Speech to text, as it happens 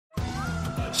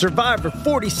Survivor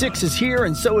 46 is here,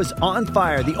 and so is On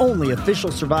Fire, the only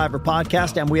official Survivor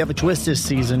podcast, and we have a twist this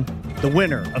season. The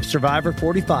winner of Survivor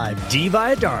 45, Dee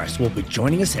Valladares, will be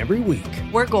joining us every week.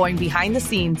 We're going behind the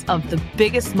scenes of the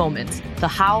biggest moments, the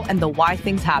how and the why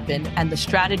things happen, and the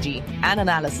strategy and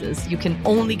analysis you can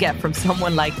only get from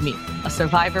someone like me, a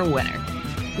Survivor winner.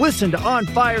 Listen to On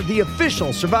Fire, the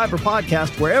official Survivor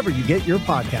podcast, wherever you get your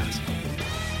podcasts.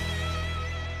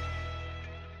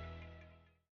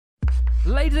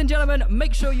 Ladies and gentlemen,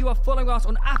 make sure you are following us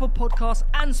on Apple Podcasts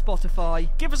and Spotify.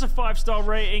 Give us a 5-star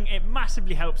rating. It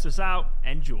massively helps us out.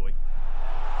 Enjoy.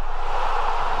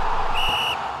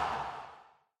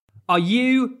 Are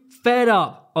you fed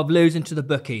up of losing to the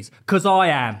bookies? Because I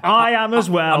am. I am as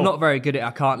well. I'm not very good at it,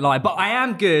 I can't lie. But I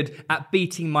am good at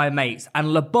beating my mates.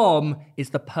 And Le Bomb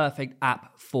is the perfect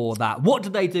app for that. What do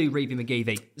they do, Reevy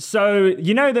McGeevy? So,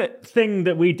 you know that thing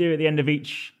that we do at the end of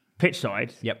each pitch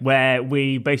side, Yep. where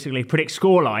we basically predict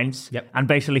score lines, Yep. and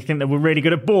basically think that we're really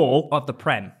good at ball. Of the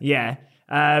Prem. Yeah.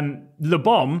 Le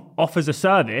Bomb offers a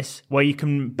service where you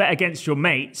can bet against your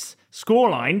mates,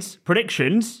 score lines,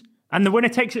 predictions, and the winner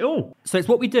takes it all. So it's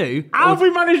what we do. How have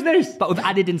we managed this? But with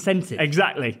added incentive.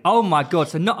 Exactly. Oh my God.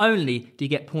 So not only do you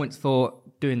get points for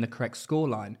doing the correct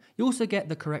scoreline, you also get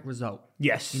the correct result.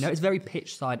 Yes. You know, it's very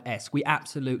pitch side-esque. We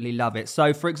absolutely love it.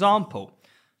 So, for example,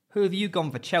 who have you gone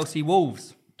for? Chelsea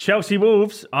Wolves. Chelsea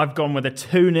Wolves, I've gone with a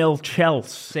 2-0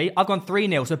 Chelsea. See, I've gone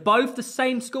 3-0. So both the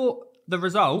same score, the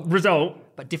result, Result.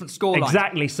 but different scoreline.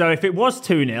 Exactly. So if it was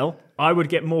 2-0, I would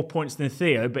get more points than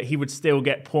Theo, but he would still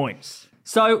get points.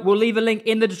 So we'll leave a link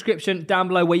in the description down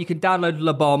below where you can download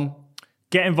Le Bomb.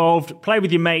 Get involved, play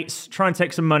with your mates, try and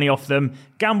take some money off them,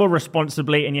 gamble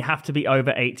responsibly, and you have to be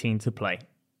over 18 to play.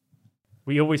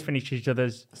 We always finish each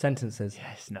other's... Sentences.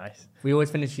 Yes, nice. We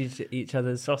always finish each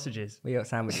other's... Sausages. We got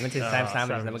sandwiches. We went to the same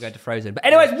sandwich and then we're going to Frozen. But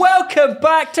anyways, welcome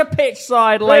back to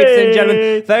Pitchside, ladies and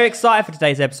gentlemen. Very excited for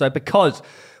today's episode because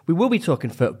we will be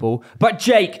talking football. But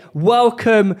Jake,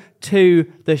 welcome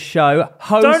to the show.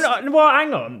 Host...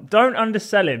 Hang on. Don't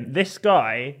undersell him. This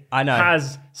guy I know.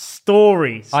 has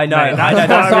stories. I know. mate.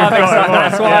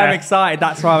 That's why I'm excited.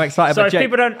 That's why I'm excited. So But if Jake,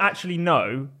 people don't actually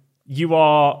know, you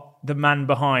are the man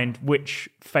behind which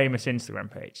famous Instagram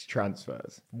page?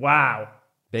 Transfers. Wow.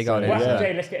 big on it. Wow. Yeah.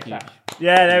 Jay, let's get a chat.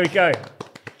 Yeah, there we go.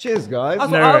 Cheers, guys.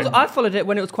 I followed it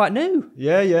when it was quite new.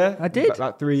 Yeah. I did.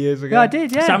 About 3 years ago. Yeah, I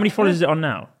did, yeah. So how many followers is it on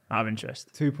now? Out of interest.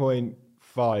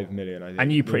 2.5 million, I think.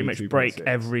 And you pretty much Maybe break 2.6.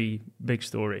 every big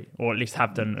story, or at least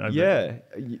have done over.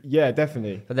 Yeah,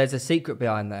 definitely. But there's a secret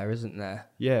behind there, isn't there?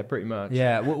 Yeah, pretty much.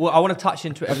 Yeah, well, I want to touch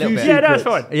into it a little few bit. Yeah, that's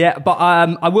fine. Yeah, but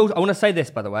I want to say this,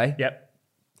 by the way. Yep.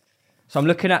 So I'm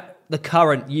looking at the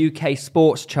current UK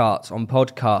sports charts on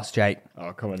podcasts, Jake.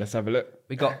 Oh, come on, let's have a look.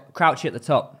 We got Crouchy at the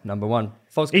top, number one.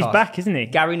 Fozcast. He's back, isn't he?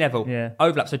 Gary Neville. Yeah.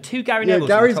 Overlap. So two Gary Yeah, Nevilles.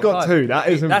 Gary's in the top got five. two. That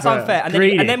isn't That's fair. unfair. And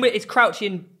Greedy. then it's Crouchy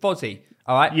and Fozzie.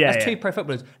 All right? Yeah, That's yeah. two pro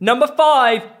footballers. Number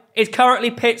 5 is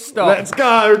currently Pit Stop. Let's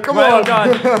go. Come Well on. done.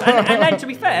 and then, to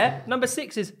be fair, number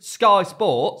 6 is Sky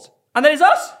Sports. And then it's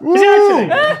us. Is it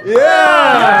actually?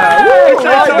 Yeah. Woo,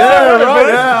 right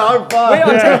there. I'm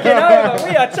fine.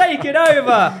 We are taking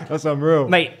over. That's unreal.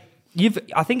 Mate,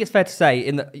 I think it's fair to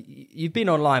say you've been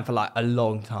online for like a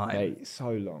long time. Mate,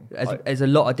 so long. There's a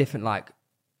lot of different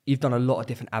you've done a lot of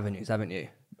different avenues, haven't you?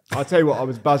 I'll tell you what, I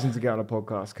was buzzing to get on a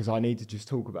podcast because I need to just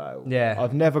talk about it. Yeah.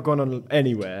 I've never gone on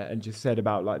anywhere and just said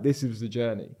about like, this is the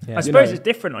journey. Yeah. I You suppose know? it's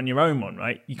different on your own one,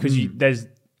 right? Because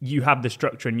you have the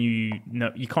structure, and you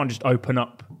can't just open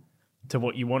up to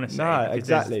what you want to say. No, because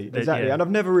exactly. yeah. And I've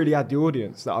never really had the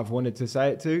audience that I've wanted to say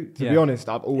it to. To be honest,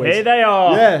 I've always... Here they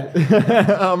are.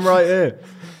 Yeah, I'm right here.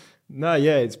 No,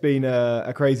 yeah, it's been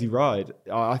a crazy ride.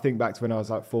 I think back to when I was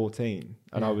like 14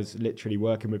 and I was literally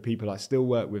working with people I still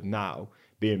work with now,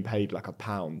 being paid like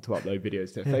 £1 to upload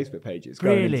videos to their Facebook pages,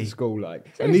 going Really? into school. And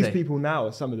Seriously? these people now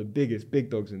are some of the biggest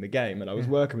big dogs in the game. And I was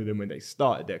working with them when they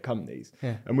started their companies.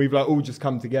 Yeah. And we've like all just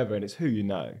come together, and it's who you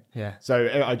know. Yeah. So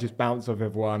I just bounce off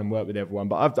everyone and work with everyone.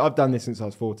 But I've done this since I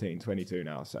was 14, 22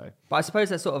 now. So But I suppose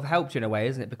that sort of helped you in a way,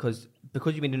 isn't it? Because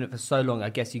you've been doing it for so long,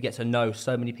 I guess you get to know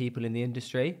so many people in the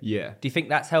industry. yeah. Do you think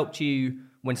that's helped you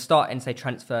when starting, say,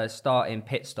 transfers, starting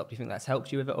Pit Stop? Do you think that's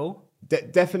helped you with it all?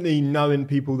 Definitely knowing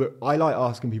people that I like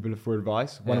asking people for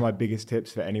advice. One of my biggest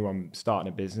tips for anyone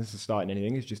starting a business or starting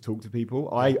anything is just talk to people.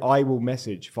 I will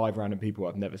message 5 random people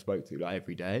I've never spoke to like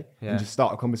every day and just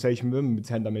start a conversation with them and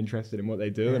pretend I'm interested in what they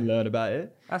do and learn about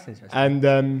it. That's interesting.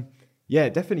 And yeah,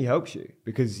 it definitely helps you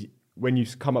because when you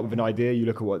come up with an idea, you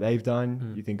look at what they've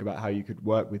done, you think about how you could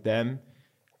work with them,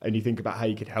 and you think about how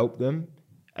you could help them.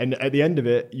 And at the end of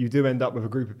it, you do end up with a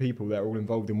group of people that are all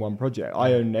involved in one project.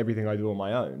 I own everything I do on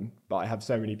my own, but I have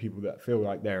so many people that feel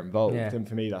like they're involved. Yeah. And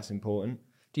for me, that's important.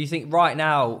 Do you think right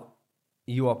now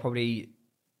you are probably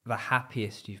the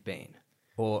happiest you've been,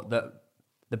 or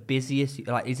the busiest?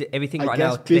 Like, is it everything right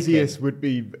now? I guess busiest would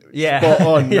be Yeah. spot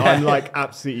on. Yeah. I'm like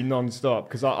absolutely non-stop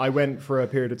because I went for a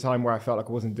period of time where I felt like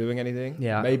I wasn't doing anything.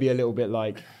 Yeah. Maybe a little bit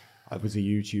like I was a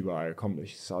YouTuber. I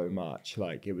accomplished so much.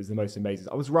 Like, it was the most amazing.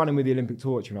 I was running with the Olympic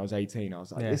torch when I was 18. I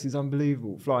was like, this is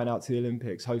unbelievable. Flying out to the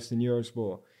Olympics, hosting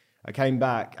Eurosport. I came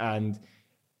back and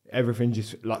everything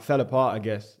just like fell apart, I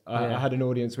guess. I had an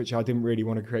audience which I didn't really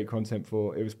want to create content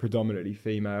for. It was predominantly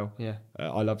female. Yeah.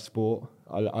 I love sport.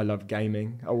 I love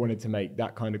gaming. I wanted to make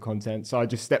that kind of content. So I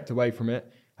just stepped away from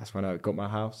it. That's when I got my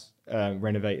house,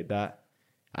 renovated that.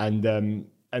 And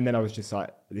then I was just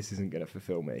like, this isn't going to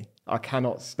fulfill me. I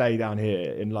cannot stay down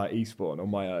here in like Eastbourne on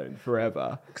my own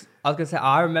forever. I was going to say,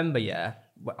 I remember, it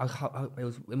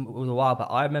was a while, but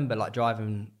I remember like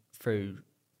driving through,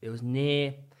 it was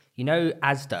near, you know,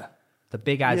 Asda, the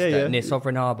big Asda near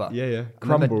Sovereign Harbour. Yeah.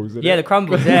 Crumbles. The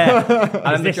Crumbles,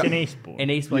 yeah. Is this in Eastbourne? In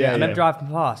Eastbourne, I remember driving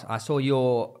past. I saw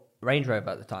your Range Rover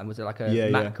at the time. Was it like a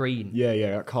matte green?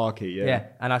 Yeah, khaki, Yeah,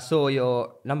 and I saw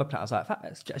your number plate. I was like,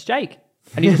 it's Jake.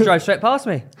 And you just drove straight past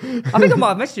me. I think I might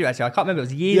have missed you, actually. I can't remember. It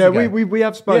was years ago. Yeah, we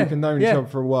have spoken and known each other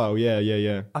for a while.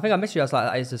 Yeah. I think I missed you. I was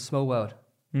like, that is a small world.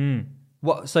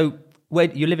 What? So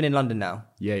you're living in London now?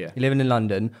 Yeah. You're living in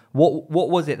London. What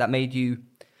was it that made you...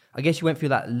 I guess you went through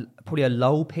that probably a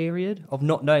lull period of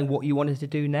not knowing what you wanted to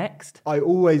do next? I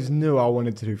always knew I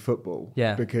wanted to do football.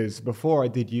 Yeah. Because before I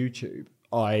did YouTube,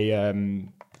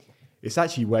 it's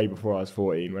actually way before I was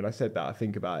 14. When I said that, I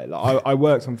think about it. Like, I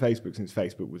worked on Facebook since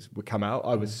Facebook would come out.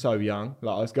 I was so young.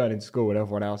 Like, I was going into school and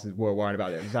everyone else were worrying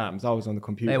about their exams. I was on the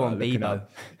computer. They want Bebo.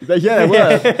 Yeah, they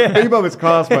were. Bebo was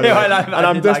class, by the way. And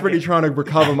I'm desperately trying to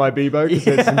recover my Bebo because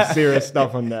there's some serious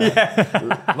stuff on there.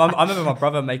 Yeah. I remember my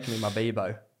brother making me my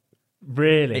Bebo.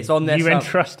 Really? It's on there. You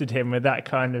entrusted him with that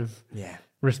kind of Yeah.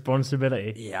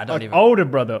 responsibility. Yeah, I don't even. Older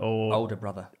brother or Older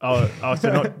brother. Oh,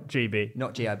 so not GB.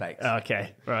 Not Geo Bakes.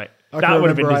 Okay, right. I That would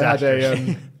have been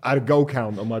disastrous. I had a goal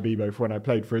count on my Bebo for when I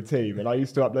played for a team, and I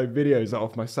used to upload videos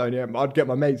off my Sony. I'd get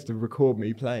my mates to record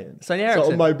me playing. Sony Ericsson?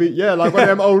 So on my like one of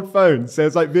them old phones.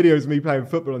 There's like videos of me playing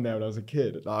football on there when I was a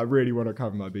kid. Like, I really want to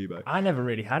cover my Bebo. I never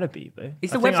really had a Bebo.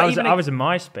 Is I the think website I was in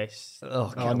MySpace.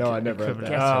 Oh no, I never had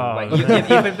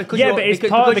that. Because Yeah, you're, but it's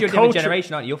because part of you're the a different culture.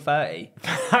 generation, aren't you? You're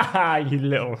 30. You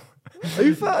little. Are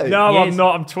you 30? No, Yes. I'm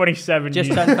not. I'm 27.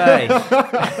 Just turned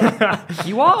 30.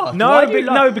 You are. No, Why do you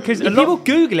no, because if a lot- people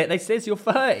Google it, they says you're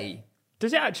 30.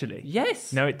 Does it actually?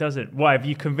 Yes. No, it doesn't. Why have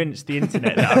you convinced the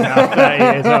internet that I'm now 30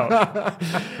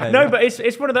 years old? No, but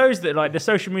it's one of those that like the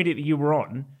social media that you were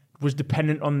on was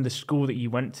dependent on the school that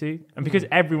you went to, and because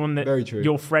everyone that Very true.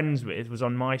 you're friends with was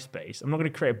on MySpace, I'm not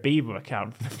going to create a Bieber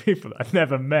account for the people that I've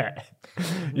never met.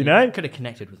 You know, Could have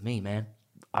connected with me, man.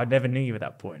 I never knew you at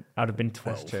that point. I'd have been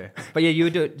 12. That's true. But yeah, you were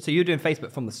doing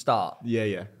Facebook from the start.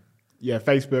 Yeah,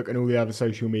 Facebook and all the other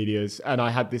social medias. And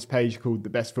I had this page called The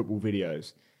Best Football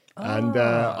Videos. And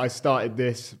I started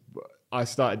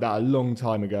that a long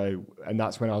time ago. And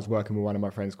that's when I was working with one of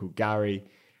my friends called Gary.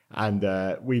 And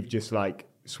we've just like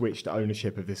switched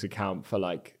ownership of this account for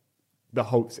like the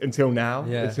whole, until now.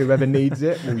 Yeah. It's whoever needs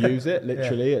it will use it,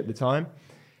 literally, at the time.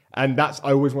 And I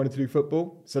always wanted to do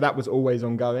football. So that was always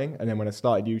ongoing. And then when I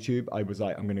started YouTube, I was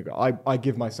like, I'm going to go. I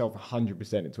give myself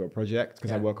 100% into a project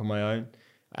because I work on my own.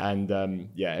 And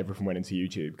everything went into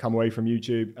YouTube. Come away from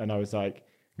YouTube and I was like,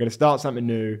 I'm going to start something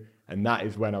new. And that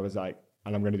is when I was like,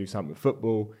 and I'm going to do something with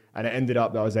football. And it ended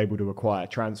up that I was able to acquire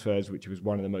transfers, which was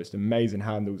one of the most amazing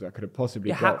handles I could have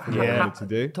possibly got for what I wanted to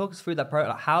do. Talk us through that pro.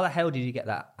 Like, how the hell did you get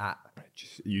that app?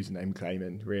 Just username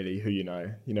claiming, really, who you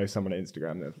know someone on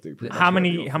Instagram that'll do pretty much How whatever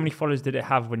you many want. followers did it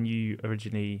have when you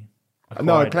originally acquired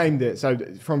No, I it? claimed it. So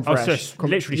from Oh, fresh. so it's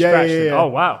literally scratched it. Oh,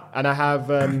 wow. And I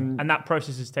have... And that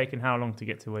process has taken how long to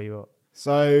get to where you are?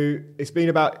 So it's been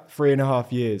about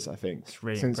 3.5 years, I think,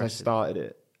 really since impressive. I started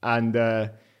it.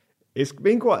 And it's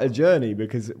been quite a journey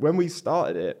because when we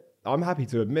started it, I'm happy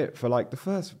to admit, for like the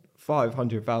first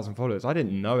 500,000 followers, I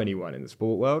didn't know anyone in the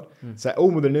sport world. So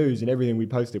all of the news and everything we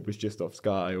posted was just off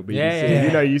Sky or BBC. Yeah.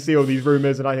 You know, you see all these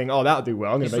rumours and I think, oh, that'll do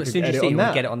well. I'm going to make As an soon as you edit see it, on you that.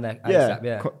 want to get it on there ASAP,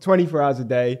 yeah. 24 hours a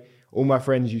day. All my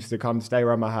friends used to come stay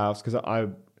around my house because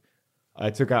I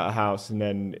took out a house and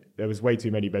then there was way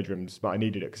too many bedrooms, but I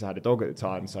needed it because I had a dog at the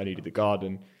time, so I needed the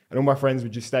garden. And all my friends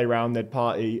would just stay around, they'd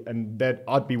party, and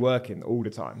I'd be working all the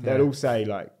time. They'd all say,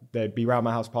 like, they'd be around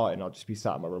my house partying, I'd just be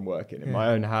sat in my room working in my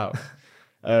own house.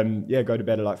 Go to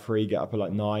bed at like 3, get up at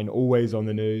like 9, always on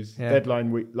the news. Yeah.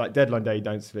 Deadline week, like deadline day, you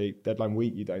don't sleep. Deadline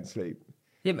week, you don't sleep.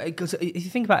 Yeah, because if you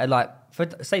think about it, like,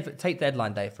 take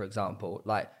deadline day, for example,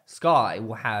 like, Sky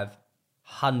will have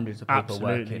hundreds of people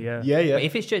working. Yeah. But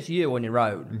if it's just you on your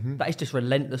own, that is just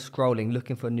relentless scrolling,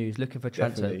 looking for news, looking for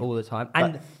transfers all the time.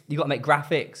 And you got to make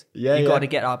graphics. You got to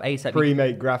get up ASAP.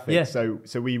 Pre-made graphics. Yeah.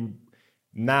 So we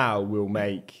now will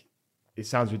make, it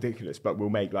sounds ridiculous, but we'll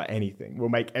make like anything. We'll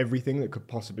make everything that could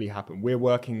possibly happen. We're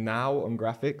working now on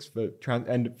graphics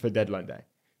for deadline day.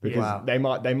 Because they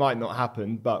might not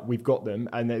happen, but we've got them.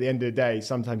 And at the end of the day,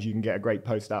 sometimes you can get a great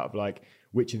post out of like,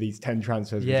 which of these 10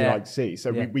 transfers would you like to see?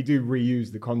 So we do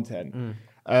reuse the content.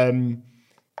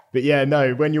 But yeah,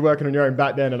 no, when you're working on your own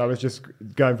back then, and I was just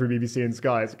going through BBC and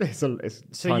Sky, it's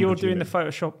so you're doing the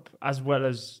Photoshop as well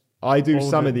as... I do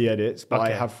some of the edits, but I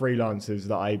have freelancers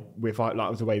that I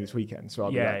was away this weekend. So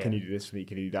I'll be like, can you do this for me?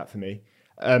 Can you do that for me?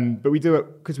 But we do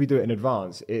it because we do it in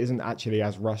advance. It isn't actually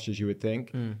as rushed as you would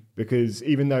think, because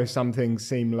even though some things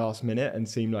seem last minute and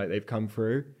seem like they've come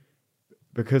through,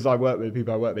 because I work with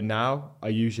people I work with now, I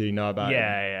usually know about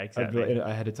it exactly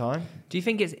ahead of time. Do you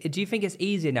think it's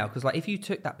easier now? Because like if you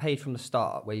took that page from the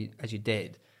start, as you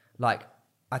did, like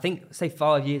I think say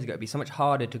 5 years ago, it'd be so much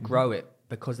harder to grow it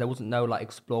because there wasn't no like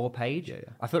explore page.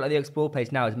 I feel like the explore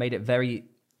page now has made it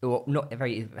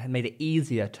made it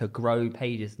easier to grow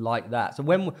pages like that. So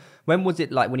when was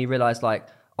it like when you realised like,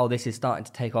 oh, this is starting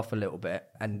to take off a little bit,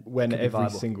 and when every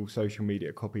single social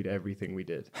media copied everything we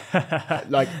did?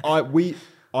 Like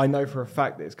I know for a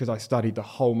fact this because I studied the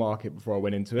whole market before I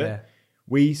went into it.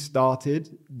 We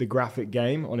started the graphic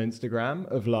game on Instagram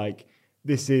of like,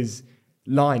 this is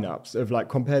lineups of like,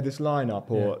 compare this lineup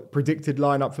or predicted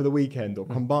lineup for the weekend or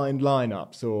combined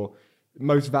lineups or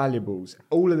most valuables.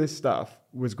 All of this stuff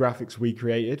was graphics we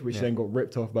created, which then got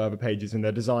ripped off by other pages, and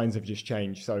their designs have just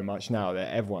changed so much now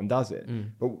that everyone does it.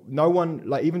 But no one,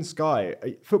 like even Sky,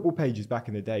 football pages back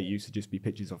in the day used to just be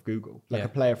pictures off Google, like a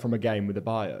player from a game with a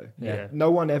bio.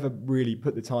 No one ever really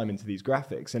put the time into these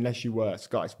graphics unless you were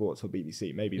Sky Sports or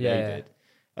BBC. Maybe they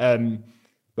did.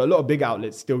 But a lot of big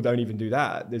outlets still don't even do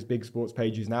that. There's big sports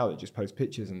pages now that just post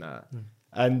pictures and that.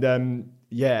 And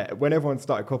when everyone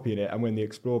started copying it and when the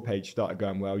Explore page started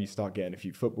going well, you start getting a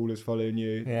few footballers following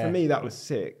you. For me, that was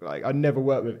sick. Like, I'd never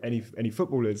worked with any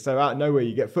footballers. So out of nowhere,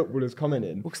 you get footballers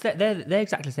commenting. Well, because they're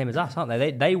exactly the same as us, aren't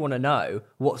they? They want to know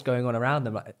what's going on around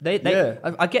them. Like,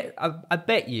 I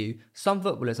bet you some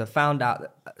footballers have found out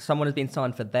that someone has been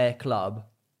signed for their club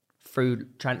through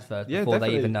transfers before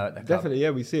they even know it. Definitely,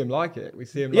 we see them like it. We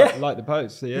see them like the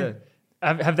post. So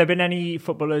Have there been any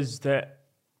footballers that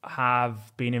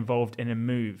have been involved in a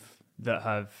move that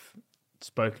have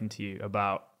spoken to you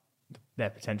about their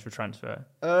potential transfer?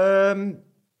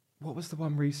 What was the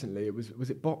one recently? Was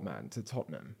it Botman to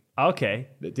Tottenham? Okay.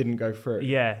 That didn't go through.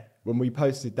 Yeah. When we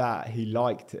posted that, he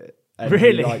liked it. And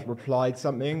really? He replied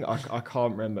something. I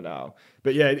can't remember now.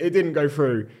 But yeah, it didn't go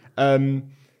through.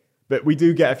 But we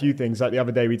do get a few things. Like the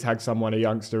other day, we tagged a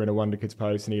youngster in a Wonder Kids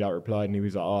post, and he replied, and he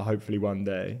was like, "Oh, hopefully one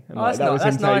day." And that was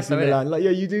him tasting the land. Like,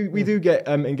 we do get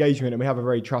engagement, and we have a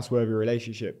very trustworthy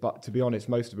relationship. But to be honest,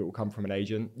 most of it will come from an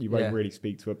agent. You won't really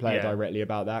speak to a player directly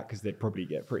about that because they'd probably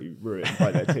get pretty ruined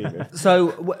by their team.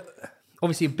 So,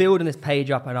 obviously, building this page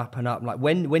up and up and up. Like,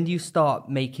 when do you start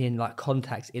making like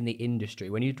contacts in the industry?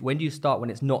 When do you start when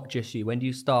it's not just you? When do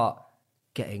you start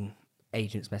getting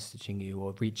agents messaging you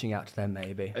or reaching out to them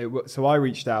maybe? So I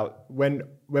reached out when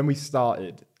we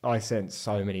started. I sent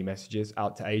so many messages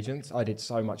out to agents. I did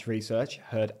so much research,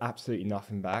 heard absolutely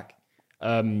nothing back.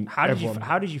 How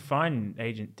did you find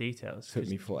agent details? Took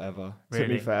me forever. Really?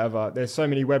 Took me forever. There's so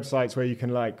many websites where you can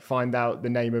like find out the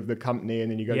name of the company,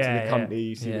 and then you go to the company,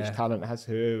 you see which talent has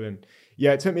who, and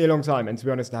it took me a long time. And to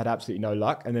be honest, I had absolutely no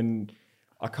luck. And then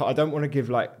I don't want to give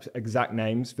like exact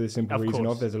names for the simple reason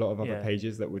of there's a lot of other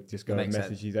pages that would just go and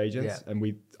message these agents,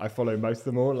 and I follow most of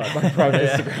them all, like my private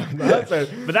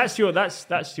Instagram. But that's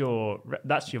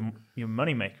your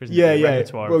money maker, isn't it? Yeah.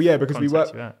 Well, because we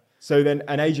work. So then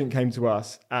an agent came to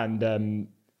us, and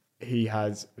he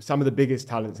has some of the biggest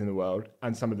talents in the world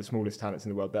and some of the smallest talents in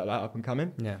the world that are like up and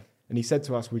coming. Yeah. And he said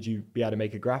to us, "Would you be able to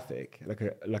make a graphic like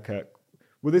a?"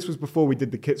 Well, this was before we did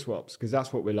the kit swaps, because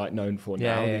that's what we're like known for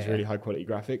now. These really high quality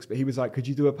graphics. But he was like, "Could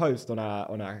you do a post on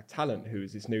our talent, who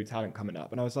is this new talent coming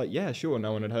up?" And I was like, "Yeah, sure."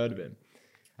 No one had heard of him.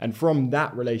 And from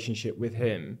that relationship with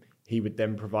him, he would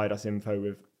then provide us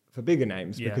info for bigger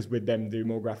names, because we'd then do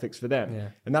more graphics for them. Yeah.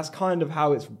 And that's kind of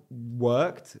how it's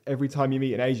worked. Every time you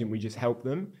meet an agent, we just help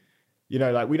them. You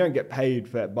know, like we don't get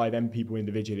paid by them people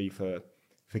individually for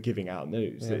giving out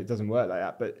news. Yeah. It doesn't work like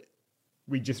that. But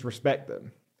we just respect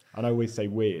them. And I always say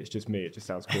we. It's just me. It just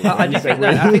sounds cool. I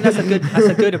think that's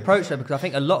a good approach though, because I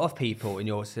think a lot of people in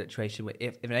your situation,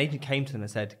 if an agent came to them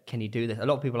and said, "Can you do this?" A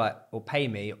lot of people are like, "Well, pay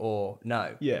me," or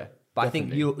 "No." Yeah. But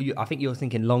Definitely. I think you're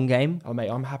thinking long game. Oh mate,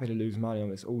 I'm happy to lose money on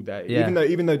this all day. Yeah.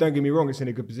 Even though, don't get me wrong, it's in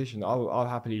a good position. I'll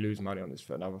happily lose money on this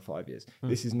for another 5 years.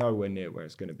 This is nowhere near where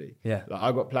it's going to be. Yeah. Like,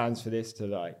 I've got plans for this to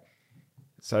like.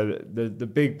 So the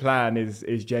big plan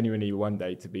is genuinely one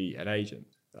day to be an agent.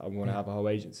 I want to have a whole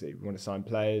agency. We want to sign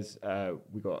players.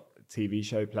 We got TV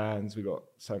show plans. We got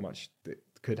so much that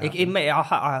could happen.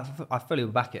 I fully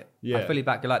back it. Yeah. I fully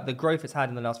back it. Like the growth it's had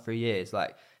in the last 3 years,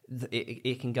 like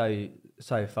it can go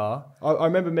so far. I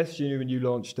remember messaging you when you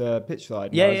launched Pitchside.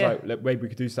 Yeah, I was yeah. like, maybe we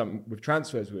could do something with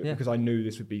transfers with it, because I knew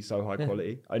this would be so high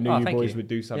quality. I knew Thank boys you. would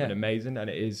do something Yeah. amazing, and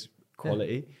it is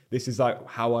quality. This is like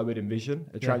how I would envision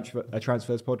a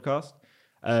transfers podcast.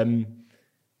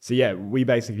 So yeah, we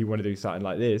basically want to do something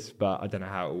like this, but I don't know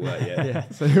how it will work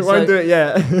yet. So we won't do it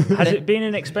yet. Has it been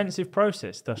an expensive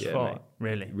process thus far? Mate.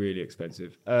 Really? Really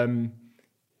expensive.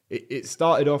 It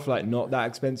started off like not that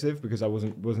expensive because I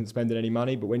wasn't spending any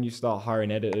money. But when you start hiring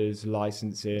editors,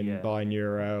 licensing, buying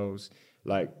URLs,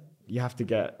 like you have to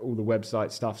get all the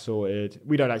website stuff sorted.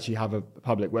 We don't actually have a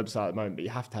public website at the moment, but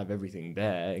you have to have everything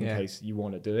there in case you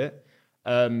want to do it.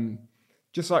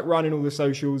 Just like running all the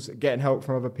socials, getting help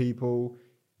from other people.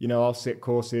 You know, I'll sit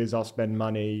courses, I'll spend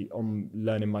money on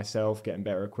learning myself, getting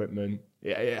better equipment.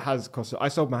 It has cost. I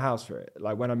sold my house for it.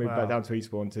 Like when I moved back down to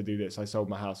Eastbourne to do this, I sold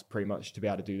my house pretty much to be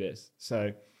able to do this.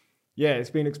 So yeah, it's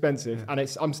been expensive, and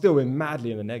I'm still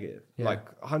madly in the negative,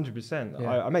 like 100%.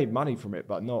 I made money from it,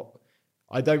 but not.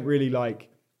 I don't really like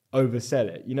oversell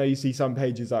it. You know, you see some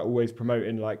pages like always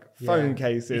promoting like phone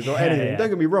cases or anything. Yeah. Don't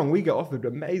get me wrong, we get offered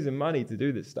amazing money to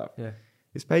do this stuff. Yeah.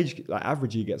 This page, like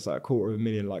averagely gets like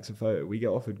 250,000 likes a photo. We get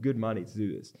offered good money to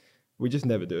do this. We just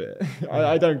never do it.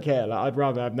 I don't care. Like I'd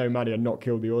rather have no money and not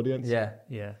kill the audience. Yeah.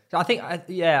 Yeah. So I think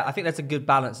that's a good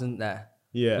balance, isn't there?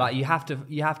 Yeah. Like you have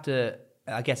to.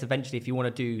 I guess eventually, if you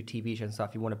want to do TV show and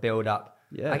stuff, you want to build up.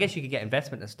 Yeah. I guess you could get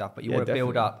investment and stuff, but you Yeah, want to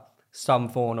build definitely. up some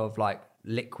form of like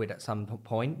liquid at some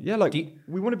point. Yeah, like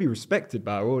we want to be respected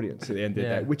by our audience at the end of the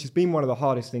day, which has been one of the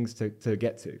hardest things to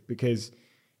get to, because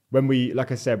when we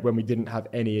didn't have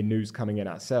any news coming in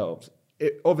ourselves,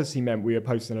 it obviously meant we were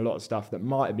posting a lot of stuff that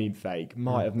might have been fake,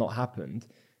 might have not happened,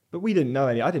 but we didn't know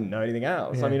I didn't know anything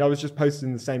else. Yeah. I mean, I was just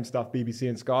posting the same stuff BBC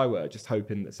and Sky were, just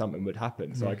hoping that something would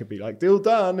happen so I could be like, deal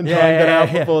done, and try and get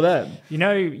out before them. You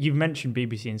know, you've mentioned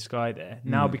BBC and Sky there.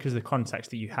 Now, because of the contacts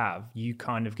that you have, you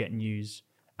kind of get news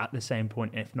at the same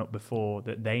point, if not before,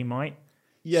 that they might.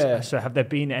 Yeah. So have there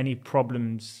been any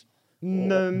problems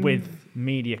with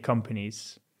media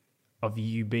companies of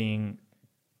you being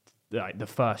like the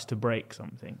first to break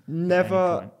something?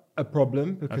 Never a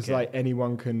problem, because Okay. like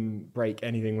anyone can break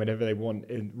anything whenever they want,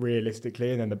 realistically,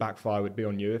 and then the backfire would be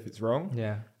on you if it's wrong.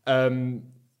 Yeah.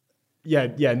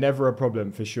 Never a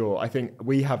problem for sure. I think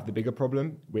we have the bigger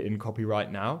problem. We're in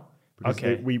copyright now.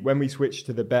 Because when we switch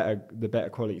to the better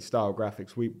quality style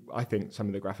graphics, I think some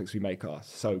of the graphics we make are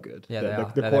so good. Yeah,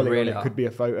 the they quality really on it are. could be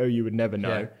a photo you would never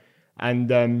know. Yeah.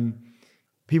 And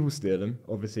people steal them.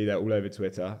 Obviously, they're all over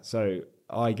Twitter. So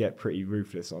I get pretty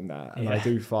ruthless on that, and I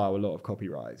do file a lot of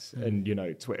copyrights. And you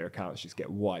know, Twitter accounts just get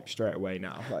wiped straight away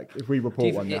now. Like if we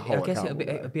report one, their whole I guess account.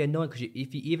 it'd be annoying because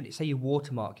if you even say you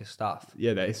watermark your stuff.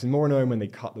 Yeah, it's more annoying when they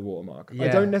cut the watermark. I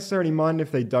Yeah. don't necessarily mind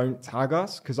if they don't tag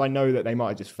us, because I know that they might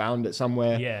have just found it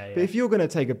somewhere. Yeah. But if you're going to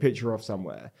take a picture off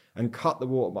somewhere and cut the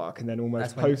watermark and then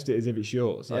almost post it as if it's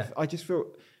yours, Yeah. I just feel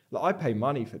like I pay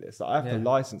money for this. Like, I have to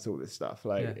license all this stuff.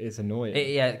 Like it's annoying.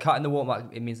 Cutting the watermark,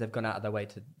 it means they've gone out of their way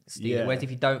to steal it. Yeah. Whereas if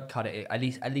you don't cut it, at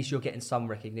least you're getting some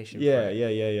recognition. Yeah. for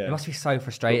it. It must be so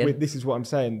frustrating. This is what I'm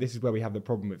saying. This is where we have the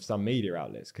problem with some media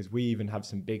outlets, because we even have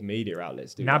some big media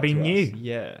outlets do that to Nabbing you? us.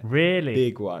 Yeah. Really?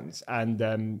 Big ones. And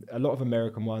a lot of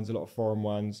American ones, a lot of foreign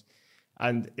ones.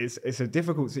 And it's a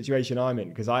difficult situation I'm in,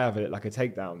 because I have it like a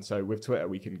takedown. So with Twitter,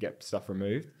 we can get stuff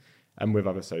removed, and with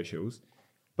other socials.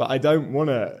 But I don't want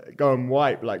to go and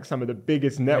wipe like some of the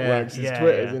biggest networks as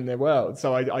Twitters in the world.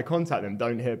 So I contact them,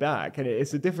 don't hear back. And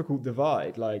it's a difficult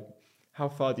divide. Like, how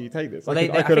far do you take this? Well,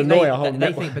 I could annoy a whole they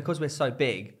network. think because we're so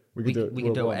big, we can do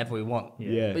worldwide. whatever we want.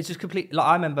 Yeah. But it's just complete. Like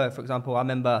I remember, for example,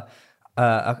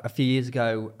 a few years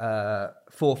ago,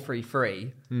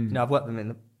 433. You know, I've worked with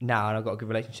them now, and I've got a good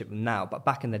relationship with them now. But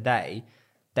back in the day,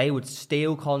 they would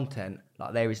steal content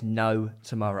like there is no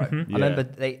tomorrow. I remember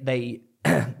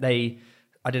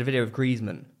I did a video of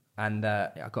Griezmann, and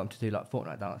I got him to do like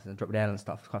Fortnite dances and drop down and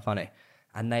stuff. It's quite funny.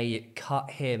 And they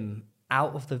cut him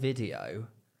out of the video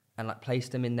and like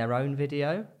placed him in their own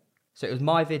video. So it was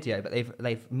my video, but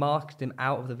they've marked him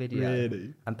out of the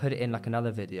video and put it in like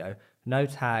another video. No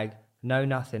tag, no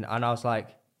nothing. And I was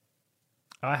like,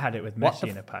 I had it with Messi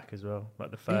in a pack as well,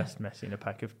 like the first Messi in a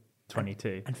pack of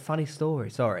 22. And funny story,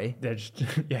 sorry. They're just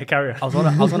carry on. I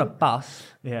was on a bus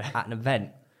at an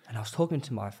event, and I was talking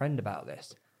to my friend about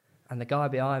this, and the guy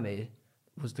behind me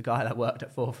was the guy that worked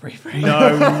at 433.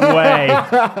 No way.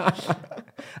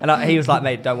 And he was like,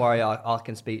 mate, don't worry, I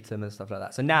can speak to him and stuff like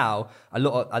that. So now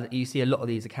you see a lot of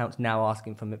these accounts now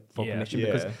asking for permission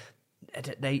because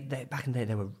they back in the day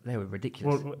they were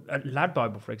ridiculous. Well, Lad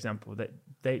Bible, for example, that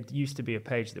they used to be a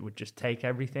page that would just take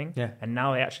everything, and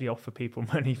now they actually offer people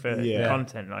money for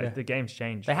content. Like the game's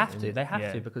changed. They have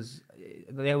to because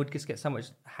they would just get so much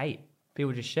hate.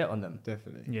 People just shit on them.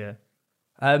 Definitely. Yeah.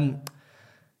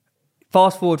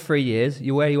 Fast forward 3 years,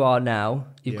 you're where you are now.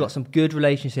 You've got some good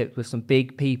relationships with some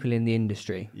big people in the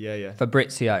industry. Yeah.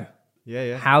 Fabrizio.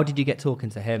 Yeah. How did you get talking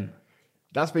to him?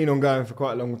 That's been ongoing for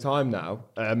quite a long time now.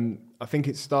 I think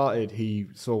it started, he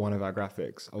saw one of our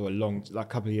graphics a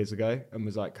couple of years ago and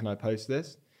was like, can I post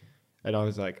this? And I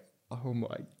was like, oh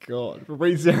my God.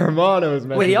 Fabrizio Romano was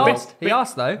Well, he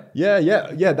asked though.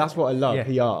 Yeah. That's what I love. Yeah.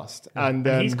 He asked. And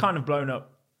he's kind of blown up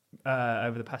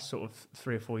over the past sort of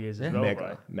 3 or 4 years as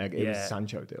well. Mega. It was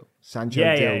Sancho deal.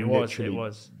 It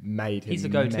was. Made him. He's the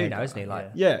go-to now,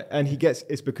 isn't he? And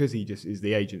it's because he just is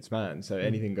the agent's man. So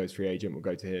anything goes through agent will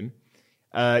go to him.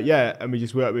 And we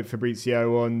just worked with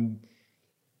Fabrizio on,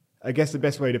 I guess the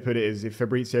best way to put it is if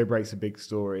Fabrizio breaks a big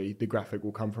story, the graphic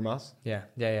will come from us. Yeah.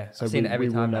 So I've seen it every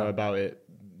time we will now. know about it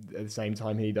at the same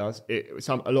time he does. A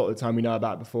lot of the time we know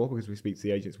about it before because we speak to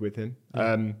the agents with him.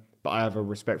 But I have a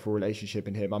respectful relationship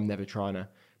in him. I'm never trying to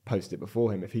post it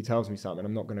before him. If he tells me something,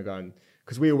 I'm not going to go and...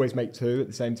 Because we always make 2 at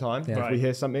the same time. Yeah. If we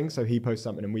hear something, so he posts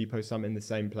something and we post something, the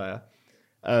same player.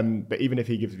 But even if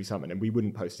he gives me something, and we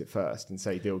wouldn't post it first and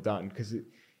say deal done, because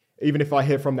even if I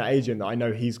hear from that agent that I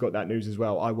know he's got that news as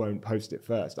well, I won't post it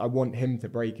first. I want him to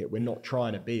break it. We're not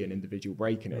trying to be an individual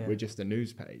breaking it. We're just a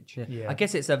news page. Yeah. I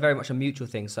guess it's very much a mutual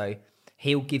thing. So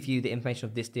he'll give you the information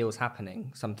of this deal's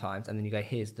happening sometimes, and then you go,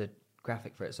 here's the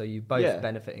graphic for it. So you both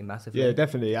benefiting massively. Yeah,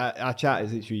 definitely. Our chat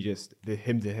is literally just the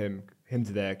him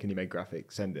to there, can you make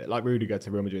graphics? Send it. Like Rudiger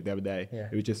to Real Madrid the other day. Yeah.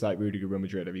 It was just like, Rudiger, Real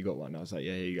Madrid, have you got one? And I was like,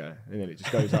 yeah, here you go. And then it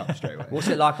just goes up straight away. What's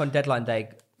it like on deadline day?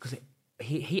 Because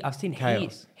I've seen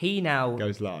Chaos. he now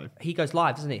goes live. He goes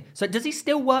live, doesn't he? So does he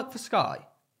still work for Sky?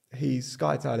 He's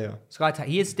Sky Italia.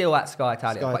 He is still at Sky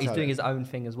Italia, but he's doing his own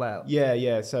thing as well.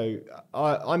 Yeah. So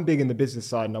I'm big in the business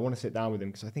side, and I want to sit down with him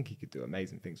because I think he could do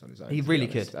amazing things on his own. He really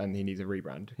could, and he needs a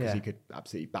rebrand because he could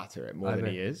absolutely batter it more than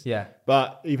he is. Yeah.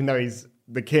 But even though he's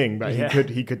the king, but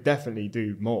he could definitely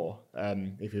do more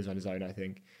if he was on his own, I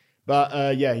think.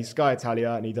 But he's Sky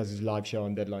Italia, and he does his live show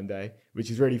on deadline day, which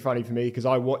is really funny for me because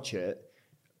I watch it.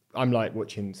 I'm like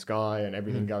watching Sky and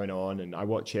everything going on, and I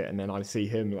watch it, and then I see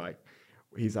him like.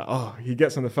 He's like, he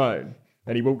gets on the phone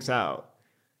and he walks out,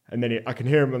 and then I can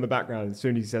hear him on the background. As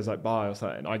soon as he says like bye or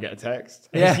something, I get a text.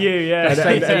 It's you, and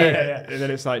then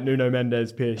it's like Nuno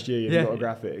Mendes, PSG, and got a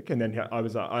graphic. And then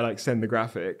I send the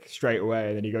graphic straight away,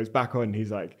 and then he goes back on. And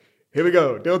he's like, here we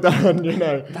go, deal done.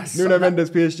 Nuno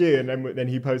Mendes, PSG, and then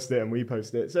he posts it and we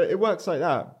post it. So it works like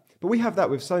that. But we have that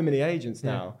with so many agents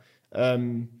now.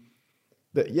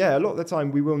 That a lot of the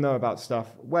time we will know about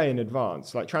stuff way in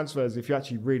advance. Like transfers, if you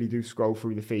actually really do scroll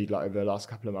through the feed like over the last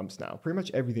couple of months now, pretty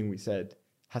much everything we said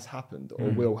has happened or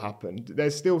will happen.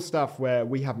 There's still stuff where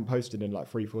we haven't posted in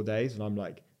like 3-4 days, and I'm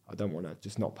like, I don't want to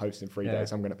just not post in 3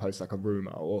 days. I'm going to post like a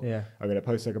rumour or I'm going to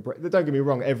post like a... Don't get me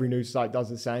wrong, every news site does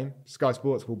the same. Sky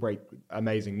Sports will break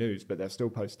amazing news, but they'll still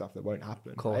post stuff that won't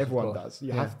happen. Everyone does.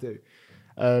 You have to.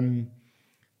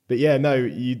 But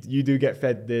you do get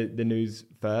fed the news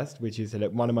first, which is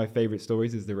one of my favourite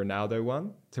stories is the Ronaldo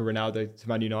one, to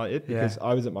Man United, because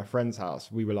I was at my friend's house.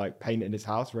 We were like painting his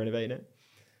house, renovating it.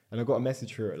 And I got a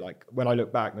message through it. Like when I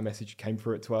look back, the message came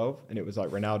through at 12 and it was like,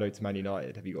 Ronaldo to Man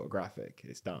United. Have you got a graphic?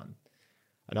 It's done.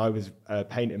 And I was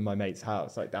painting my mate's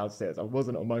house like downstairs. I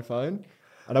wasn't on my phone.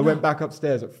 And I went back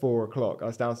upstairs at 4 o'clock. I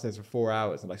was downstairs for 4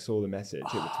 hours and I saw the message.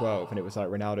 It was 12 and it was like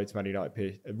Ronaldo to Man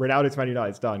United. Ronaldo to Man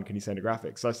United's done. Can you send a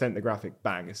graphic? So I sent the graphic,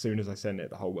 bang. As soon as I sent it,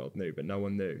 the whole world knew, but no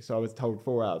one knew. So I was told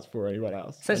 4 hours before anyone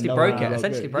else. Essentially broke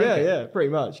it. Yeah, pretty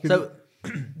much. So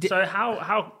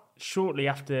how shortly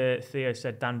after Theo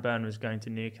said Dan Burn was going to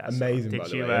Newcastle,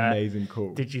 amazing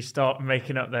call. Did you start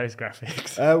making up those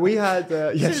graphics? We had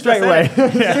straight away.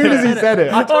 As soon as he said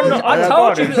it, I told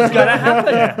you it was going to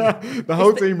happen. The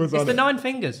whole team was on it. It's the 9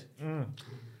 fingers.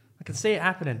 I can see it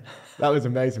happening. That was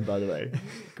amazing, by the way.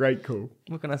 Great call.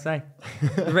 What can I say?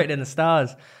 Written in the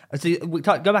stars. So go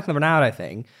back on the Ronaldo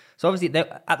thing. So obviously,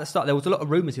 at the start, there was a lot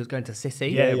of rumours he was going to City.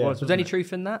 Yeah, it was. Was there any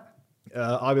truth in that?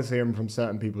 I was hearing from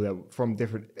certain people that from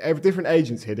different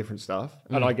agents hear different stuff,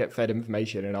 and I get fed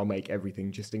information, and I'll make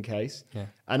everything just in case. Yeah.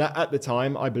 And at the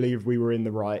time, I believe we were in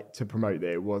the right to promote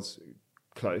that it was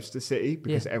close to City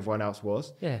because everyone else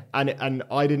was. Yeah. And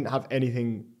I didn't have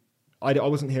anything. I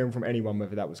wasn't hearing from anyone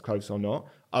whether that was close or not,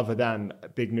 other than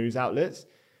big news outlets.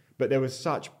 But there was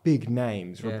such big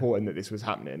names reporting that this was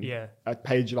happening. Yeah. A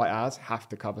page like ours have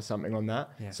to cover something on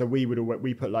that. Yeah. So we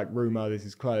put like rumor, this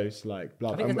is close, like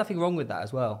blah. I think there's nothing wrong with that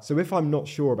as well. So if I'm not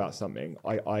sure about something,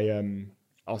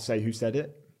 I'll say who said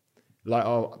it. Like,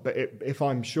 if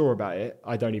I'm sure about it,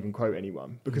 I don't even quote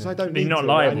anyone because I don't need not to.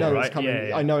 liable, I know right? it's coming.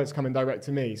 Yeah. I know it's coming direct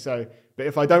to me. So, but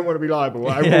if I don't want to be liable,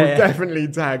 I will definitely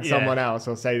tag someone else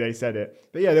or say they said it.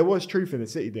 But yeah, there was truth in the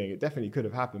City thing. It definitely could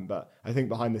have happened, but I think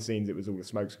behind the scenes it was all a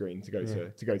smokescreen to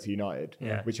go to United,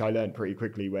 which I learned pretty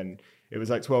quickly when it was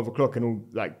like 12 o'clock and all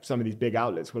like some of these big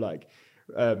outlets were like,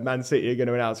 Man City are going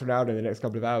to announce Ronaldo in the next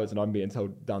couple of hours, and I'm being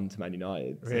told done to Man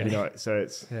United. Really? So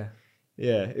it's.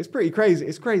 Yeah, it's pretty crazy.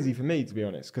 It's crazy for me, to be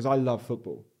honest, because I love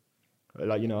football.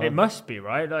 Like, it must be,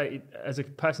 right? Like, as a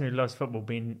person who loves football,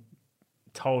 being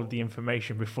told the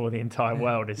information before the entire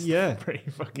world is pretty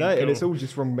fucking cool. And it's all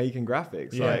just from making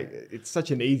graphics. Yeah. Like, it's such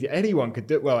an easy... Anyone could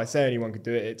do it. Well, I say anyone could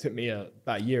do it. It took me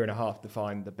about a year and a half to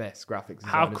find the best graphics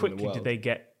designers How in the quickly world. did they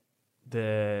get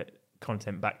the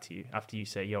content back to you after you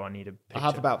say, yo, I need a picture? I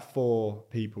have about 4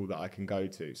 people that I can go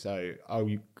to. So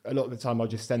a lot of the time I'll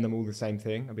just send them all the same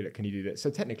thing. I'll be like, can you do this?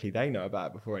 So technically they know about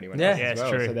it before anyone else as it's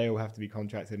well. true. So they all have to be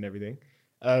contracted and everything.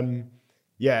 And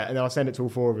then I'll send it to all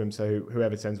 4 of them. So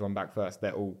whoever sends one back first,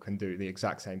 they all can do the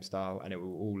exact same style and it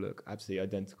will all look absolutely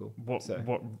identical.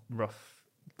 What rough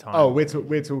time? Oh,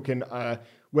 we're talking...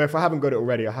 Well, if I haven't got it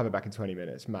already, I'll have it back in 20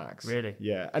 minutes max. Really?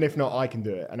 Yeah. And if not, I can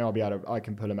do it, and I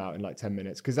can pull them out in like 10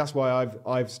 minutes because that's why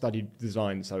I've studied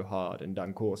design so hard and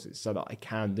done courses so that I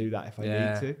can do that if I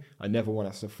need to. I never want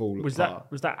us to fall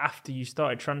apart. Was that after you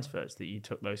started transfers that you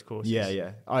took those courses?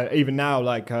 Yeah. Even now,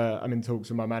 like I'm in talks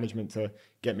with my management to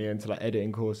get me into like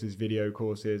editing courses, video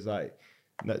courses. Like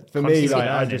for me, like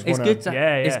I just want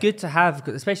to. It's good to have,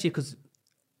 especially because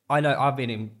I know I've been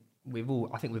in.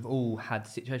 I think we've all had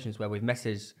situations where we've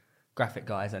messaged graphic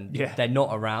guys and they're not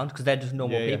around because they're just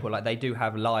normal people. Like they do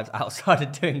have lives outside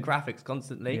of doing graphics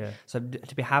constantly. Yeah. So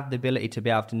to have the ability to be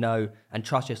able to know and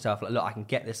trust yourself, like, look, I can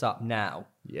get this up now.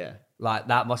 Yeah. Like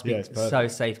that must be so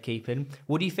safekeeping.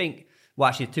 What do you think? Well,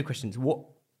 actually, 2 questions. What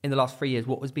in the last 3 years,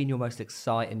 what has been your most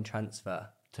exciting transfer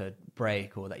to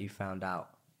break or that you found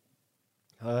out?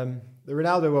 The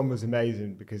Ronaldo one was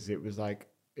amazing because it was like,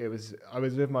 I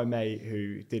was with my mate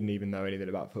who didn't even know anything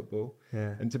about football.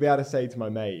 Yeah. And to be able to say to my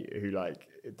mate who like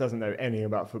doesn't know anything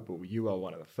about football, you are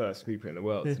one of the first people in the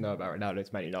world to know about Ronaldo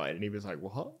to Man United. And he was like,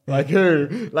 what? Like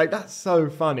who? Like that's so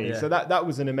funny. Yeah. So that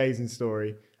was an amazing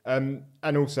story. And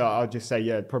also I'll just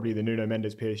say, probably the Nuno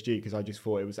Mendes PSG because I just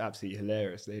thought it was absolutely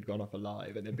hilarious that he'd gone off a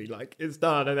live and then be like, it's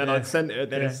done. And then I'd sent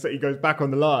it and then he goes back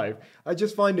on the live. I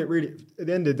just find it really, at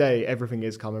the end of the day, everything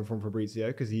is coming from Fabrizio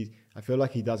because I feel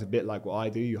like he does a bit like what I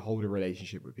do. You hold a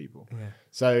relationship with people. Yeah.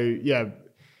 So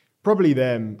probably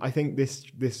them. I think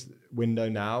this window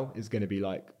now is going to be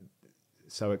like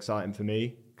so exciting for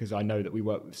me because I know that we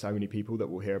work with so many people that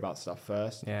will hear about stuff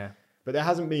first. Yeah. But there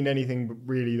hasn't been anything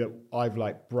really that I've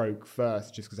like broke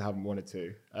first just because I haven't wanted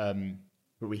to.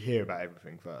 But we hear about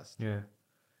everything first. Yeah.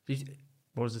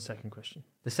 What was the second question?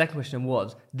 The second question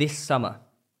was, this summer,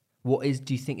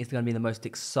 do you think is going to be the most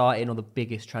exciting or the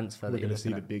biggest transfer that you're going to see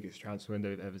at? the biggest transfer window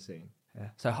we've ever seen. Yeah.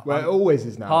 So it always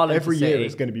is now. Haaland Every to year City.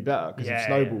 it's going to be better because of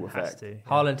snowball effect.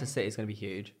 Haaland to City is going to be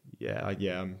huge. Yeah,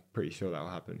 I'm pretty sure that will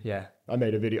happen. Yeah. I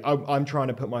made a video. I'm trying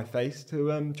to put my face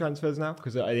to transfers now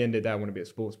because at the end of the day I want to be a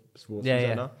sports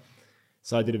presenter.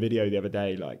 So I did a video the other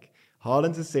day like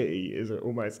Haaland to City is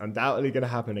almost undoubtedly going to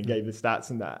happen and gave the stats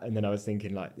and that. And then I was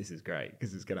thinking like, this is great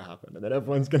because it's going to happen. And then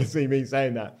everyone's going to see me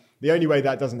saying that. The only way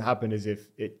that doesn't happen is if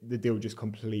the deal just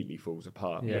completely falls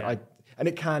apart. Yeah. And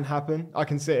it can happen. I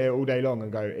can sit here all day long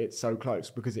and go, it's so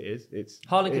close because it is.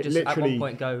 Haaland could just at one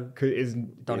point go,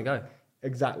 don't go.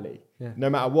 Exactly. Yeah.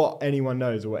 No matter what anyone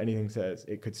knows or what anything says,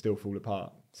 it could still fall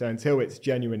apart. So until it's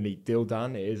genuinely deal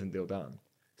done, it isn't deal done.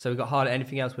 So we've got Haaland.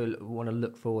 Anything else we want to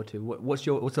look forward to? What's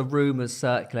the rumours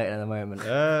circulating at the moment?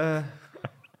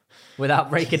 Without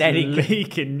breaking any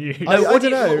leaking news. I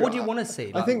don't know. What do you want to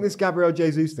see? I think this Gabriel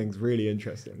Jesus thing's really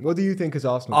interesting. What do you think as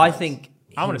Arsenal I fans? think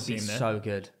he would be so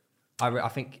good. I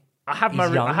think I have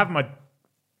my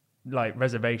like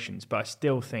reservations, but I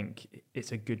still think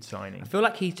it's a good signing. I feel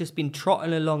like he's just been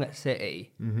trotting along at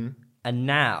City, and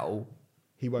now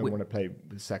He won't want to play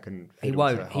the second. he fiddle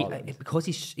won't. to Haaland. Because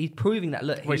he's proving that.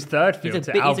 Look, Well, he's third field he's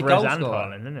to he's a Alvarez goal and scorer.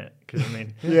 Haaland, isn't it? Because I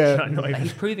mean, Yeah. not even-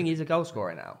 He's proving he's a goal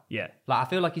scorer now. yeah. Like I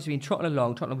feel like he's been trotting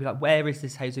along, like, where is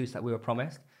this Jesus that we were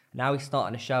promised? Now he's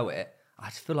starting to show it. I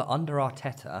just feel like under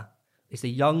Arteta, it's a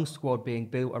young squad being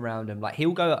built around him. Like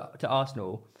he'll go to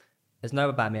Arsenal. There's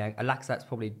no Aubameyang. Lacazette's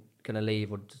probably going to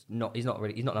leave or just not. He's not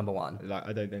number one. Like,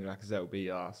 I don't think Lacazette will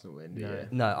be Arsenal in the year.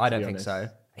 No, I to don't be think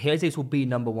honest. so. Jesus will be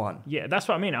number one. Yeah, that's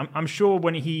what I mean. I'm sure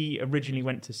when he originally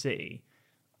went to City,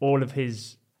 all of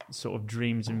his sort of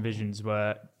dreams and visions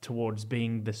were towards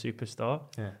being the superstar.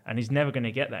 Yeah. And he's never going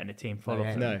to get that in a team full No,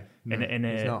 of he them. ain't. In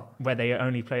He's a not. where they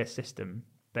only play a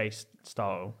system-based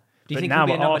style. Do you But think now he'll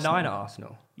be a at number 9 at Arsenal-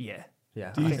 Arsenal? Yeah.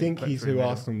 Yeah. Do you think put he's through who middle.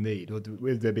 Arsenal need, or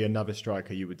will there be another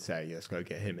striker you would say, let's go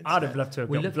get him instead? I'd have loved to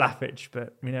have got Vlahovic,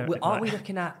 but we know. Aren't we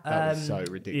looking at? That was so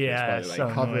ridiculous, yeah, by the way. so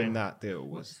Covering annoying. that deal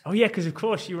was... Oh yeah, because of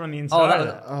course you were on the inside.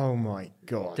 that- Oh my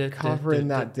God. Duh, Covering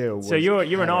duh, that deal was So you're an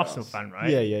chaos. Arsenal fan, right?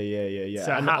 Yeah.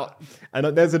 So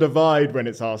And there's a divide when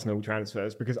it's Arsenal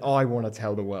transfers because I want to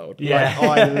tell the world. Yeah.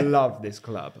 Like, I love this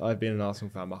club. I've been an Arsenal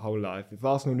fan my whole life. If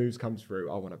Arsenal news comes through,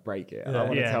 I want to break it and I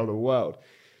want to Yeah. tell the world.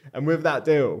 And with that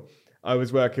deal, I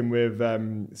was working with,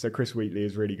 so Chris Wheatley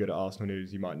is really good at Arsenal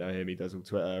news. You might know him. He does all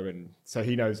Twitter. And so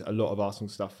he knows a lot of Arsenal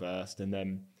stuff first. And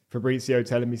then Fabrizio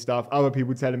telling me stuff, other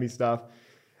people telling me stuff.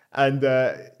 And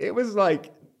it was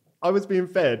like, I was being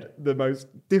fed the most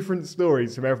different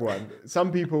stories from everyone.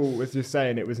 Some people was just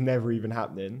saying it was never even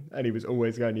happening and he was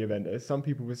always going to Juventus. Some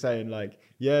people were saying like,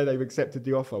 yeah, they've accepted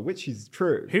the offer, which is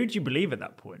true. Who do you believe at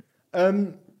that point?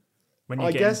 When you're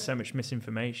I getting guess- so much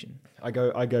misinformation. I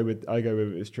go with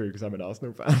it's true because I'm an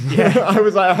Arsenal fan. Yeah. I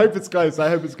was like, I hope it's close.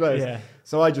 Yeah.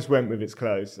 So I just went with it's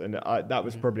close, and that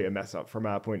was probably a mess up from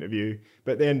our point of view.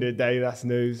 But at the end of the day, that's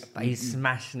news. But he's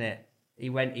smashing it. He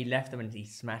left them, and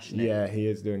he's smashing it. Yeah, he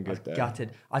is doing good there.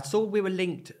 Gutted. I saw we were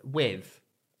linked with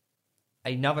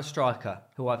another striker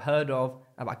who I've heard of,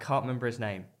 but I can't remember his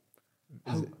name.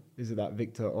 Is it that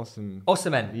Victor Osimhen?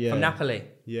 Osimhen Yeah. from Napoli.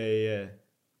 Yeah.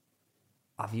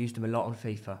 I've used him a lot on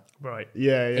FIFA. Right.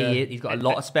 Yeah. He's got a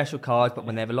lot of special cards, but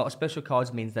when they have a lot of special cards,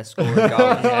 it means they're scoring goals.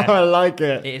 I like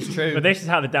it. It is true. But this is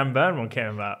how the Dan Burn one came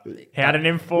about. He had an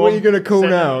inform. What are you going to call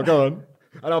now? Go on.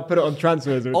 And I'll put it on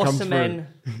transfers when it comes through. Osimhen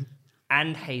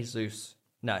and Jesus.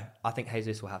 No, I think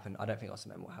Jesus will happen. I don't think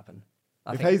Osimhen will happen.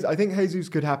 I think Jesus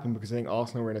could happen because I think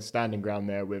Arsenal are in a standing ground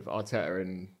there with Arteta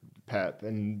and Pep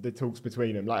and the talks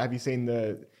between them. Like, have you seen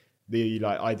the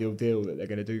like ideal deal that they're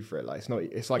going to do for it? Like, it's like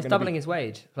he's gonna doubling be, his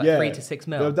wage, like 3 to 6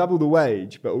 mil. They'll double the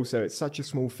wage, but also it's such a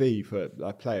small fee for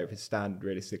a player of his standard,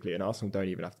 realistically. And Arsenal don't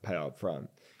even have to pay up front.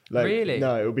 Like, Really?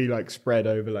 No, it'll be like spread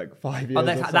over like 5 years. Oh, or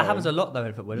that so. happens a lot though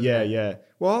in football, doesn't it? Yeah.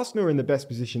 Well, Arsenal are in the best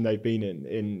position they've been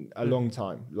in a long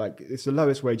time. Like, it's the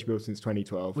lowest wage bill since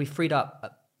 2012. We freed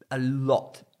up a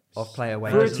lot of player For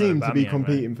a wages. team to be Aubameyang,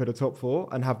 competing for the top four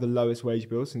and have the lowest wage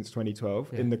bill since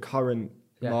 2012 in the current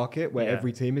market where Yeah.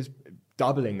 every team is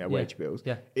doubling their wage bills,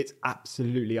 Yeah. it's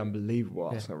absolutely unbelievable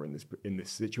Arsenal are in this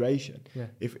situation. Yeah.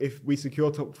 If we secure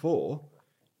top four,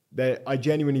 I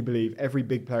genuinely believe every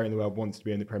big player in the world wants to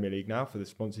be in the Premier League now for the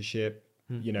sponsorship,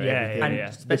 Yeah, everything. And yeah.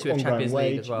 especially with The ongoing Champions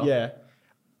League as well. Yeah.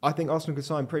 I think Arsenal could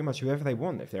sign pretty much whoever they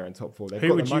want if they're in top four. They've Who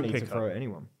got would the you money to pick throw up? at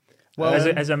anyone. Well,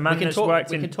 as a man we can that's talk. worked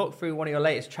We in. can talk through one of your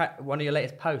latest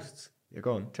posts. You're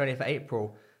gone. 20th of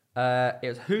April. It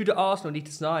was who do Arsenal need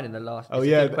to sign in the last? Oh it's a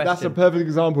yeah, good that's a question. perfect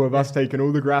example of us taking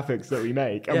all the graphics that we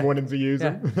make and Yeah. wanting to use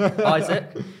Yeah. them.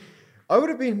 Isaac. I would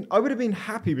have been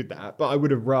happy with that, but I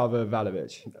would have rather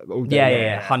Valovich all day.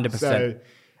 Yeah, 100%. So,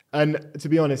 and to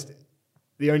be honest,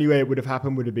 the only way it would have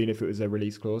happened would have been if it was a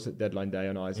release clause at deadline day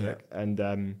on Isaac, and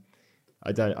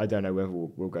I don't know whether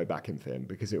we'll go back in for him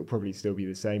because it will probably still be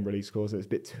the same release clause. It's a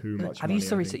bit too much. Have money, you I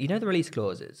sorry? think. So you know the release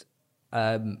clauses.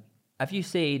 Have you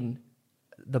seen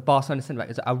the Barcelona centre back?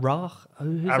 Is it Arrah?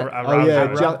 Who's that? Oh yeah,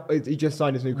 Arrah. he just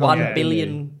signed his new £1 contract.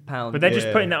 billion pound. But they're just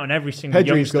Yeah. putting that on every single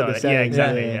Pedri's got youngster. the same, Yeah,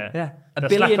 exactly. yeah. Yeah. Yeah. A They'll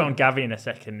billion- slap it on Gavi in a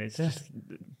second. It's just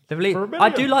The release, For a I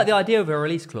do billion. like the idea of a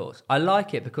release clause. I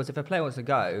like it because if a player wants to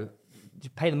go,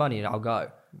 just pay the money and I'll go.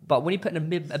 But when you put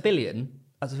in a billion,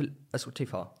 that's too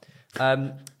far.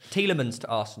 Tielemans to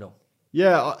Arsenal.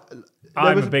 Yeah,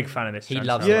 I'm a big fan of this. He transfer.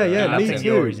 loves Yeah, it. yeah, I me think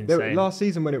Yuri's too. insane. Last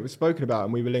season when it was spoken about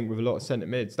and we were linked with a lot of centre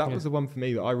mids, that was the one for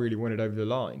me that I really wanted over the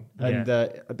line. And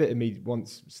a bit of me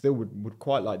still would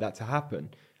quite like that to happen,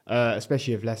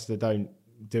 especially if Leicester don't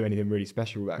do anything really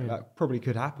special. That probably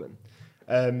could happen.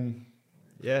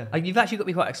 Yeah. You've actually got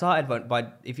me quite excited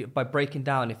by breaking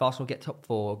down if Arsenal get top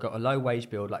 4, got a low wage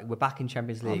bill, like we're back in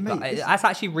Champions League. Mate, That's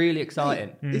actually really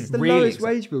exciting. It's the Really lowest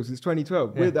exciting. wage bill since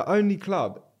 2012. We're the only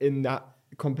club in that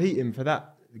competing for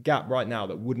that gap right now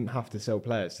that wouldn't have to sell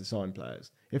players to sign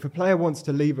players. If a player wants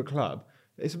to leave a club,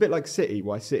 it's a bit like City.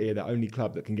 Why City are the only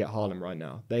club that can get Haaland right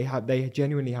now? They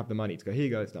genuinely have the money to go. Here you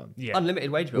go, it's done. Yeah.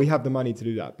 Unlimited wage bill. We have the money to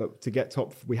do that, but to get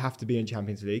top, we have to be in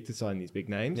Champions League to sign these big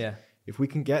names. Yeah. If we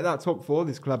can get that top 4,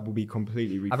 this club will be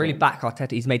completely reformed. I really back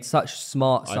Arteta. He's made such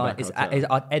smart I back it's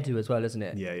Arteta. Edu as well, isn't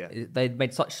it? Yeah. They've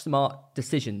made such smart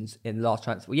decisions in the last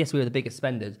transfer. Yes, we were the biggest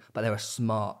spenders, but they were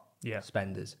smart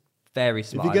spenders. Very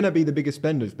smart. If you're going to be the biggest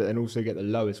spenders, but then also get the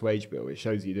lowest wage bill, it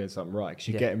shows you're doing something right because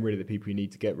you're getting rid of the people you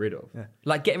need to get rid of. Yeah.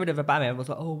 Like getting rid of Aubameyang was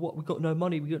like, oh, what? We got no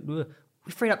money. We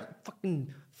freed up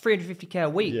fucking 350k a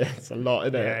week. Yeah, it's a lot,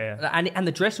 isn't it? Yeah. And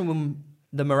the dressing room,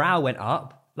 the morale went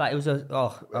up. Like it was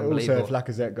unbelievable. Also, if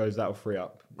Lacazette goes, that'll free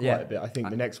up quite Yeah. a bit. I think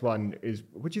the next one is.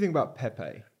 What do you think about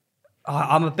Pepe?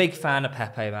 I'm a big fan of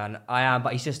Pepe, man. I am,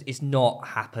 but it's not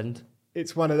happened.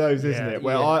 It's one of those, isn't Yeah. it?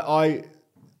 Where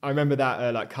I remember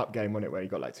that like cup game, wasn't it, where he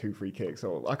got like 2 free kicks,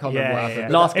 or I can't remember what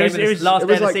happened. Yeah. Last It game was- of it the was- last it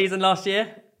day was of the like- season last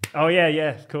year. Oh yeah,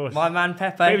 of course. My man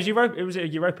Pepe. It was a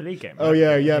Europa League game. Oh, right?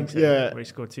 yeah, I think so, yeah. Where he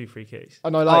scored 2 free kicks.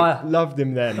 And I loved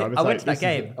him then. I was I like, went to that this is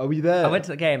game. Are we there? I went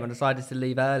to the game and decided to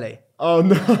leave early. Oh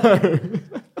no!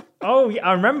 Oh, yeah,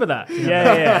 I remember that.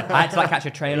 Yeah. I had to like catch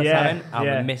a train or Yeah, something. And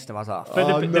yeah. we missed him. I was like, But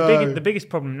Oh, the no. biggest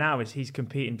problem now is he's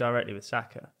competing directly with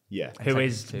Saka, Yeah. who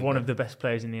Saka's is too one good. of the best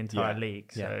players in the entire Yeah.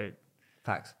 league. So,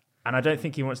 facts. and I don't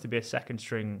think he wants to be a second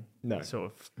string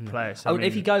sort of player. So,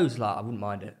 If he goes, like, I wouldn't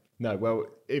mind it. No, well,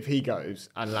 if he goes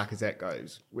and Lacazette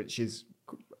goes, which is,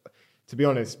 to be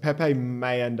honest, Pepe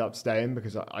may end up staying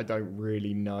because I don't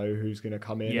really know who's going to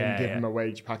come in and give him a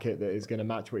wage packet that is going to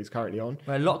match what he's currently on.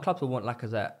 Well, a lot of clubs will want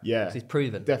Lacazette. Yeah. 'Cause he's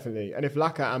proven. Definitely. And if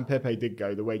Laka and Pepe did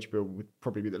go, the wage bill would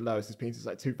probably be the lowest it's been since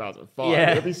like 2005.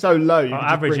 Yeah. It would be so low. You our could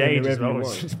just average bring in age as whoever well you was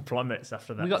want. just plummets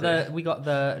after that. We got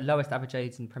the lowest average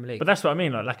age in the Premier League. But that's what I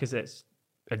mean. Like Lacazette's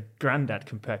a granddad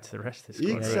compared to the rest of the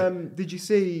squad. It's, did you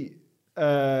see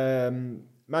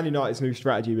Man United's new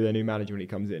strategy with their new manager when he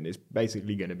comes in is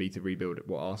basically going to be to rebuild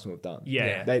what Arsenal have done.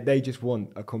 Yeah. They just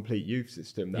want a complete youth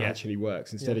system that actually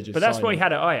works instead of just. But that's what he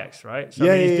signing- had at Ajax, right? So I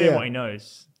mean, he's doing what he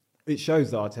knows. It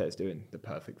shows that Arteta's doing the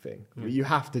perfect thing. You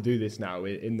have to do this now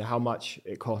in how much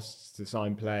it costs to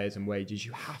sign players and wages.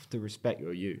 You have to respect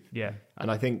your youth. Yeah.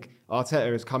 And I think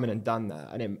Arteta has come in and done that,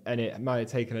 and it might have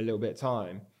taken a little bit of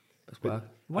time. Well,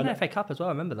 won the FA Cup as well.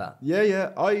 I remember that.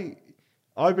 Yeah.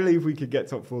 I believe we could get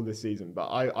top 4 this season, but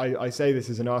I say this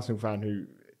as an Arsenal fan who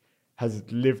has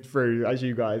lived through, as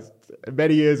you guys,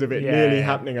 many years of it nearly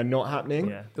happening and not happening.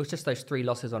 Yeah. It was just those 3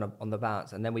 losses on the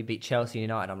bounce, and then we beat Chelsea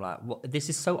United. I'm like, what? This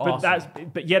is so But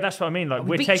Arsenal. that's what I mean. Like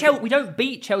we don't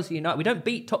beat Chelsea United. We don't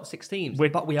beat top 6 teams,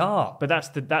 but we are. But that's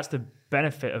the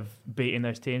benefit of beating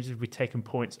those teams is we've taken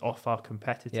points off our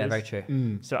competitors. Yeah, very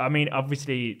true. So I mean,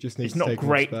 obviously, Just need it's to not take them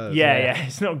great. Spurs, Yeah,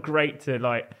 it's not great to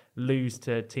like lose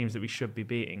to teams that we should be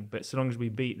beating. But so long as we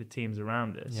beat the teams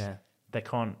around us, they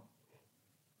can't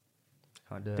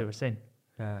do a sin.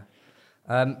 Yeah.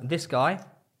 This guy,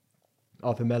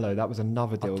 Arthur Melo, that was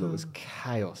another deal that was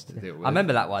chaos to deal with. I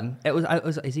remember that one. It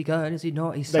was. Is he going? Is he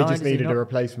not? He's They signed, just is he needed not? a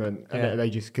replacement, and they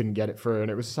just couldn't get it through,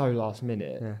 and it was so last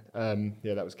minute.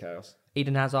 Yeah. That was chaos.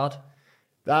 Eden Hazard.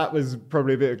 That was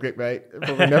probably a bit of clickbait.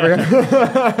 Probably never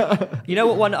gonna... You know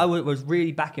what one I was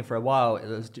really backing for a while? It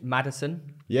was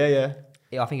Maddison. Yeah.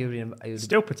 I think he would.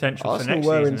 Still potential for Arsenal next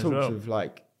were season in as talks well. of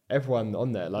like everyone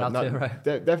on there. Like Lautaro.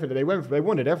 definitely, they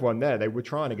wanted everyone there. They were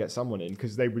trying to get someone in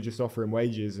because they were just offering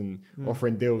wages and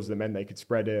offering deals that meant they could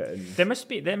spread it. And There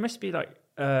must be like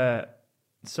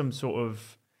some sort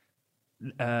of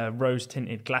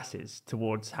rose-tinted glasses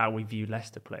towards how we view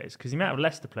Leicester players, because the amount of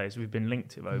Leicester players we've been linked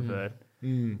to over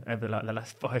like the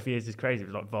last 5 years is crazy. It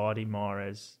was like Vardy,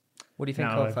 Mahrez. What do you think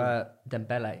Now of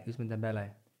Dembele? Usman Dembele?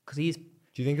 Because he's. do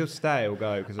you think he'll stay or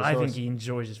go? Because I think he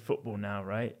enjoys his football now,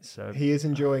 right? So he is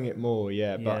enjoying it more,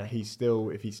 Yeah. But he's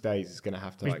still, if he stays, he's going to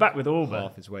have to. he's like, back with Auba.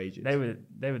 half his wages. They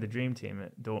were the dream team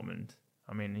at Dortmund.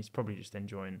 I mean, he's probably just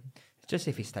enjoying. It's just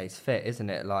if he stays fit,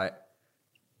 isn't it? Like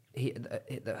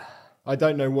I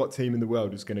don't know what team in the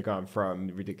world is going to go and throw him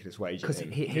ridiculous wages. because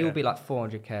he'll be like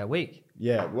 400k a week.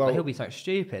 Yeah, well, Like, he'll be so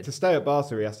stupid. to stay at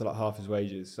Barca, he has to like half his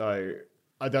wages. So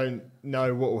I don't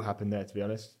know what will happen there, to be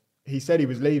honest. He said he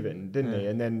was leaving, didn't he?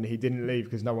 And then he didn't leave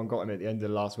because no one got him at the end of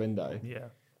the last window. Yeah.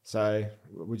 So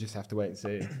we'll just have to wait and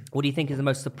see. What do you think is the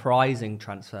most surprising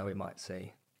transfer we might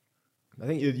see? I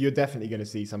think you're definitely going to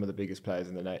see some of the biggest players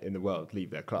in the world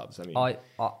leave their clubs. I mean,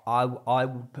 I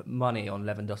would put money on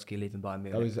Lewandowski leaving Bayern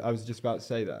Munich. I was just about to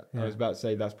say that. Yeah. I was about to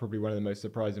say that's probably one of the most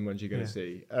surprising ones you're going to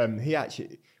see. He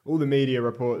actually, all the media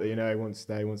report that he wants to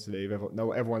stay, he wants to leave.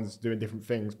 Everyone's doing different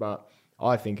things, but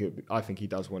I think he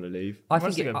does want to leave. I think he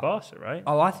wants to go to Barca, right?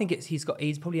 Oh, I think he's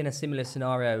probably in a similar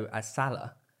scenario as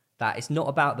Salah. That it's not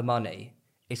about the money.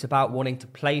 It's about wanting to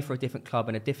play for a different club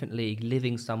in a different league,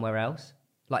 living somewhere else.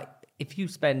 Like, if you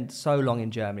spend so long in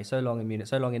Germany, so long in Munich,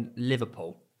 so long in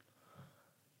Liverpool,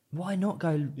 why not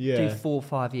go do 4 or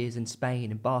 5 years in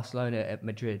Spain, in Barcelona, at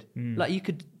Madrid? Like, you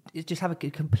could just have a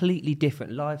completely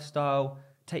different lifestyle,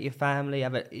 take your family,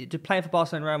 playing for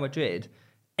Barcelona and Real Madrid,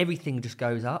 everything just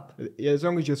goes up. Yeah, as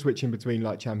long as you're switching between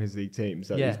like Champions League teams,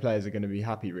 these players are going to be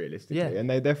happy realistically. Yeah. And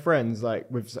they're friends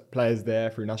like with players there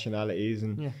through nationalities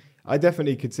and I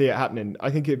definitely could see it happening.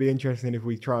 I think it'd be interesting if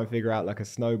we try and figure out like a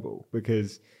snowball,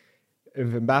 because if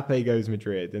Mbappe goes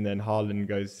Madrid and then Haaland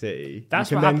goes City, that's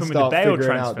you what can happened then with the start Bale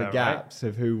figuring transfer, out the gaps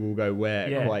of who will go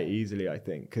where quite easily, I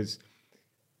think. Because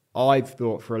I've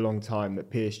thought for a long time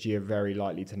that PSG are very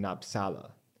likely to nab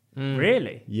Salah.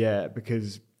 Really? Yeah,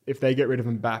 because if they get rid of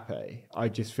Mbappe, I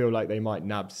just feel like they might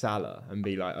nab Salah and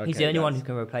be like, okay, he's the only one who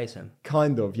can replace him.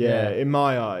 Kind of, in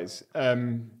my eyes.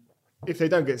 If they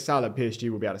don't get Salah, PSG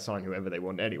will be able to sign whoever they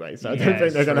want anyway. So I don't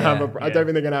think they're going to have I don't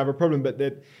think they're going to have a problem. But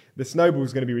the snowball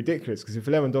is going to be ridiculous, because if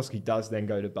Lewandowski does then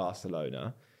go to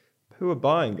Barcelona, who are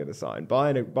Bayern going to sign?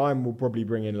 Bayern will probably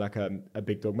bring in like a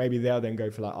big dog. Maybe they'll then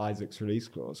go for like Isaac's release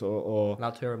clause or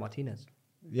Lautaro Martinez.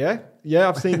 Yeah,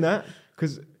 I've seen that,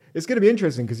 because it's going to be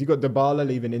interesting, because you've got Dybala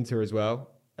leaving Inter as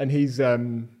well, and he's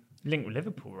linked with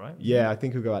Liverpool, right? Yeah, I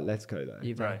think he'll go Atletico though.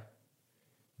 Juve. Right.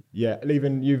 Yeah,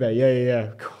 leaving Juve.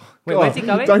 Yeah. Wait, where's he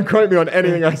going? Don't quote me on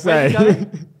anything I say.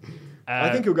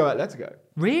 I think he'll go Atletico.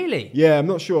 Really? Yeah, I'm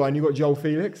not sure. And you've got Joel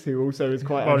Felix, who also is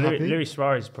quite unhappy. Luis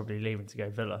Suarez is probably leaving to go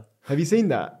Villa. Have you seen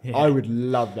that? Yeah. I would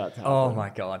love that to happen. Oh my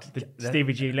God.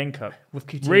 Stevie G link up. With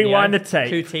Coutinho. Rewind the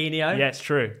tape. Coutinho. Yeah, it's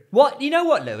true. What? You know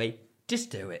what, Louis? Just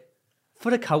do it.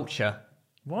 For the culture.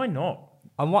 Why not?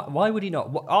 And why would he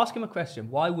not? Ask him a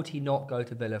question. Why would he not go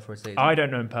to Villa for a season? I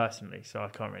don't know him personally, so I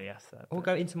can't really ask that. Or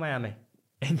go into Miami.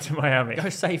 Into Miami. Go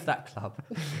save that club.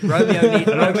 Romeo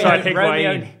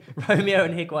and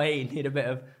Higuain need a bit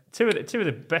of... Two of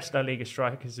the best La Liga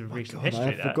strikers of recent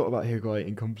history. I forgot about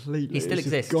Higuain completely. He still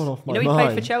exists. Gone off my mind. mind. He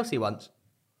played for Chelsea once.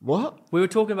 What? We were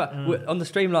talking about on the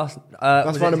stream last.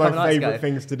 That's one of my favourite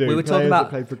things to do. We were talking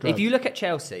about play for clubs. If you look at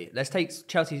Chelsea, let's take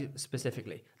Chelsea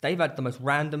specifically. They've had the most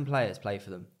random players play for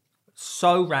them.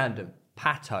 So random.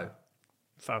 Pato,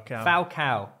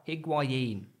 Falcao,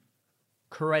 Higuain,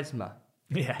 Quaresma,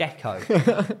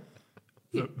 Deco,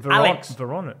 Alex,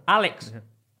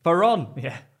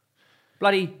 Varane,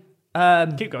 bloody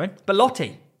keep going.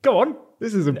 Belotti. Go on.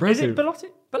 This is impressive. Is it Belotti?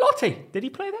 Belotti. Did he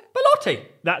play there? Belotti.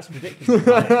 That's ridiculous.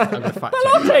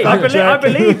 Belotti. I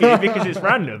believe you because it's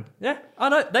random. Yeah, I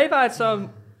know. They've had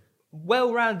some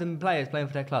well-random players playing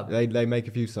for their club. They make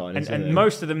a few signings. And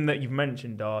most of them that you've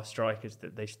mentioned are strikers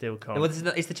that they still can't. Well,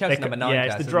 it's the Chelsea number 9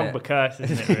 Yeah, it's the Drogba curse,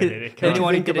 isn't it, really? The only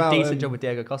one who did a about, decent job with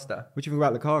Diego Costa. What do you think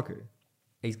about Lukaku?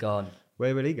 He's gone.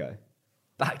 Where will he go?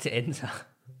 Back to Inter.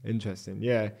 Interesting,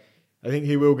 yeah. I think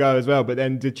he will go as well, but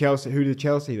then who did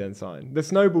Chelsea then sign? The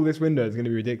snowball this window is going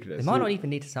to be ridiculous. They might not even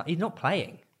need to sign. He's not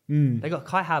playing. They got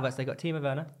Kai Havertz, they got Timo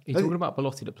Werner. Are you talking about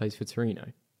Belotti that plays for Torino?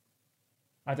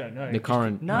 I don't know. The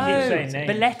current... No, saying names.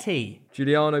 Belletti.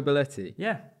 Giuliano Belletti?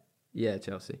 Yeah. Yeah,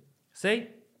 Chelsea. See?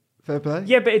 Fair play?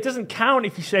 Yeah, but it doesn't count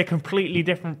if you say a completely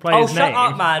different player's name. Oh, shut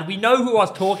up, man. We know who I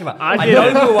was talking about. I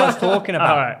know who I was talking about.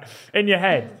 All right. In your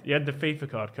head, you had the FIFA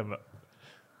card come up.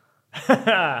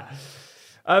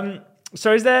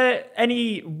 So is there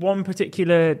any one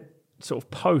particular sort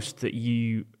of post that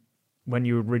you, when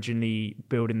you were originally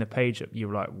building the page up, you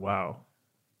were like, wow,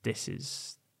 this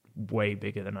is way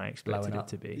bigger than I expected it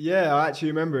to be? Yeah, I actually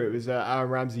remember it was Aaron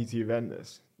Ramsey to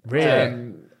Juventus.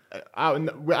 Really?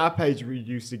 Our page, we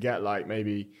used to get like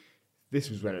maybe, this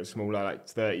was when it was smaller, like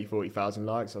 30, 40,000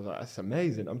 likes. I was like, that's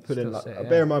amazing. I'm putting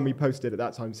bear in mind we posted at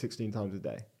that time 16 times a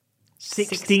day.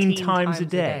 16 times a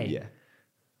day? Yeah.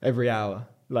 Every hour.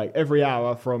 Like every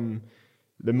hour from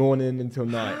the morning until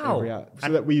night. How? Every hour.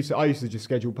 So I used to just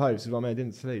schedule posts. I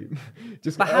didn't sleep.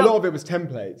 A lot of it was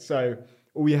templates. So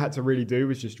all you had to really do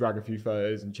was just drag a few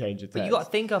photos and change the text. But you got to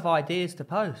think of ideas to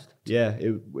post. Yeah,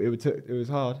 it was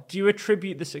hard. Do you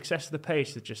attribute the success of the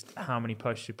page to just how many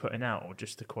posts you're putting out, or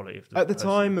just the quality of the At the posts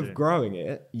time you're of doing? growing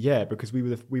it, yeah, because we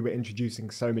were introducing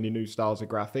so many new styles of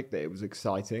graphic that it was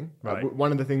exciting. Right.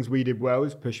 One of the things we did well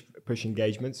was push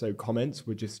engagement, so comments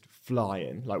were just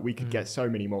flying. Like we could get so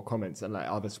many more comments than like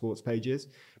other sports pages.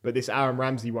 But this Aaron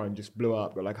Ramsey one just blew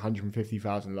up, got like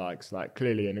 150,000 likes, like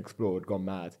clearly an explored, gone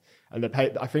mad. And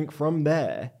I think from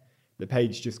there, the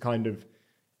page just kind of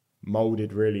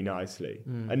molded really nicely.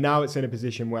 And now it's in a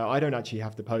position where I don't actually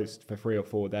have to post for 3 or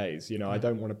 4 days. You know, I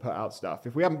don't want to put out stuff.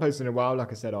 If we haven't posted in a while,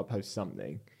 like I said, I'll post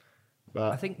something.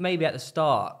 But I think maybe at the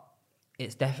start,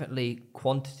 it's definitely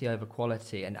quantity over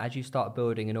quality. And as you start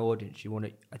building an audience, you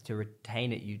want to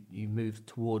retain it. You move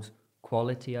towards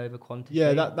quality over quantity.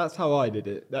 yeah, that's how I did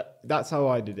it. That's how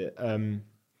I did it.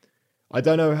 I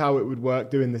don't know how it would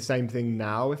work doing the same thing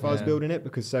now if I was building it,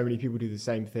 because so many people do the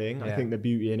same thing. Yeah. I think the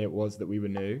beauty in it was that we were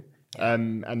new.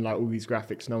 And like all these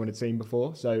graphics no one had seen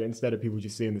before. So instead of people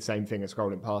just seeing the same thing and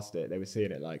scrolling past it, they were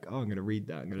seeing it like, oh, I'm going to read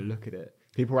that. I'm going to look at it.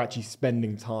 People were actually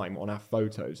spending time on our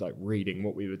photos, like reading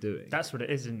what we were doing. That's what it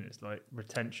is, isn't it? It's like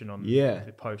retention on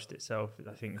the post itself.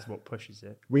 I think is what pushes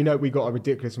it. We know we got a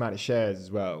ridiculous amount of shares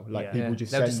as well. Like people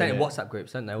just they'll just send sending in it. WhatsApp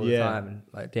groups, don't they, all the time, and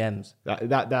like DMs.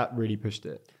 That really pushed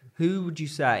it. Who would you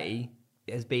say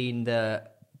has been the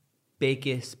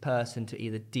biggest person to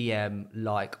either DM,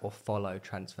 like, or follow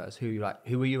transfers? Who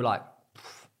were you like?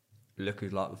 Look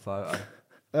who's liked the photo.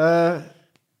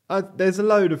 There's a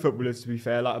load of footballers, to be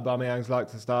fair. Like Aubameyang's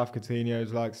liked the stuff,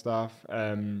 Coutinho's liked stuff.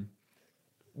 The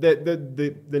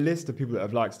list of people that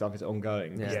have liked stuff is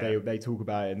ongoing because they talk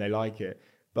about it and they like it.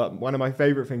 But one of my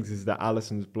favourite things is that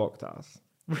Alisson's blocked us.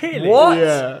 Really? What?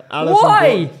 Yeah. Alisson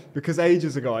Why? Because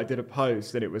ages ago I did a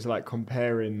post and it was like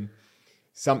comparing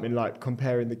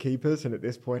the keepers, and at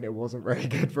this point it wasn't very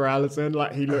good for Alisson.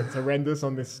 Like he looked horrendous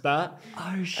on this stat.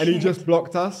 Oh shit! And he just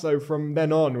blocked us. So from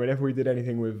then on, whenever we did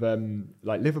anything with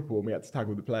like Liverpool, and we had to tag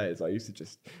all the players, I used to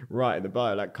just write in the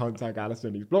bio like, "Can't tag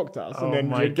Alisson, he's blocked us." And then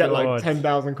you'd get like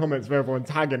 10,000 comments of everyone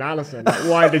tagging Alisson. Like,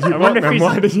 why did you block them?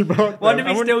 Why did you block them? Wonder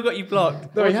if he still got you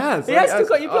blocked. No, he has. He has still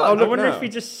got you blocked. I wonder if he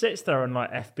just sits there on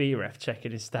like FB ref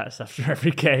checking his stats after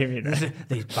every game. You know,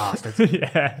 These bastards.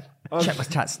 yeah. Check my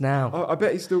stats now. I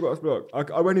bet he's still got us blocked.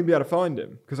 I won't even be able to find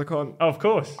him because I can't. Oh, of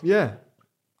course. Yeah.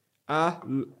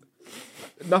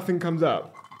 Nothing comes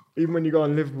up. Even when you go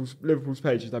on Liverpool's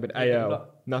page, just type in AL,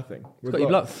 nothing. We're Got you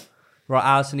blocked. Right,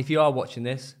 Alison, if you are watching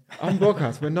this, unblock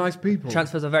us. We're nice people.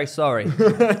 transfers are very sorry.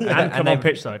 And come on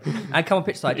pitch side. And come on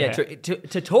pitch side, yeah.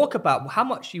 To talk about how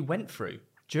much you went through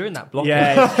during that block.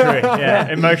 Yeah, it's true.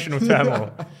 Yeah, emotional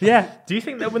turmoil. Yeah. Do you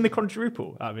think they'll win the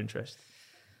quadruple out of interest?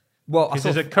 Well, Because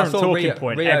there's a current talking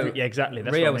point. Yeah, exactly.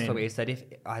 That's Rio what I was mean. talking. He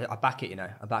said, I back it, you know.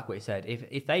 I back what he said.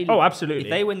 If they, absolutely. If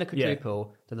they win the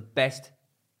quadruple, they're the best.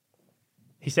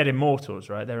 He said immortals,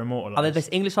 right? They're immortals. Are they the best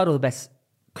English side or the best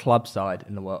club side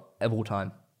in the world of all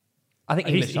time? I think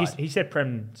English side. He said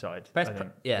Prem side. Best,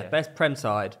 best Prem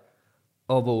side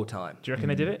of all time. Do you reckon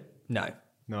they did it? No.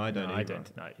 No, I don't. No, either. I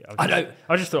don't. No, I don't.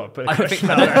 I just thought I'd put a I don't, question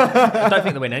think, out there. I don't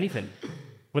think they win anything.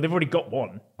 Well, they've already got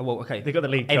one. Oh, well, okay. They got the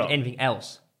League Cup. Anything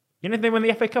else? You know, they win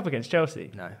the FA Cup against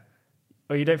Chelsea. No.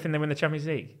 Or you don't think they win the Champions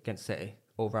League? Against City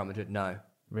or Real Madrid? No.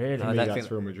 Really? To No, I me, don't that's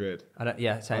think- Real Madrid. I don't.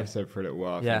 Yeah, same. I've said for a little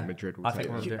while. I Yeah. think Madrid will I take think it.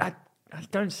 Real Madrid. I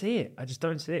don't see it. I just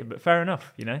don't see it. But fair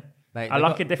enough, you know. Mate, I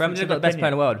like a difference. Real Madrid of got the best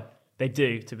player in the opinion. world, They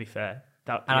do, to be fair.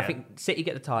 and I think City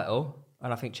get the title,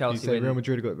 and I think You Chelsea say win. Real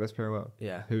Madrid have got the best player in the world?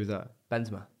 Yeah. Who is that?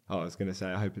 Benzema, Oh, I was going to say,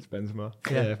 I hope it's Benzema.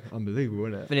 Yeah. Unbelievable,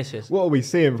 isn't it? Vinicius. What are we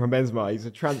seeing from Benzema? He's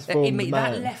a transformed Mate,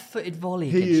 man. that left-footed volley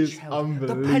He against is Chelsea.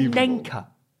 unbelievable. The Panenka.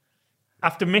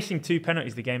 after missing 2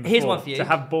 penalties the game before, Here's one for you. to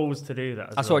have balls to do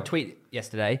that. I saw a tweet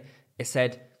yesterday. It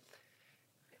said,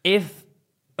 if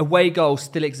away goal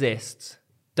still exists,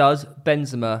 does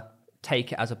Benzema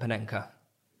take it as a Panenka?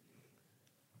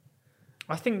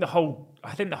 I think the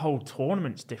whole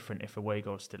tournament's different if away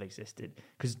goals still existed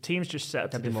because teams just set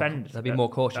up to defend. They'd be more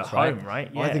cautious, at right? home, right?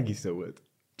 Yeah. I think he still would.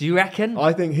 Do you reckon?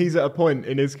 I think he's at a point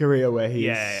in his career where he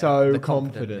is so The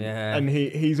confident. yeah. And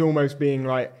he's almost being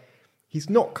like, he's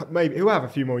not, maybe he'll have a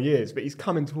few more years, but he's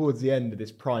coming towards the end of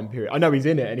this prime period. I know he's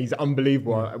in it and he's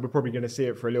unbelievable. And we're probably going to see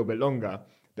it for a little bit longer,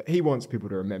 but he wants people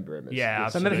to remember him.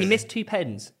 So remember, he missed 2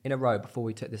 pens in a row before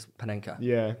we took this Panenka.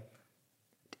 Yeah.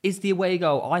 Is the away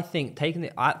goal? I think taking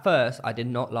it at first, I did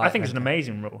not like. I think it's an Panenka.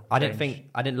 amazing rule. I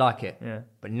didn't like it. Yeah.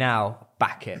 But now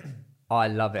back it. I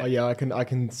love it. Oh, yeah, I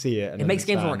can see it. And It makes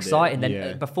games more understand exciting. it.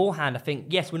 Then beforehand, I think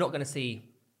yes, we're not going to see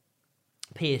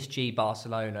PSG,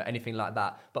 Barcelona, anything like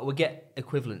that, but we'll get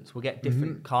equivalents. We'll get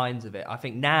different kinds of it. I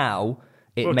think now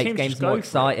it makes teams games just more go for it,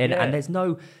 exciting, yeah. and there's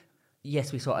no.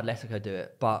 Yes, we saw Atletico do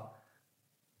it, but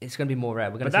it's going to be more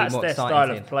rare. We're going But to see that's more their exciting style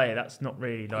team. of play. That's not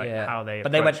really like how they.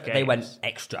 But approach they went games.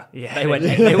 extra. Yeah. They went.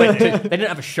 They didn't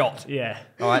have a shot. Yeah.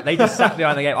 All right, they just sat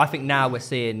behind the game. I think now we're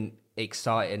seeing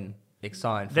exciting. There's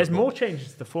football. more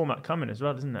changes to the format coming as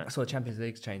well, isn't there? I saw the Champions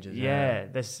League changes. Yeah,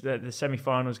 there's the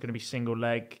semi-final is going to be single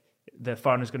leg. the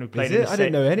final's going to be played Is in it? the I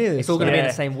didn't know any of this. It's all going to be in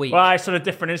Yeah. the same week. Well, I saw a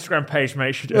different Instagram page,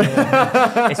 mate. Should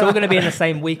It's all going to be in the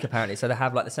same week, apparently. So they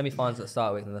have like the semi-finals at the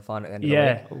start with and the final at the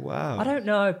end of the week. Oh, wow. I don't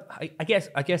know. I guess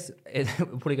we'll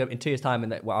probably go in 2 years' time,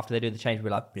 and after they do the change, we'll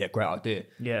be like, yeah, great idea.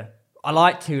 Yeah. I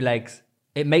like 2 legs.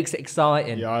 It makes it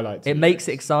exciting. Yeah, I like 2 it. Makes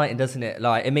it exciting, doesn't it?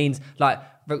 Like it means like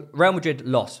Real Madrid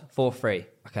lost 4-3,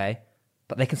 okay,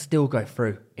 but they can still go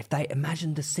through. If they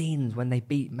imagine the scenes when they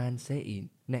beat Man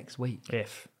City next week,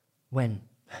 when.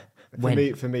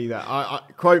 For me, that I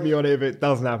quote me on it if it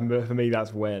doesn't happen, but for me,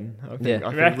 that's when. I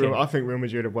think Real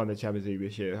Madrid have won the Champions League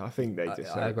this year. I think they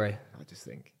just. I agree. I just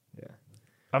think, yeah.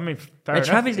 I mean, fair The enough.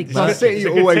 Champions League It's But a- City it's a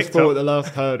good always TikTok. fall at the last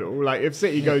hurdle. Like if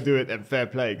City go do it, then fair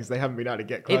play because they haven't been able to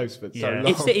get close for so yeah. long.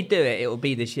 If City do it, it will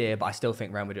be this year. But I still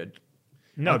think Real Madrid.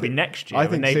 No, it'll be next year I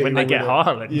think when City they will get win it.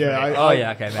 Haaland.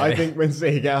 Yeah. Okay, maybe. I think when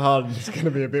City get Haaland, it's going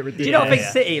to be a bit ridiculous. Do you not think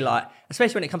Yeah. City, like,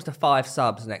 especially when it comes to 5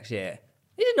 subs next year,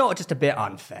 is it not just a bit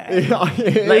unfair? It Like,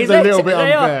 is a little bit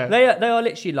they unfair. They are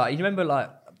literally like, you remember like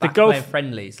back golf- playing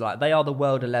friendlies, like they are the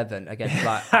world 11 against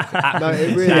like. No,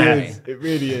 it really insanity. is. It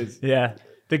really is. Yeah.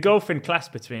 The golfing class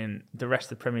between the rest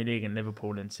of the Premier League and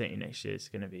Liverpool and City next year is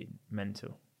going to be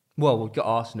mental. Well, we've got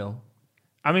Arsenal.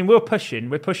 I mean, we're pushing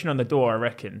on the door, I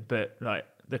reckon. But like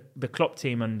the Klopp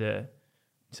team the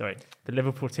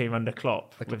Liverpool team under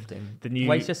Klopp, The Klopp with team. the new.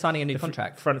 Well, he's just signing a new the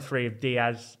contract. Front three of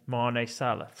Diaz, Mane,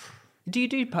 Salah. Do you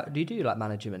do like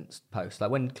management posts,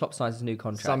 like when Klopp signs a new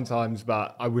contract? Sometimes,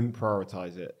 but I wouldn't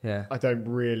prioritize it. Yeah. I don't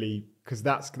really, because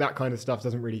that kind of stuff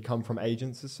doesn't really come from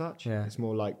agents as such. Yeah. It's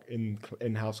more like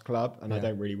in-house club, and I Yeah.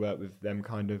 don't really work with them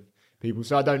kind of people,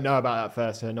 so I don't know about that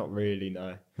first. So not really,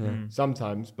 no.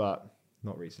 Sometimes, but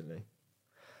not recently.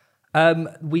 I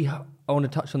want to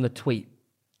touch on the tweet.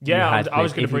 Yeah, you had, I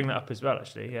was please. going If to bring you- that up as well,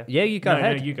 actually. Yeah. Yeah, you go No,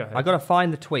 ahead. No, you go ahead. I got to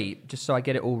find the tweet just so I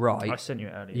get it all right. I sent you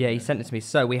it earlier. Yeah, he sent it to me.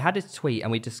 So we had his tweet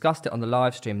and we discussed it on the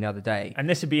live stream the other day. And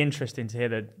this would be interesting to hear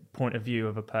the point of view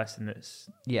of a person that's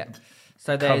Yeah.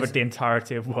 So covered the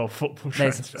entirety of world football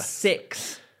there's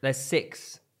transfers. there's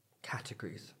 6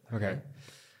 categories. Okay.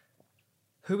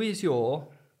 Who is your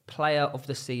player of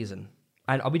the season?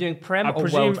 And are we doing Prem I or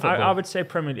presume World Football? I would say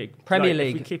Premier League. Premier If we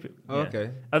League. keep it, Oh,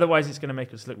 okay. Otherwise, it's going to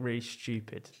make us look really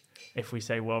stupid if we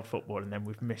say world football and then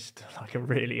we've missed like a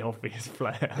really obvious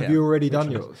player. Have you already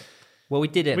done yours? Well, we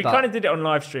did it. We but kind of did it on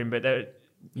live stream, but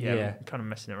Yeah. we're kind of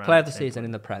messing around. player of the at same season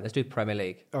in the Prem. Let's do Premier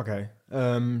League. Okay.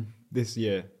 This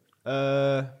year.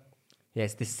 Yeah,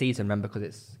 it's this season, remember, because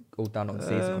it's all done on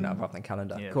seasonal now rather than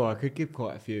calendar. Yeah. Cool. I could give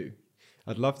quite a few.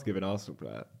 I'd love to give an Arsenal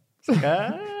player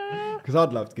because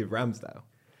I'd love to give Ramsdale.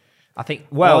 I think.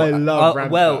 Well, I love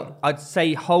Ramsdale. I'd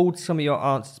say hold some of your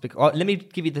answers. Because, let me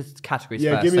give you the categories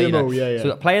Yeah, first. give me so them you know. all, yeah. So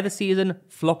we've got player of the season,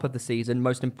 flop of the season,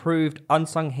 most improved,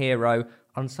 unsung hero,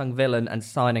 unsung villain, and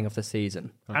signing of the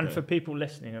season. And for people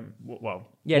listening,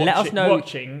 Let us know.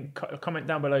 Watching, comment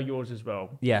down below yours as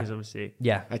well. Yeah. Because obviously,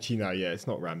 Yeah. Actually, no, yeah, it's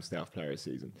not Ramsdale player of the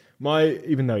season.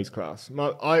 Even though he's class,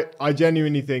 I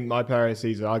genuinely think my player of the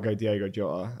season, I'll go Diego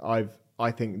Jota. I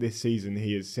think this season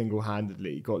he has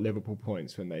single-handedly got Liverpool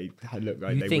points when they looked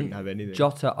like You they think wouldn't have anything.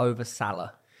 Jota over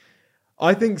Salah?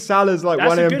 I think Salah's like that's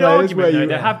one a of them good players where argument. you. Though.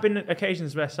 There have been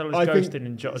occasions where Salah's I think ghosted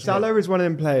and Jota's Salah is one of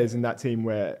them players in that team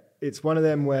where it's one of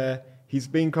them where he's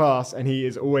been class and he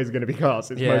is always going to be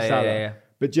class. It's Mo Salah. Yeah.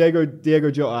 But Diego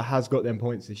Jota has got them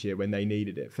points this year when they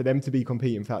needed it. For them to be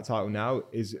competing for that title now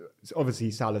is obviously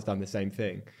Salah's done the same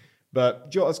thing.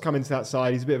 But Jota's come into that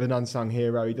side. He's a bit of an unsung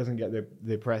hero. He doesn't get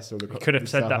the press or the. could have the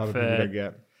said stuff that other for- people don't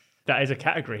get. That is a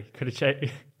category. Could have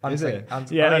changed. Is it?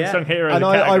 Unsung hero. And is a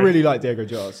I category. really like Diego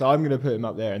Jota, so I'm going to put him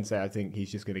up there and say I think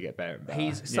he's just going to get better and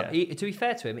better. To be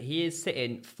fair to him, he is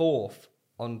sitting 4th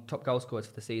on top goal scorers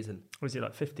for the season. Was it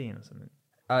like 15 or something?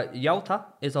 Jota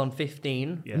is on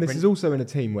 15. Yeah. And this is also in a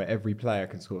team where every player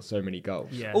can score so many goals.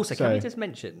 Yeah. Also, can So- we just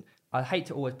mention, I hate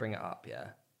to always bring it up,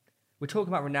 yeah. We're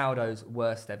talking about Ronaldo's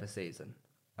worst ever season.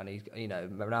 And he's,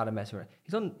 Ronaldo, Messi,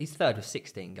 he's 3rd with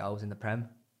 16 goals in the Prem.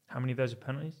 How many of those are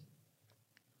penalties?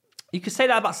 You could say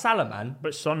that about Salah, man.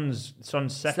 But Son's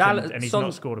second, and he's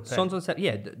not scored a pen. Son's on second.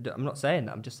 Yeah, I'm not saying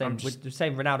that. I'm just saying we're just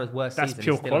saying Ronaldo's worst That's season.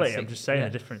 pure is still on quality. I'm 6. just saying Yeah.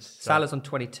 the difference. So, Salah's on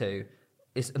 22.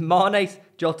 It's Mane,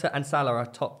 Jota, and Salah are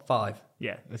top 5.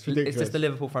 yeah. It's ridiculous. It's just the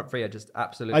Liverpool front three are just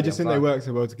absolutely. I just on think they fire. work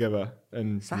so well together.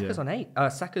 And Saka's yeah, on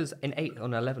 8. Saka's in 8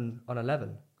 on 11 on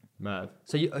 11. mad.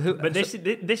 So But this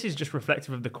is just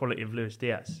reflective of the quality of Luis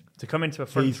Diaz to come into a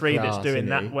front He's three that's class, doing isn't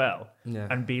that he? well Yeah.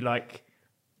 and be like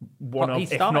one But of,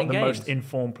 he's if not starting the games. most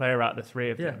informed player out of the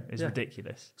three of them, Yeah, is yeah.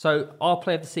 ridiculous. So our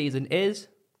player of the season is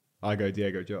I go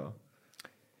Diego Jota.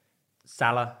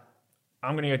 Salah.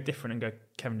 I'm going to go different and go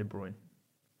Kevin De Bruyne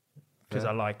because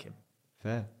Fair. I like him.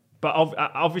 Fair. But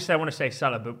obviously, I want to say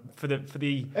Salah. But for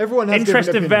the Everyone has interest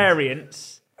of different opinions.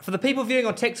 variance, For the people viewing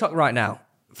on TikTok right now,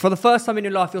 for the first time in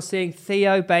your life, you're seeing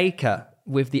Theo Baker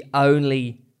with the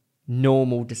only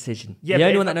normal decision. Yeah, the but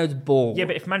only if- one that knows ball. yeah.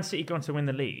 But if Man City gone to win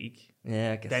the league,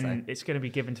 Yeah, I guess then so. it's going to be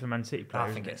given to a Man City player.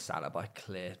 I think it's Salah by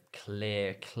clear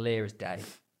as day.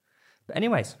 But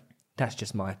anyways, that's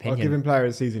just my I'll opinion. give him player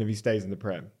of the season if he stays in the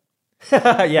Prem.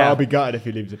 yeah. I'll be gutted if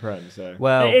he leaves the Prem. So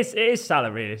well, It is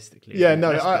Salah realistically. yeah, no,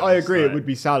 Let's be I honest, agree. like- It would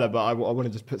be Salah, but I want to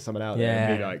just put someone out there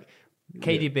and be Yeah. like,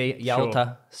 KDB,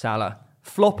 Jota, Salah.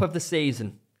 Flop of the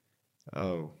season.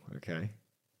 oh, okay.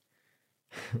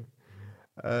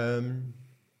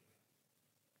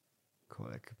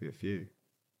 God, there could be a few.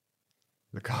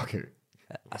 Lukaku.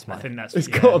 That's I my think that's It's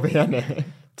yeah. got to be, hasn't it?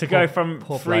 To go from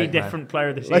poor three bloke, man. different player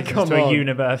of the Like, seasons come to a on.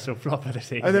 universal flop of the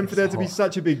season. And then for there to be hot.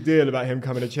 such a big deal about him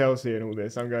coming to Chelsea and all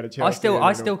this, I'm going to Chelsea.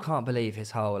 I still can't believe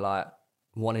his whole like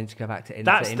wanting to go back to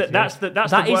Inter. That's the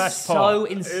That is worst so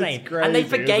part. insane. It's And they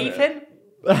crazy, forgave isn't him.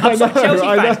 I Have some know, Chelsea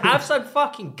I fans, know. have some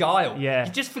fucking guile. Yeah.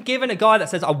 You've just forgiven a guy that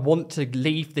says, I want to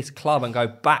leave this club and go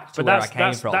back to But where I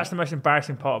came from. that's the most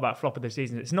embarrassing part about flop of the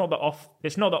season. It's not the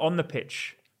on the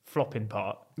pitch flopping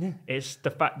part. It's the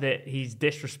fact that he's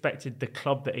disrespected the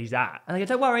club that he's at. And they go,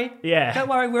 don't worry. Yeah. Don't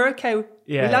worry, we're okay.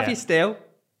 Yeah, we love yeah. you still.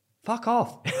 Fuck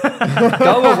off.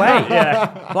 Go away.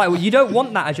 Yeah. Like, well, you don't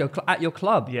want that at your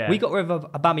club. Yeah. We got rid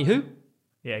of Abami who?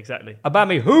 Yeah, exactly.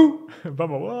 Abami who?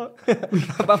 Bummer what?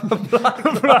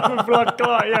 Abami Blood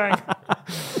clot,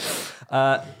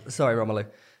 yeah. Sorry, Romelu.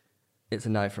 It's a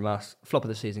no from us. Flop of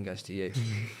the season goes to you.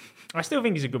 I still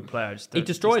think he's a good player. He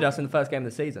destroyed us in the first game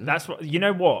of the season. That's what you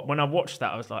know. What when I watched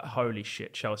that, I was like, "Holy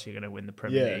shit, Chelsea are going to win the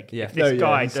Premier Yeah. League." Yeah. If this No, yeah,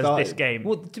 guy he does started- this game,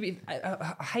 Well,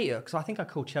 I hate it because I think I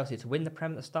called Chelsea to win the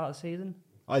Prem at the start of the season.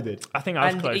 I did. I think I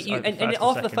was And, close. and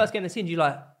after the first game of the season, you're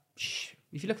like, shh.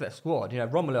 If you look at that squad,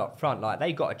 Romelu up front, like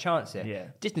they got a chance here. Yeah.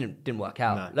 Just didn't work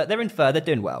out. No. Like, they're in third, they're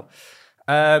doing well.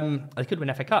 They could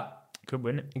win FA Cup. could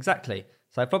win it. Exactly.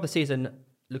 So flop of the season,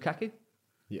 Lukaku.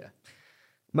 Yeah.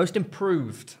 Most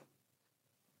improved.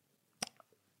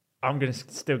 I'm going to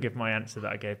still give my answer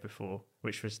that I gave before,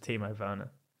 which was Timo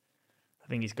Werner. I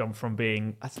think he's gone from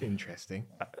being That's interesting.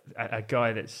 a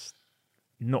guy that's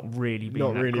not really been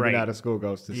Not that really great. been able to score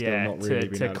goals to still not really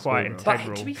been to able to quite score goals. But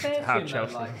integral to be fair to to how him,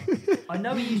 Chelsea. though, like, I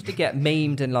know he used to get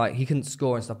memed and like he couldn't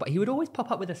score and stuff, but he would always pop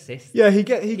up with assists. Yeah, he would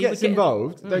gets get-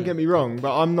 involved. Don't get me wrong,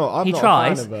 but I'm not. He I'm not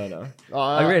tries. a fan of Werner.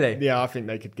 Oh, really? Yeah, I think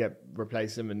they could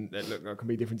replace him and look like a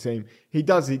completely different team. He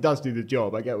does do the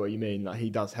job. I get what you mean. Like he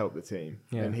does help the team,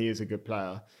 Yeah. and he is a good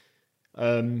player.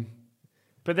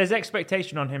 But there's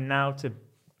expectation on him now to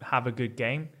have a good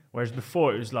game, whereas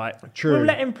before it was like, True. we'll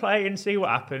let him play and see what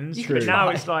happens. True. But now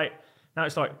Try. it's like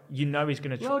he's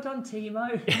going to. Well done,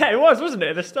 Timo. Yeah, it wasn't it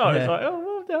at the start? Yeah. It's like, oh,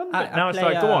 well done. But I now it's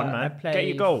play, like, go on, I man, play get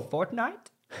your goal. Fortnite.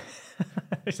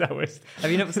 Is that what it's- Have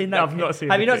you not seen that? I've not seen.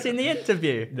 Have the you not clip. seen the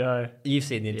interview? No, You've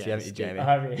seen the interview, haven't you, Jamie?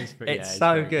 I have. It's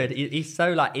so good. He's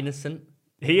so like innocent.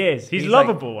 He is. He's like,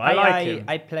 lovable. I like him.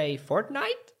 I play Fortnite.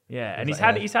 Yeah, and He's he's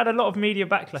like, had had a lot of media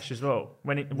backlash as well.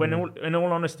 In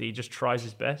all honesty, he just tries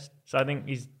his best. So I think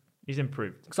he's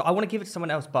improved. So I want to give it to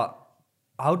someone else, but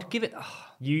I would give it.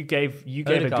 You gave a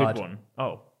good Odegaard. one.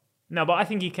 Oh no, but I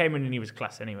think he came in and he was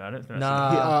class anyway. I don't think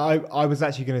that's Nah. I was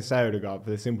actually going to say Odegaard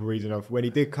for the simple reason of when he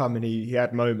did come and he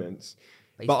had moments,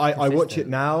 But he's but I watch consistent. it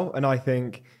now and I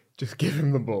think just give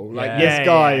him the ball. Like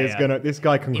Yeah. this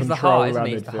guy can He's the control heart, isn't around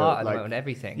he? He's the midfield. heart at the Like, moment,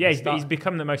 everything. Yeah, He's he's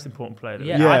become the most important player.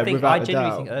 Yeah, Yeah, I without a genuinely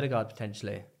doubt. think Odegaard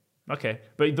potentially. Okay,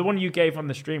 but the one you gave on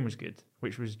the stream was good,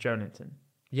 which was Jolinton,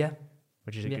 Yeah.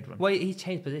 which is a Yeah. good one. Well, he's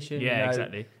changed position. Yeah, you know.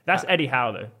 exactly. That's Eddie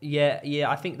Howe though. Yeah.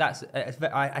 I think that's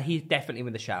he's definitely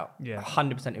with the shout. Yeah.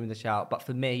 100% in with the shout. But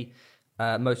for me,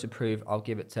 most improved, I'll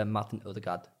give it to Martin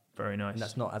Odegaard. Very nice. And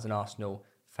that's not as an Arsenal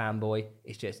fanboy.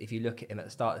 It's just if you look at him at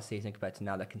the start of the season compared to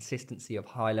now, the consistency of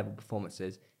high level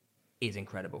performances is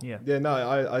incredible. Yeah. Yeah, no,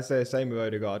 I say the same with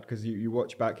Odegaard because you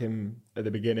watch back him at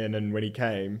the beginning and when he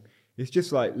came, it's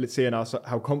just like seeing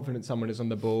how confident someone is on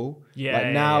the ball. Yeah, like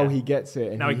yeah, now yeah. he gets it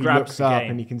and Now he he grabs looks the up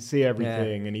game. and he can see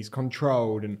everything and he's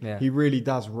controlled and Yeah. he really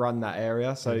does run that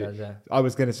area. So He does, yeah. I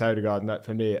was going to say Odegaard, and that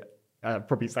for me,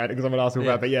 probably saying it because I'm an Arsenal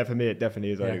Yeah. fan, but yeah, for me it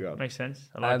definitely is Yeah. Odegaard. Makes sense.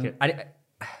 I like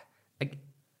it.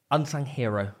 Unsung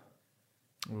hero.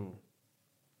 Ooh.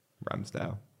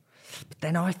 Ramsdale. But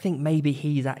then I think maybe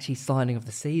he's actually signing of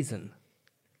the season.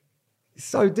 It's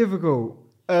so difficult.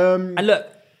 And look,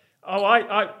 Oh,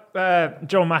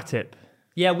 Joel Matip.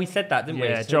 yeah, we said that, didn't we?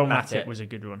 Yeah, Joel Matip was a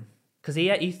good one. Because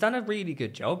he's done a really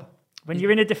good job. When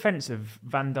you're in a defence of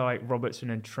Van Dijk, Robertson,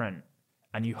 and Trent,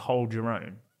 and you hold your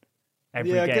own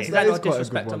every Yeah, I game. guess Is that that is not quite a good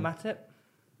disrespect on one. Matip?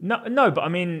 No, but I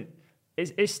mean,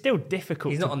 it's still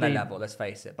difficult. He's to not on their be- level, let's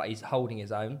face it, but he's holding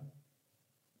his own.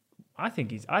 I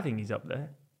think he's up there.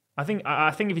 I think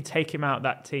if you take him out of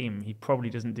that team, he probably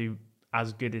doesn't do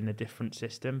as good in a different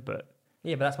system. But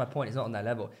Yeah, but that's my point. He's not on their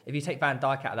level. If you take Van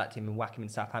Dijk out of that team and whack him in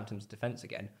Southampton's defence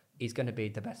again, he's going to be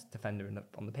the best defender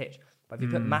on the pitch. But if you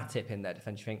put Matip in their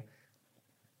defence, you think,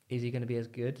 is he going to be as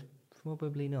good?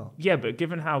 Probably not. yeah, but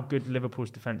given how good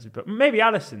Liverpool's defence is, but maybe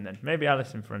Alisson then. Maybe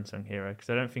Alisson for unsung hero because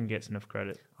I don't think he gets enough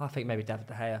credit. I think maybe David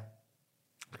De Gea.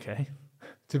 Okay.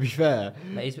 To be fair,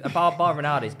 He's, bar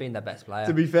Ronaldo, he's been their best player.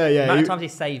 to be fair, yeah. The amount he- of times he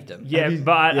saved them. Yeah, you-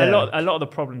 but yeah. a lot of the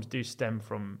problems do stem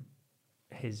from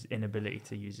his inability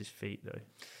to use his feet, though.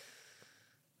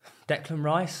 Declan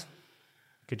Rice,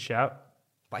 Good shout.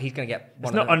 but he's going to get It's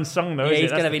one not of the, unsung though. Yeah, is it? he's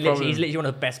That's going to the be problem. he's literally one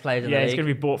of the best players in Yeah, the he's league. going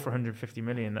to be bought for 150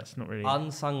 million. That's not really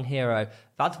Unsung hero.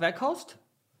 Wout Weghorst?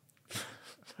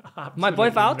 My boy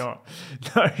Absolutely Wout? not.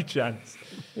 No chance.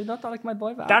 You're not like my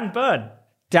boy Wout? Dan Burn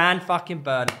Dan fucking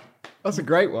Burn. That's a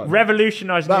great one.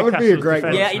 revolutionised. That would be a Newcastle's great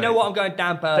defence, one. Yeah, you know mate. what? I'm going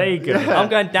Dan Burn. There you go. I'm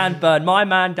going Dan Burn. My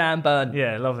man, Dan Burn.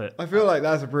 Yeah, love it. I feel like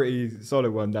that's a pretty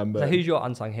solid one, Dan So Burn. who's your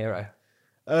unsung hero?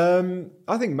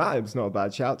 I think Matip's not a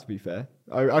bad shout, to be fair.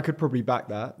 I could probably back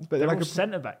that. But They're then I all could,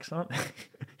 centre backs, aren't they?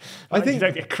 I Like, think- you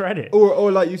don't get credit. or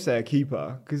like you say, a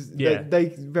keeper, because Yeah. they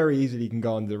very easily can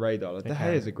go under the radar. Like, De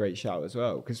can. Gea is a great shout as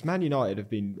well, because Man United have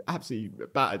been absolutely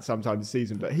battered sometimes this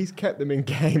season, but he's kept them in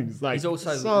games like He's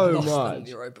also so lost in much. the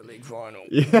Europa League final.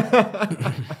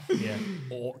 Yeah.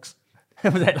 Orcs.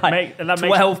 Was it like And that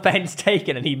makes- 12 pens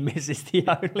taken and he misses the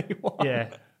only one? Yeah.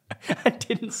 And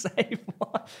didn't save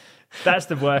one. That's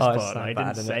the worst Oh, it's part. so Like, he bad,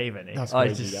 didn't isn't it? save any. That's I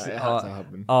crazy. just- That. It had to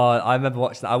happen. I remember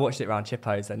watching that. I watched it around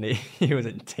Chippos and he was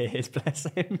in tears, bless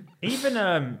him.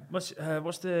 Even what's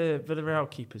the Villarreal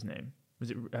keeper's name?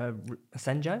 Was it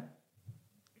Asenjo?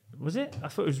 was it? I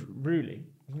thought it was Rulli.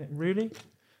 Wasn't it Rulli?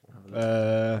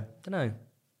 Don't know.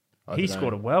 He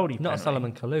scored a worldie. Not a penalty.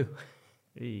 Solomon Kalou.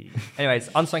 Eee. Anyways,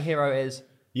 unsung hero is...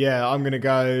 Yeah, I'm gonna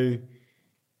go.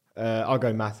 I'll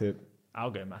go Matip.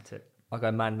 I'll go Matip. I'll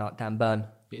go man like Dan Burn.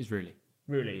 It is really.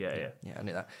 Rulli, yeah. Yeah, I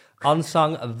knew that.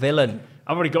 Unsung villain.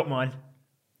 I've already got mine.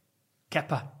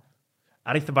 Kepa.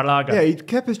 Arrizabalaga. Yeah,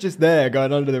 Kepa's just there,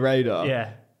 going under the radar.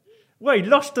 Yeah. Well, he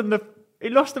lost them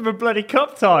a bloody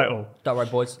cup title. Don't worry,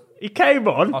 boys. He came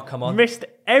on, Oh, come on. missed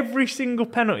every single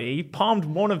penalty. He palmed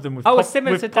one of them with Oh, it's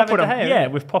similar to David De Poppadom- Gea, yeah, isn't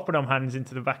it? with Poppadom hands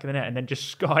into the back of the net and then just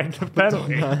skied the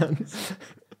penalty.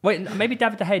 Wait, maybe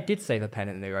David De Gea did save a pen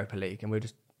in the Europa League and we were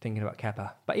just thinking about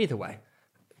Kepa. But either way,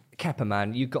 Kepa,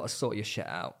 man, you've got to sort your shit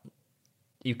out.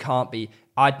 You can't be...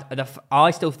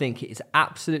 I still think it is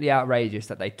absolutely outrageous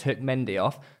that they took Mendy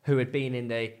off, who had been in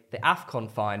the AFCON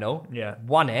final, Yeah.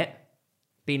 won it,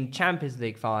 been Champions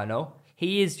League final.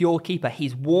 He is your keeper.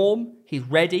 He's warm. He's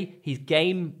ready. He's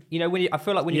game. You know, I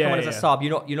feel like when you come on as a sub,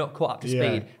 you're not caught up to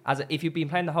Yeah. speed. If you've been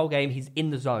playing the whole game, he's in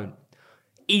the zone.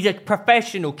 He's a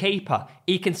professional keeper.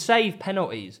 He can save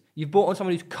penalties. You've brought on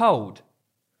someone who's cold,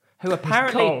 who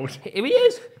apparently cold. He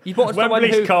is. You brought on someone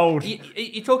Wembley's who cold.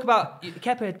 You talk about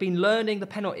Kepa had been learning the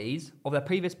penalties of their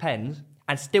previous pens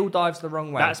and still dives the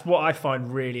wrong way. That's what I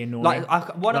find really annoying. Like I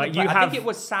think have it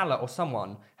was Salah or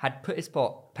someone had put his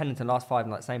spot Pennington last five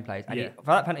in that same place, and Yeah. for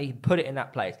that penalty he put it in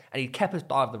that place, and he kept us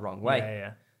dive the wrong way.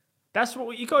 Yeah. That's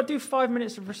what you got to do. 5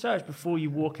 minutes of research before you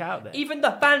walk out there. Even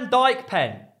the Van Dijk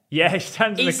pen, Yeah, he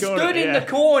stands in he the corner. stood in yeah. the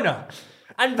corner,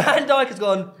 and Van Dijk has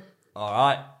gone, all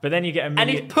right, But then you get a and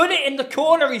million. he's put it in the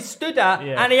corner he stood at,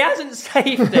 Yeah. and he hasn't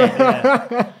saved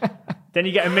it. Then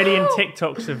you get a million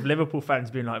TikToks of Liverpool fans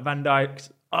being like, Van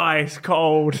Dijk's ice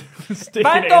cold. Sticking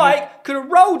Van it in Dijk could have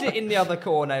rolled it in the other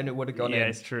corner, and it would have the- gone Yeah, in.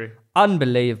 it's true.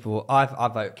 Unbelievable. I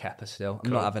vote Kepa still.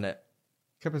 I'm not having it.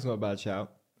 Kepa's not a bad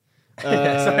shout.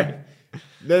 Sorry.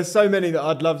 There's so many that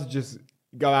I'd love to just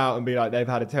go out and be like, they've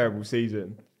had a terrible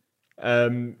season.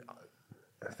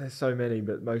 There's so many,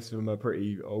 but most of them are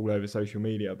pretty all over social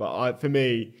media. But for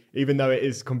me, even though it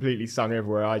is completely sung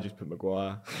everywhere, I just put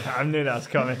Maguire. I knew that was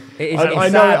coming. It is, I it's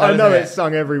know, sad though, I know isn't it? it's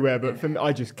sung everywhere, but for me,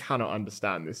 I just cannot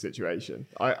understand this situation.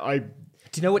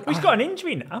 Do you know what? He's got an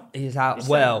injury now. He's out. He's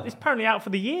Well, he's apparently out for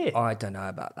the year. I don't know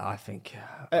about that. I think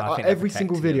they're every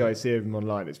single protecting video him. I see of him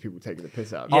online is people taking the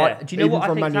piss out of Yeah. him. Do you know Even what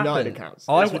from I think Man United happened? accounts.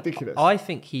 It's ridiculous. I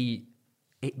think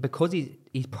because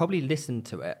he's probably listened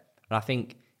to it, and I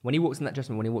think when he walks in that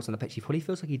dressing room, when he walks on the pitch, he probably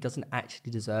feels like he doesn't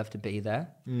actually deserve to be there.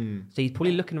 So he's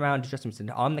probably looking around his dressing room saying,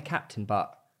 "I'm the captain,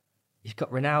 but you've got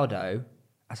Ronaldo."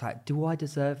 I was like, "Do I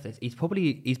deserve this?" He's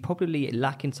probably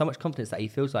lacking so much confidence that he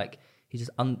feels like he's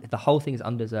just the whole thing is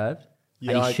undeserved.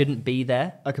 Yeah, and he shouldn't be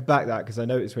there. I could back that because I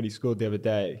noticed when he scored the other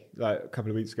day, like a couple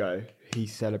of weeks ago, he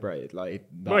celebrated like.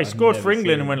 Well, he scored for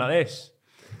England and went like this.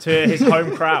 to his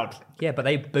home crowd. Yeah, but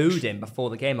they booed him before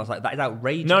the game. I was like, that is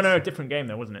outrageous. No, different game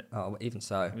though, wasn't it? Oh, even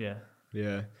so. Yeah.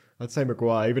 Yeah. I'd say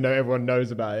Maguire, even though everyone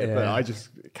knows about it, but I just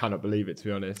cannot believe it, to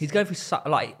be honest. He's going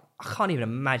through, I can't even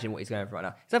imagine what he's going through right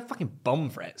now. He's had fucking bomb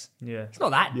threats. Yeah. It's not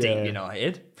that deep,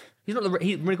 United. He's not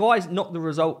Maguire's not the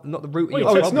result, not the root of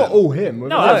your it's not all him.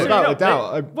 No, without a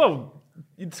doubt. Well,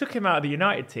 you took him out of the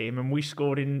United team and we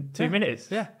scored in 2 minutes.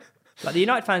 Yeah. Like, the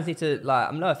United fans need to,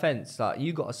 like, no offence, like,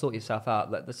 you got to sort yourself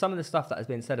out. Like, some of the stuff that has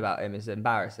been said about him is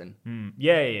embarrassing.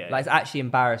 Yeah. Like, it's actually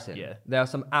embarrassing. Yeah. There are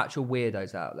some actual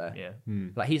weirdos out there. Yeah.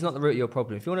 Like, he's not the root of your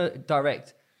problem. If you want to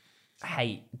direct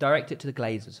hate, direct it to the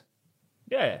Glazers.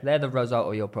 Yeah. They're the result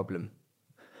of your problem.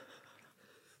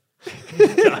 Put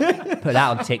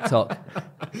that on TikTok.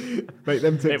 Make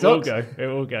them It TikToks.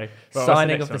 will go. Well,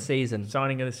 Signing of the season.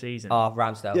 Signing of the season. Oh,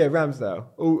 Ramsdale. Yeah, Ramsdale.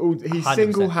 He 100%.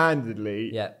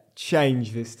 single-handedly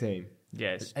changed this team.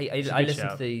 Yes. I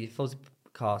listened to the Fuzz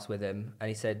cast with him, and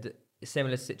he said a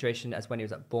similar situation as when he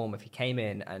was at Bournemouth. He came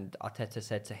in, and Arteta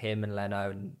said to him and Leno,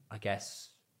 and I guess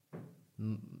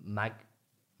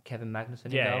Kevin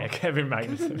Magnussen. Yeah, Kevin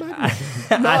Magnussen.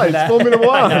 Nice, Formula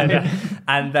One.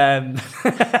 And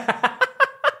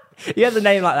he has a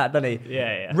name like that, doesn't he?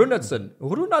 Yeah. Runarsson.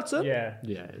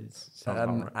 Yeah. It's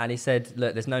And he said,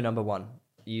 "Look, there's no number one.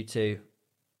 You two,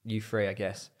 you three, I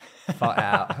guess. Fight it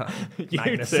out." You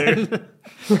Magnussen.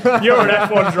 too. You're an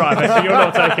F1 driver, so you're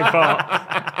not taking part.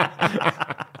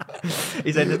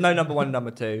 He said, "There's no number one,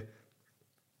 number two.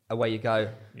 Away you go."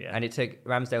 Yeah. And it took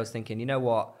Ramsdale was thinking, you know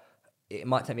what? It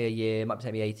might take me a year, it might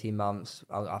take me 18 months.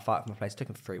 I'll fight for my place. It took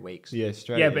him 3 weeks. Yeah,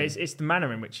 straight. Yeah, in. but it's the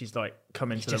manner in which he's like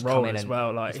come into the just role come in as and-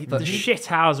 well. Like he's the fucking-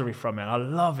 shithousery from him. I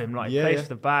love him. Like Yeah, plays yeah. for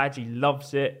the badge. He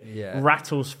loves it. Yeah.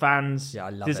 Rattles fans. Yeah, I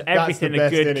love Does it. everything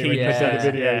That's a the good best, keeper innit, when you does. see the does.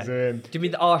 videos of him. Do you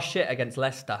mean the shit against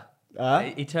Leicester? Huh?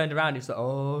 He turned around, he was like,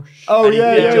 oh, shit. Oh, And he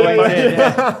yeah.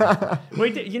 joined in.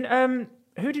 We did,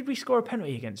 who did we score a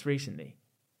penalty against recently?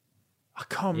 I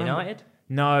can't remember. United?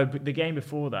 No, but the game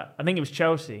before that. I think it was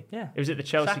Chelsea. Yeah. It was at the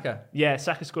Chelsea. Saka. Yeah,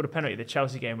 Saka scored a penalty at the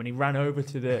Chelsea game when he ran over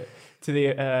to the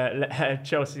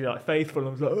Chelsea like faithful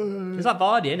and was like, "Oh." It's like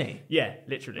Vardy, isn't he? Yeah,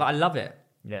 literally. But I love it.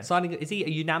 Yeah. Signing, is he a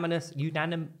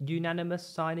unanimous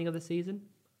signing of the season?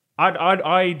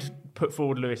 I'd put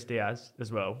forward Luis Diaz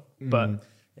as well, but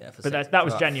Yeah, for that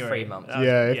was for like January. 3 months. That was-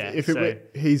 Yeah, if it so were,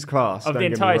 he's class. of don't the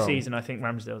get me entire wrong. season, I think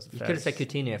Ramsdale's the You could have said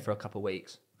Coutinho for a couple of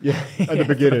weeks. Yeah, at the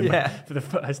beginning. Yeah. for the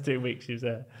first 2 weeks he was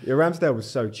there. Yeah, Ramsdale was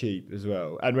so cheap as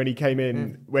well. And when he came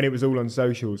in, when it was all on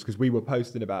socials, because we were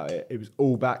posting about it, it was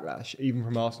all backlash, even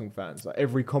from Arsenal fans. Like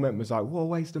every comment was like, "What a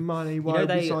waste of money! Why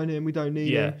would we sign him? We don't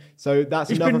need him." So that's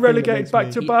He's another been thing that relegated makes back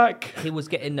me- to back. He was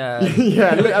getting. Yeah, he,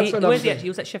 that's he, another where's he, thing. he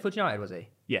was at Sheffield United, was he?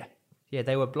 Yeah. Yeah,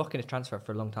 they were blocking his transfer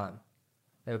for a long time.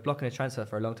 They were blocking his transfer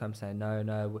for a long time, saying no.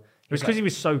 It was because he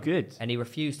was so good. And he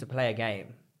refused to play a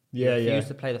game. Yeah, he yeah. refused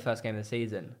to play the first game of the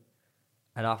season.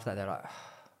 And after that, they're like,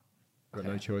 Got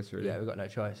no choice really. yeah, we've got no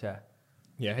choice, yeah.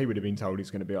 Yeah, he would have been told he's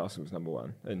going to be Arsenal's number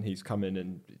one, and he's come in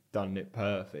and done it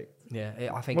perfect. Yeah,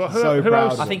 I think Well, he's- So who proud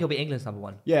else? of I him. think he'll be England's number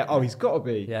one. Yeah, he's got to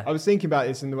be. Yeah. I was thinking about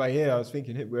this on the way here. I was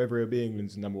thinking whoever he'll be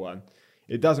England's number one.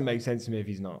 It doesn't make sense to me if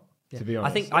he's not, to be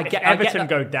honest. I think If Everton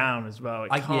go down as well. It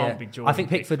can't be Jordan I think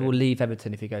Pickford will leave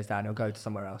Everton if he goes down. He'll go to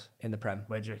somewhere else in the Prem.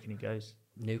 Where do you reckon he goes?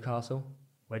 Newcastle.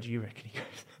 Where do you reckon he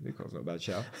goes? Newcastle's not a bad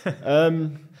shout.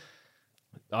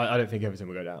 I don't think Everton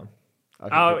will go down.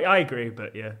 I agree,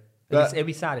 but yeah. But- It'd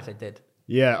be sad if they did.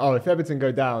 Yeah, if Everton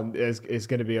go down, it's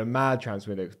going to be a mad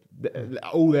transfer window.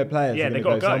 All their players Yeah, are they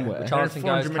going to gotta go go. somewhere. Charlton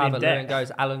 400 goes, million Calvert-Lewin debt.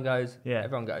 goes, Allen goes, Yeah.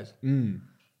 everyone goes.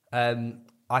 Mm.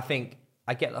 I think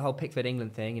I get the whole Pickford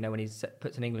England thing. You know, when he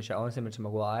puts an English shirt on, similar to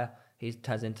Maguire, he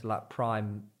turns into like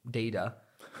prime Dida.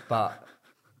 But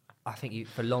I think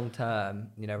for long term,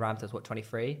 you know, Ramsdale's what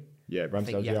 23. Yeah, I think Ramsdale's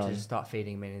you have to young. just start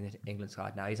feeding him in the England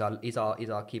side now. He's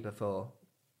our keeper for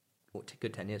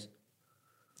good 10 years.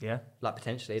 Yeah. Like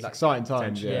potentially, It's like exciting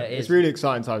times, yeah. Yeah, it It's is. really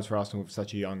exciting times for Arsenal with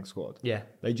such a young squad. yeah.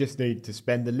 They just need to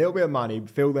spend a little bit of money,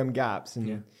 fill them gaps,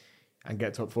 and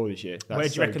get top four this year. That's Where do you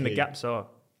so reckon the key. gaps are?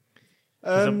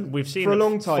 'Cause, we've seen for a that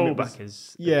long time. it fullback was-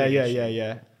 is a yeah, big yeah,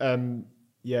 issue.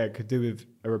 yeah. Could do with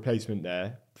a replacement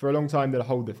there. For a long time, the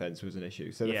whole defense was an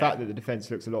issue. So the Yeah. fact that the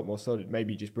defense looks a lot more solid,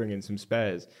 maybe just bring in some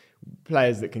spares,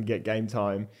 players that can get game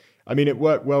time. I mean, it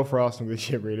worked well for Arsenal this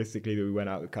year. Realistically, that we went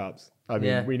out with cups. I mean,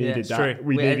 Yeah, we yeah. needed It's that. true.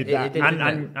 We needed It that. did.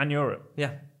 And Europe.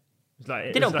 Yeah. It's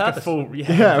like, Did it on like a purpose. full,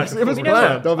 Yeah, it was We know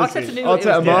planned, that. obviously. Arteta knew I'll it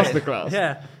take a was doing. masterclass.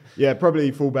 Yeah. Yeah, probably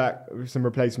fullback with some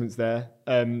replacements there.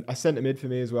 A centre mid for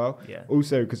me as well. Yeah.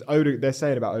 Also, because they're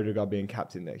saying about Odegaard being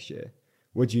captain next year.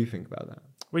 What do you think about that?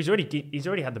 Well, he's already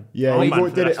had the Yeah, he armband for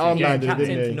the did it last few armband, games. did it, Captain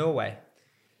didn't for he? Norway.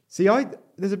 See,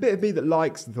 there's a bit of me that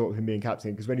likes the thought of him being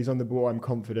captain because when he's on the ball, I'm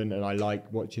confident and I like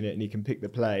watching it and he can pick the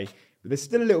play. But there's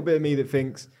still a little bit of me that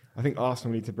thinks, I think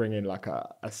Arsenal need to bring in like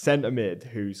a centre mid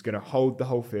who's going to hold the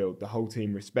whole field, the whole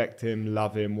team respect him,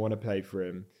 love him, want to play for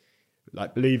him,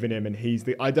 like believe in him. And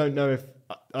I don't know if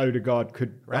Odegaard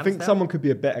could, Ramsdale? I think someone could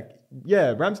be a better,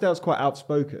 Ramsdale's quite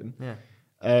outspoken. Yeah.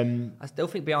 Um, I still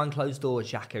think behind closed doors,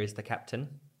 Xhaka is the captain.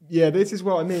 Yeah, this is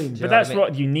what I mean. But that's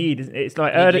what you need. It's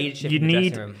like leadership in the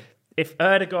dressing room. If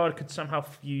Odegaard could somehow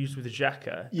fuse with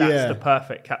Xhaka, that's the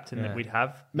perfect captain that we'd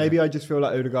have. Maybe I just feel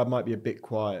like Odegaard might be a bit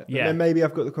quiet. Yeah. And then maybe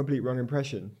I've got the complete wrong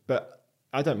impression. But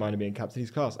I don't mind him being captain.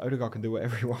 He's class. Odegaard can do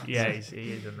whatever he wants. Yeah,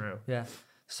 he is unreal. Yeah.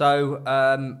 So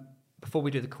before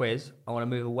we do the quiz, I want to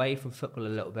move away from football a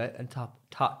little bit and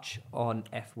touch on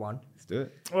F1. Let's do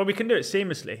it. Well, we can do it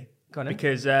seamlessly Go on then.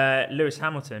 because Lewis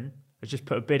Hamilton has just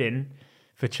put a bid in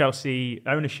for Chelsea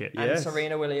ownership. And Yes.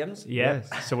 Serena Williams. Yeah.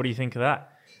 Yes. So what do you think of that?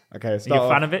 Okay, Are you a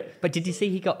fan of it? But did you see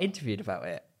he got interviewed about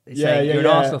it? You're an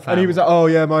Arsenal fan. And he was like, "Oh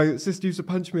yeah, my sister used to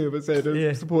punch me," but said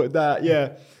Yeah. supported that.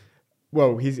 Yeah.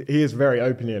 Well, he is very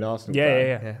openly an Arsenal fan.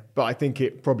 Yeah. But I think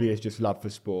it probably is just love for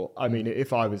sport. I mean,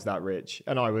 if I was that rich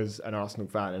and I was an Arsenal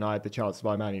fan and I had the chance to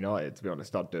buy Man United, to be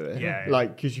honest, I'd do it. Yeah.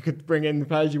 Like, because you could bring in the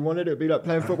players you wanted. It would be like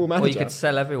playing Football Manager. Or you could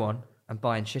sell everyone and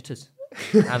buy in shitters.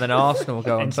 And then Arsenal will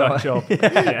go on Inside top. job.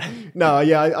 Yeah. No,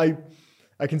 yeah,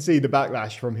 I can see the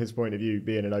backlash from his point of view,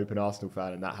 being an open Arsenal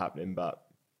fan and that happening. But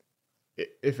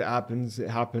if it happens, it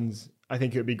happens. I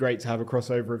think it would be great to have a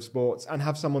crossover of sports and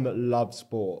have someone that loves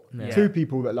sport. Yeah. Two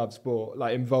people that love sport,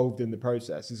 like involved in the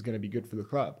process, is going to be good for the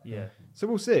club. Yeah. So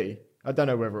we'll see. I don't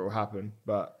know whether it will happen,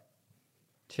 but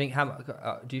Do you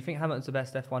think Hamilton's the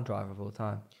best F1 driver of all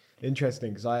time? interesting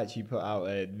because I actually put out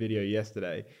a video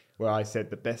yesterday where I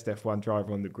said the best F1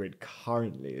 driver on the grid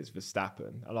currently is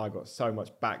Verstappen, and I got so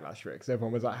much backlash for it because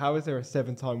everyone was like, "How is there a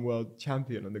 7-time world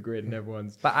champion on the grid?" And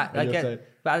everyone's But at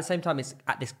the same time, it's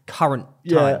at this current time.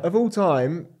 yeah, of all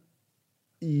time,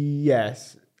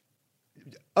 yes,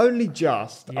 only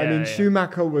just. I Yeah, mean, yeah.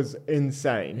 Schumacher was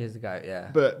insane, Here's the go,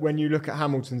 yeah. but when you look at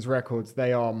Hamilton's records,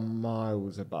 they are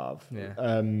miles above.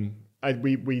 Yeah.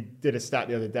 We did a stat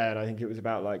the other day, and I think it was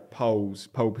about like pole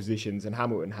positions, and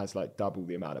Hamilton has like double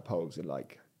the amount of poles in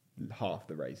like half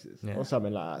the races or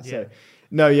something like that. Yeah. So,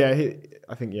 no, yeah, I think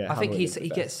I think Hamilton is the he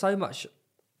best. gets so much.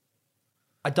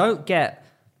 I don't get.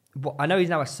 I know he's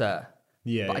now a Sir.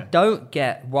 Yeah, But yeah. I don't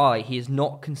get why he is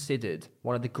not considered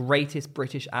one of the greatest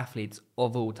British athletes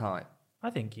of all time. I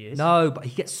think he is. No, but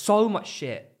he gets so much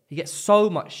shit.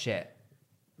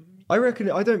 I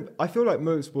reckon I feel like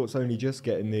motorsport's only just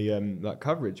getting the like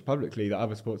coverage publicly that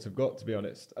other sports have got. To be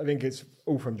honest, I think it's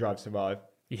all from Drive to Survive.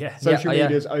 Yeah. Social Yeah.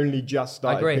 media's only just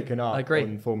started agree. picking up I agree.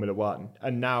 on Formula One,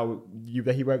 and now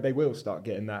they will start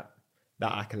getting that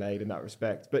accolade and that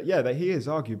respect. But yeah, he is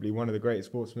arguably one of the greatest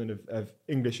sportsmen of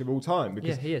English of all time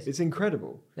because Yeah, he is. it's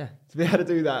incredible. Yeah. To be able to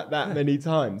do that many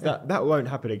times, that won't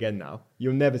happen again now.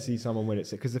 You'll never see someone win it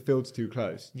because the field's too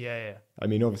close. Yeah. I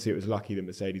mean, obviously it was lucky that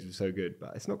Mercedes was so good,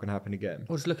 but it's not going to happen again.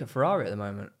 We'll just look at Ferrari at the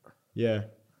moment. Yeah.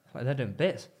 Like, they're doing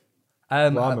bits.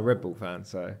 Well, I'm a Red Bull fan,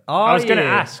 so... I was going to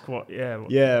ask what. Yeah.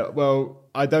 Yeah, well,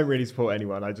 I don't really support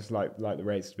anyone. I just like the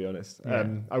race, to be honest. Yeah.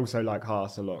 I also like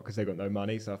Haas a lot because they got no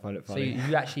money, so I find it So funny.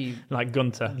 you actually Like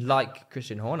Gunter. like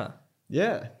Christian Horner?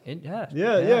 Yeah.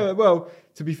 Yeah. Well,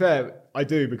 to be fair, I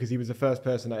do because he was the first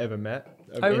person I ever met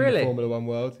in really? the Formula One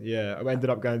world. Yeah, I ended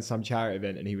up going to some charity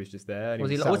event and he was just there. And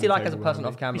Was he sat on like the as a table person behind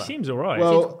off me. camera? He seems all right.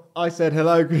 Well, I said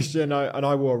hello, Christian, and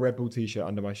I wore a Red Bull t-shirt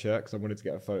under my shirt because I wanted to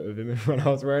get a photo of him when I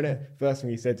was wearing it. First thing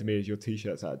he said to me is, "Your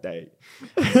t-shirt's out of date."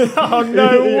 Oh,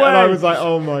 no way. And I was like,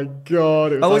 "Oh my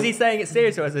god!" It Oh, was like- he saying it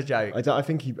serious or as a joke? I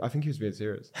think he was being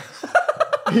serious.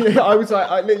 I was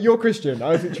like, "You're Christian." I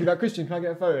was literally like, "Christian, can I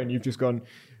get a photo?" And you've just gone.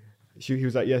 He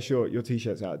was like, "Yeah, sure. Your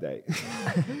t-shirt's out of date."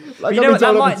 Like, You know what,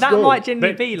 that might genuinely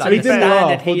But- be so like he the didn't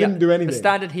standard laugh or didn't do anything. The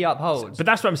standard he upholds. But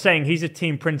that's what I'm saying. He's a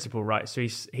team principal, right? So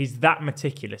he's that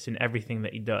meticulous in everything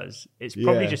that he does. It's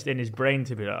probably Yeah. just in his brain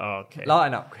to be like, "Oh, okay."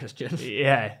 Lighten up, Christian.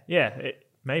 Yeah.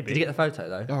 Maybe. Did you get the photo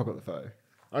though? Oh, I got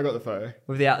the photo.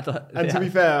 With the outdoor. And to be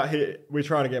fair, we're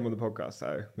trying to get him on the podcast,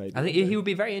 so maybe. I think he would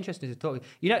be very interesting to talk.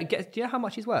 You know, do you know how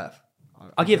much he's worth?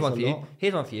 I'll give guess one a for you. lot.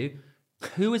 Here's one for you.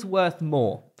 Who is worth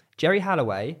more, Jerry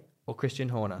Halliway or Christian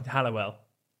Horner? Halliwell.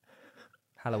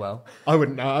 Halliwell. I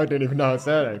wouldn't know. I don't even know his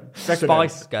surname. Second name.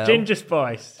 Spice Girl. Ginger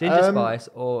Spice. Ginger Spice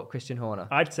or Christian Horner?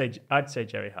 I'd say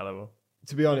Jerry Halliwell.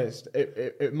 To be honest,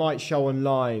 it might show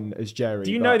online as Jerry.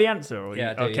 Do you but- know the answer? Or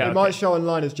Yeah, I do, Okay. yeah. It might show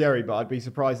online as Jerry, but I'd be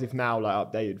surprised if now, like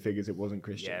updated figures, it wasn't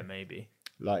Christian. Yeah, maybe.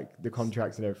 Like the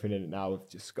contracts and everything in it now have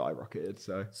just skyrocketed.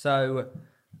 So So,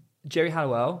 Jerry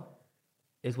Halliwell,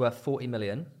 is worth 40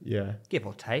 million, Yeah. give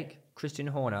or take. Christian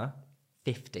Horner,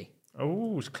 50.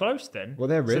 Oh, it's close then. Well,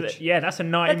 they're So rich. that's a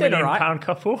 90 They're doing million all right. pound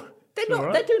couple. They're It's not. all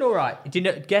right. They're doing all right. Do you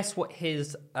know? Guess what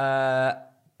his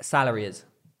salary is?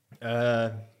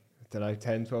 I don't know,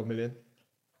 10, 12 million.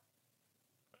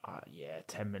 Yeah,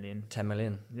 10 million. 10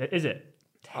 million. Is it?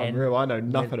 10 Unreal. I know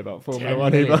nothing about Formula 10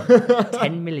 One million. either.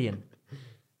 10 million.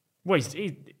 Well,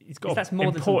 he's got That's an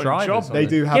more than some important drivers job. on They it.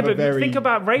 do have Yeah, a but very... think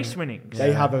about race winnings.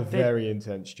 They have a They- very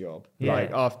intense job. Yeah.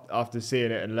 Like after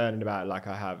seeing it and learning about it like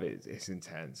I have, it's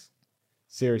intense.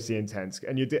 Seriously intense.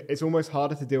 And it's almost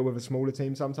harder to deal with a smaller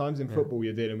team sometimes. In football,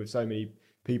 you're dealing with so many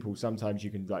people. Sometimes you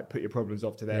can like put your problems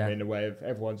off to them in a way of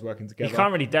everyone's working He together.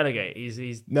 can't really delegate. He's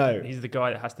he's No. the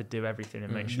guy that has to do everything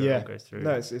and make sure it Yeah. all goes through.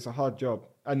 No, it's a hard job.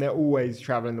 And they're always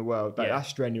traveling the world. Like, Yeah. that's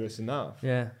strenuous enough.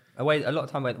 Yeah. A lot of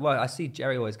time. Well, I see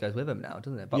Jerry always goes with him now,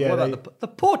 doesn't it? But Yeah, what about the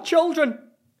poor children?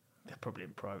 They're probably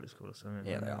in private school or something.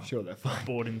 Yeah, they are. I'm sure they're fine.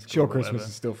 Boarding school. Sure, or Christmas whatever.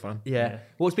 is still fun. Yeah.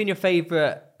 What's been your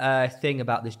favourite thing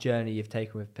about this journey you've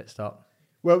taken with Pit Stop?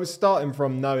 Well, it was starting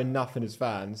from knowing nothing as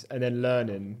fans and then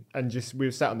learning. And we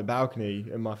were sat on the balcony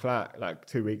in my flat like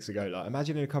 2 weeks ago. Like,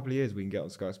 imagine in a couple of years we can get on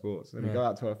Sky Sports. And we go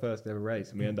out to our first ever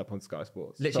race and we end up on Sky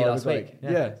Sports. Literally I last was week, like,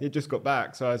 yeah. yeah, it just got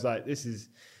back. So I was like, this is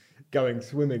going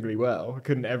swimmingly well. I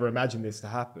couldn't ever imagine this to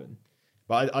happen.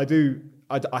 But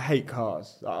I hate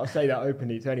cars. I'll say that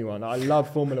openly to anyone. I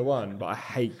love Formula One, but I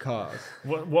hate cars.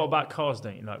 What about cars?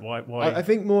 Don't you like? Why? I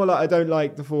think more like I don't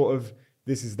like the thought of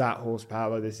this is that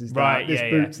horsepower, this is Right, that, this yeah,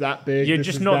 boot's that big. You're this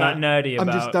just is not that nerdy I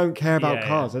just about- don't care about Yeah,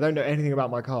 cars. yeah. I don't know anything about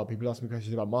my car. People ask me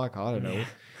questions about my car. I don't know.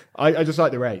 I just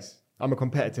like the race. I'm a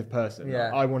competitive person. Yeah.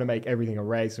 I want to make everything a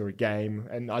race or a game,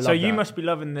 and I love So you that. must be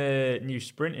loving the new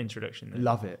sprint introduction. Then.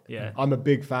 Love it. Yeah. I'm a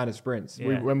big fan of sprints.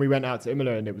 Yeah. When we went out to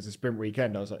Imola and it was a sprint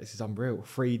weekend, I was like, this is unreal.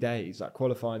 3 days, like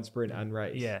qualifying, sprint, and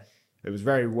race. Yeah, It was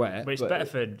very wet. but it's better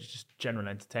for just general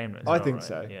entertainment. as I well, think right?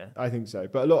 so. Yeah. I think so.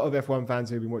 But a lot of F1 fans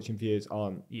who've been watching for years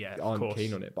aren't Of course.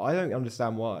 keen on it. But I don't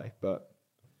understand why. But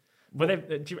Well,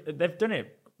 they've done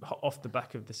it off the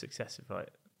back of the success of like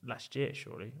last year,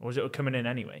 surely, or was it coming in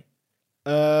anyway?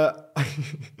 I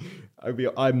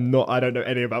don't know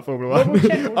any about Formula One. We'll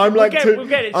get- I'm we'll like get- two, we'll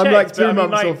get it I'm checked, like but 2 I mean,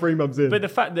 months like- or 3 months in. But the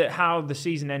fact that how the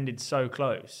season ended so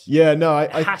close, Yeah, no,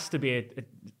 it I has to be a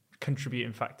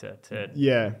contributing factor to.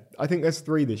 yeah, I think there's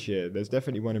 3 this year. There's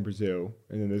definitely one in Brazil,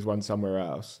 and then there's one somewhere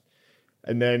else.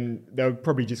 And then they'll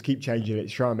probably just keep changing it to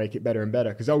try and make it better and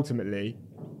better. Because ultimately,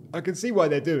 I can see why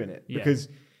they're doing it. Yeah. Because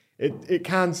it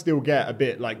can still get a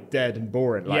bit like dead and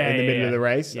boring, like in the middle of the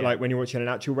race, like when you're watching an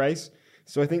actual race.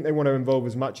 So I think they want to involve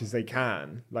as much as they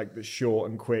can, like that's short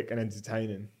and quick and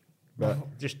entertaining.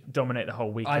 But Just dominate the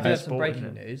whole week. I of do have sport, some breaking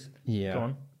isn't it? news. Yeah. Go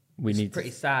on. We It's need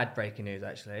pretty sad breaking news,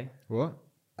 actually. what?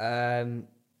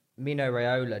 Mino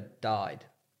Raiola died.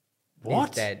 What?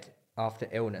 He's dead after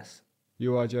illness.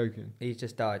 You are joking. He's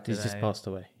just died today. He's just passed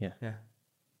away. Yeah. Yeah.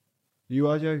 You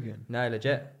are joking. No,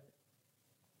 legit.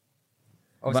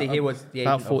 Obviously, he was the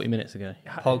About agent 40 minutes ago.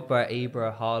 of Pogba,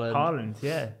 Ibra, Haaland. Haaland,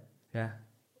 yeah. Yeah.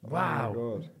 Wow.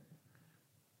 Oh my God.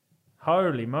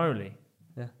 Holy moly.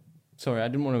 Sorry, I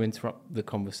didn't want to interrupt the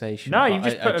conversation. No,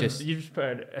 but you just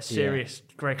put a serious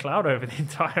grey cloud over the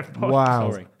entire pod.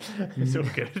 Wow. Sorry. It's all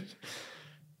good.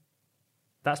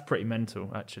 That's pretty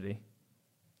mental, actually.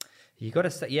 You got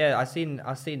to say, yeah. I seen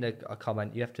a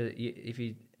comment. You have to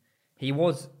he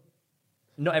was.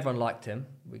 Not everyone liked him.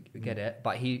 We get it,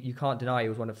 but you can't deny he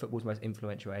was one of football's most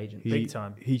influential agents. Big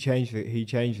time. He changed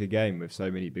the game with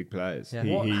so many big players.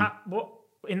 Yeah. What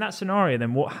in that scenario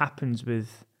then? What happens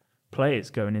with players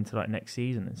going into like next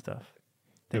season and stuff?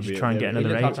 They just try and get another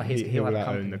looks agent. like he's- He he'll will have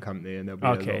a own the company, and there'll be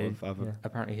a Okay. lot of other.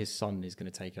 Apparently, his son is going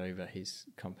to take over his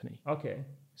company. Okay.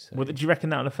 So Well, do you reckon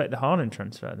that'll affect the Haaland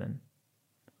transfer then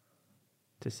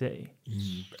to City?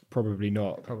 Probably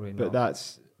not. Probably But not.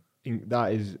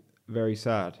 that is very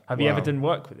sad. Have you ever Wow. done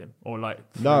work with him or like?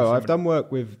 No, I've done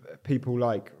work with people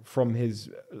like from his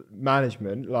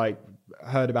management, like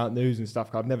heard about news and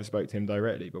stuff. I've never spoke to him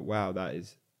directly, but wow, that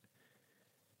is.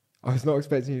 I was not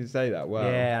expecting you to say that. Wow.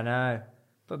 Yeah, I know.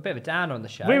 But a bit of a down on the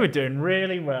show. We were doing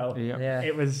really well. Yeah.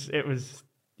 It was.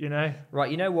 You know.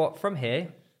 Right, you know what? From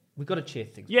here, we've got to cheer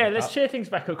things. Yeah, back let's up. cheer things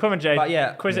back up. Come on, Jay. But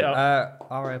yeah, quiz it up.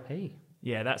 ROP.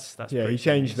 Yeah, that's. Yeah, pretty he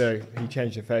changed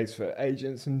genius. the face for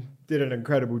agents and did an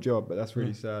incredible job, but that's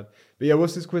really sad. But yeah,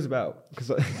 what's this quiz about? Because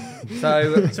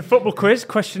So It's a football quiz.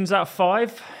 Questions out of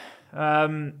 5.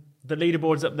 The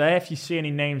leaderboard's up there. If you see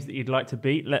any names that you'd like to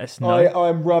beat, let us know.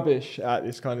 I'm rubbish at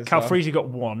this kind of stuff. Calfreezy got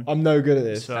 1. I'm no good at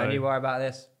this. So- don't you worry about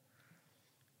this.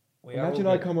 Imagine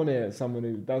I come on here as someone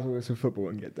who does all this with football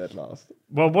and get dead last.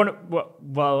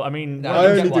 Well, I mean, No, I you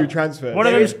only get do one. transfers. one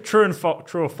of them is true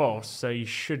or false. So you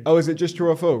should. Oh, is it just true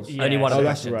or false? Yeah. Only one of Oh, the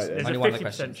that's questions. right then. There's Only a one of the 50%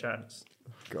 questions. chance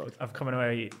God. of coming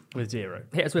away with 0.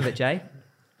 Hit us with it, Jay.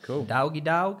 Cool. Doggy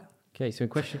dog. Okay, so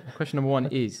question number 1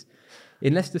 is,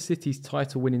 in Leicester City's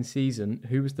title-winning season,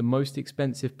 who was the most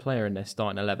expensive player in their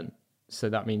starting 11? So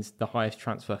that means the highest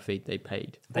transfer fee they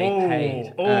paid. They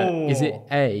paid. Is it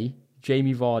A,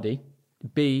 Jamie Vardy,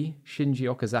 B, Shinji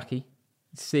Okazaki,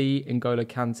 C, N'Golo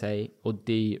Kante, or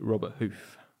D, Robert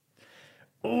Hoof?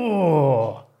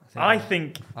 I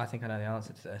think I think I know the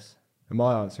answer to this. Am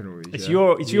I answering all these? it's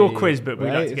yeah? your quiz, but we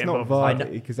Right? like to It's get not involved.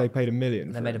 Vardy because they paid $1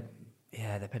 million They for made him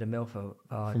they paid $1 million for.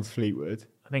 from Fleetwood.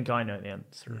 I think I know the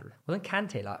answer. Wasn't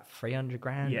Kante like 300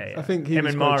 grand? Yeah. I think he him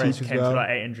was and quite Mahrez cheap as came well. to like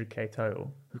 800k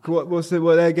total. What's it?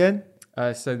 What are they again?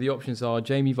 So the options are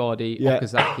Jamie Vardy, Yeah.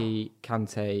 Okazaki,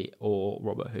 Kante, or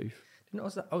Robert Hoof. Didn't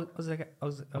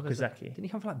Okazaki. Didn't he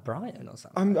come from like Brighton or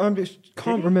something? I'm just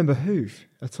can't remember who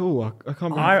at all. I can't.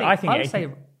 Remember. I think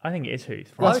would it is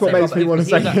Huth. I That's would what say makes me Robert want to Hoof,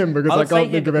 say because he was him because I would say can't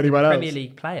him think of because he's anyone a else. Premier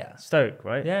League player. Stoke,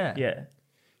 right? Yeah. Yeah.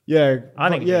 Yeah, I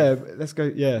think yeah. Let's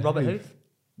go. Yeah, Robert who? Hoof?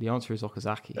 The answer is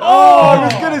Okazaki. I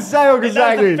was gonna say That's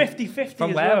Okazaki. the 50-50 From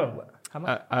as where? well. How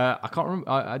much? I can't remember.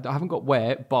 I haven't got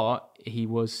where, but he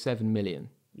was 7 million.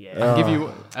 Yeah. I'll give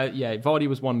you. Vardy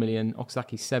was 1 million.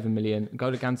 Okazaki 7 million.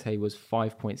 N'Golo Kante was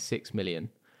 5.6 million,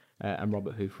 and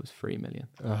Robert Hoof was 3 million.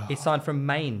 He signed from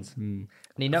Mainz. And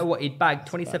you know what? He'd bagged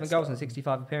 27 goals in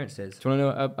 65 appearances. Do you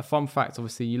want to know a fun fact?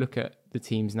 Obviously, you look at the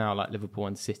teams now, like Liverpool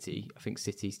and City. I think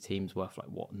City's team's worth like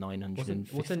what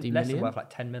 950 Wasn't million. Leicester worth like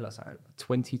 10 mil or something?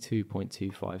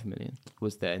 22.25 million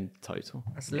was there in total.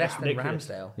 That's less than ridiculous.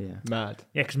 Ramsdale. Yeah. Mad.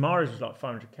 Yeah, because Mahrez was like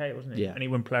 500k, wasn't he? Yeah. And he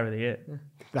won Player of the Year.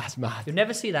 That's mad. You'll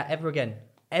never see that ever again.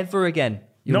 Ever again.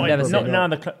 You'll Not never see it. now.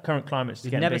 The current climate's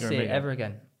You'll getting never bigger see and it bigger. ever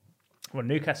again. Well,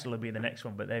 Newcastle will be the next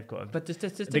one, but they've got But just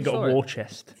they've got a war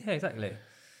chest. Yeah, exactly.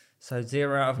 So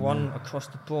 0 out of 1 across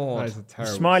the board. That is a The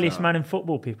terrible. smiliest start. man in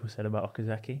football, people said about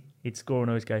Okazaki. He'd score and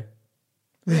always go.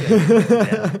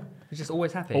 He's just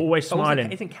always happy. Always But wasn't-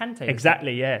 smiling. Isn't Kante?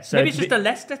 Exactly, yeah. So Maybe it's just a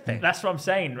Leicester thing. That's what I'm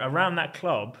saying. Around that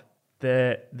club,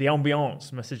 the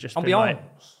ambiance must have just been Ambiance. like,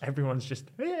 everyone's just.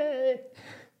 Carry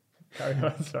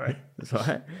on, sorry. That's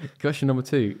right. Question number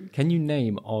 2. Can you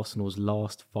name Arsenal's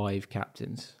last 5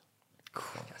 captains?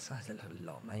 That's a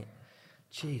lot, mate.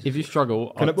 Jeez. If you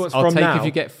struggle, Can I'll, it- what's I'll from take now? if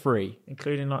you get 3.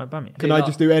 Including like Aubameyang. Can I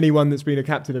just do anyone that's been a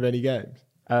captain of any games?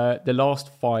 The last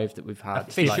 5 that we've had.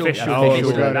 Official. Official. Oh,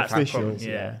 Official. we're going That's the officials. problem,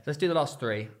 yeah. Let's do the last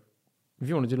 3. If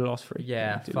you want to do the last 3.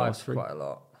 Yeah, do the 5's last 3. quite a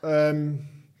lot.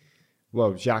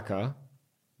 Well, Xhaka,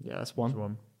 Yeah, that's That's one.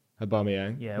 one.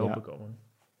 Aubameyang, Yeah, Auba got one.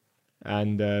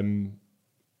 and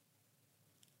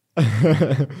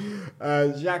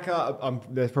Xhaka.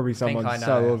 There's probably someone I know, I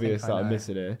so think obvious I that I'm know.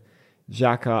 missing here.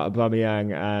 Xhaka,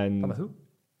 Aubameyang, and Bama who?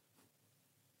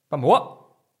 Bama what?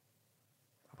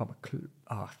 Bama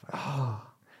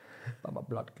Bama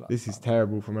blood clot. this is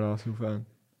terrible from an Arsenal fan.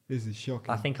 This is shocking.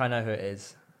 I think I know who it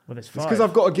is. Well, there's It's 5. because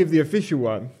I've got to give the official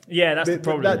one. Yeah, that's the But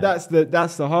problem.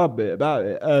 that's the hard bit about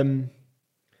it.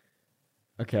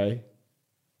 Okay.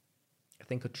 I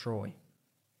think of Troy.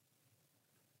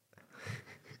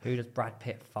 Who does Brad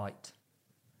Pitt fight?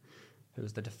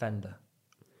 Who's the defender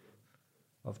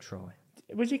of Troy?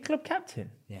 Was he club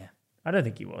captain? Yeah, I don't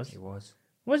think he was. he was.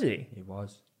 Was he? He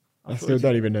was. I still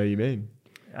don't even know who you mean.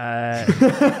 Zip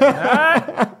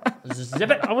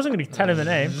it. I wasn't going to tell him the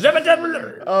name.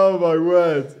 Oh my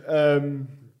word.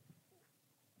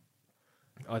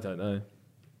 I don't know.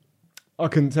 I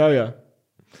couldn't tell you.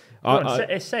 Go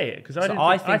on, say it, because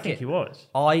I think he was.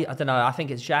 I don't know. I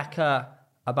think it's Xhaka,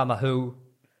 Obama who,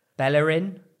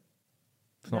 Bellerin,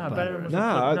 No, Bellerin was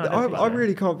Nah, a club- no, I don't I think so.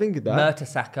 really can't think of that.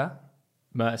 Mertesacker.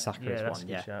 Mertesacker Yeah, is that's a one, good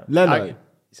yeah. shout. Leno.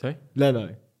 Sorry?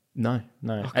 Leno. No.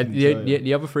 couldn't The, tell you.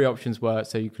 the other 3 options were,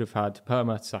 so you could have had Per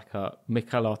Mertesacker,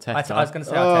 Mikel Arteta, I was going to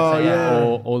say Oh, Arteta, yeah.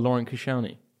 yeah. or Laurent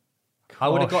Koscielny. I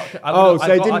would have got. Oh,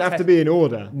 so it didn't have to be in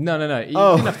order. No. You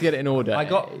Oh. didn't have to get it in order. I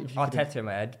got If you could Arteta in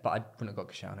my head, but I wouldn't have got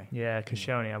Koscielny. Yeah,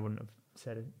 Koscielny, I wouldn't have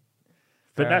said it.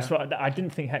 But Fair that's what I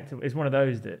didn't think Hector is one of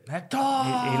those that Hector!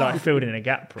 he like filled in a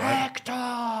gap, right? Hector!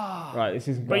 Right, this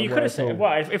isn't. But going you well could have at said, all.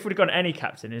 well, if we'd have gone any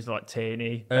captain, it's like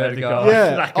Tierney, Odegaard.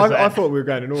 Yeah, Lacazette. I thought we were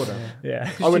going in order.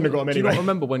 Yeah. I wouldn't have got him Do you not anyway.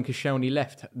 remember when Koscielny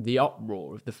left, the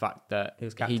uproar of the fact that He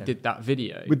was he captain. did that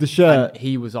video With the shirt. and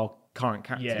he was our current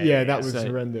captain? Yeah. Yeah, that was So-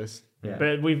 horrendous. Yeah.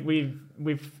 But we've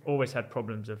always had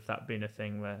problems of that being a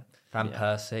thing where. Van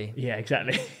Persie. Yeah,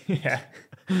 exactly. Yeah,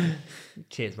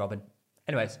 Cheers, Robin.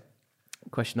 Anyways,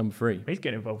 Question number 3. he's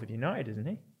getting involved with United, isn't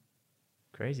he?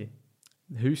 Crazy.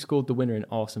 Who scored the winner in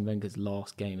Arsene Wenger's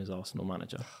last game as Arsenal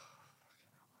manager?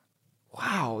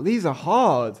 Wow, these are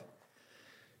hard.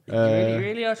 You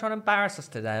really are trying to embarrass us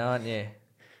today, aren't you?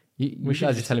 You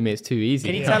guys are telling me it's too easy.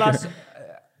 Can you tell us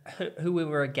who we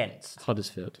were against?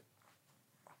 Huddersfield.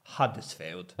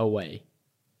 Huddersfield. Away.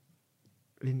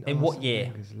 In what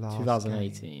year?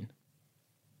 2018.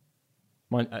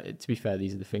 To be fair,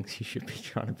 these are the things you should be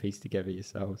trying to piece together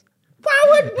yourselves. Why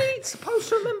weren't we supposed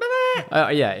to remember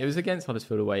that? Yeah, it was against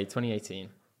Huddersfield away, 2018.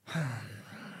 It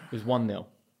was 1-0.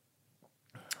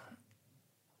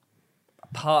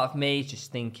 Part of me is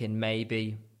just thinking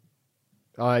maybe.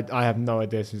 I have no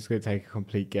idea, so I'm just going to take a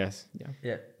complete guess.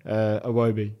 Yeah.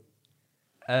 Iwobi.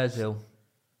 Ozil.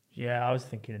 Yeah, I was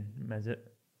thinking Mesut.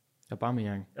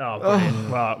 Aubameyang. Oh, brilliant.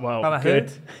 Well,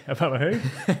 good. About who?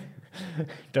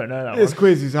 Don't know that This one.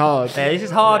 quiz is hard. Yeah, this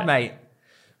is hard, mate.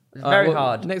 It's very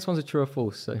hard. The next one's a true or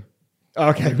false, so...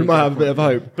 Okay, we might have a bit of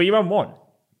hope. But you won one.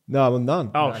 No, I'm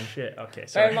none. Oh, shit. Okay, Bear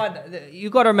sorry. in mind, you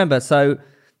got to remember. So,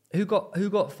 who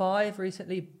got 5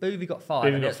 recently? Boovy got 5.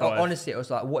 Boovy and got 5. Honestly, it was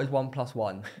like, what is 1 +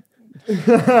 1?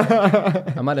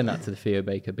 I'm adding that to the Theo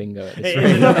Baker bingo at this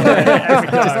rate.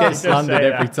 Just Get slandered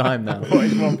every time now. What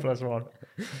is 1 + 1?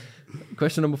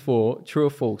 Question number 4, true or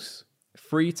false?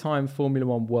 3-time Formula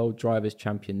 1 World Drivers'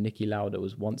 Champion Niki Lauda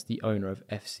was once the owner of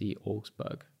FC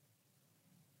Augsburg.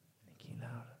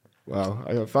 Well,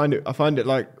 I find it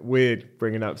like weird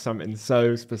bringing up something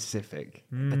so specific.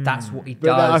 But that's what he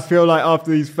But I does. feel like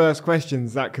after these first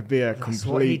questions, that could be a That's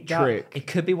what he complete does. trick. It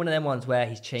could be one of them ones where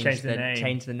he's changed the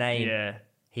name. Yeah.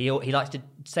 He likes to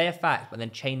say a fact, but then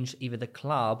change either the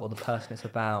club or the person it's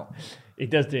about. He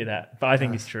does do that, but I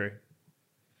think it's true.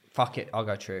 Fuck it, I'll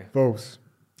go true. False.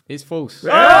 It's false. Go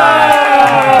on,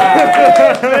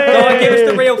 give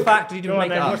us the real fact. You didn't Go on make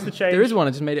it then, up. what's the change? There is one,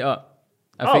 I just made it up.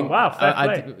 Wow, fair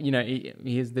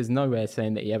play. There's nowhere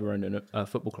saying that he ever owned a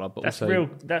football club, but That's also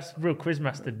real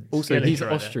quizmaster. also skillage he's right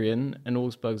there. Austrian and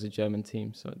Augsburg's a German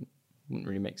team, so it wouldn't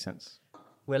really make sense.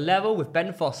 We're level with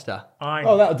Ben Foster.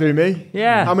 Oh, that'll do me.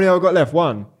 Yeah. How many have I got left?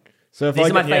 1. So if This I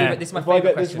is my get, favourite. This is my if I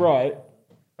favourite get this question. right,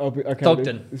 I'll be okay.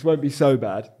 Dogden. This won't be so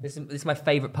bad. This is my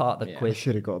favourite part of the I quiz.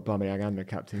 should have got Aubameyang and the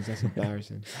captains. That's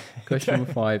embarrassing. Question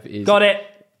number 5 is Got it.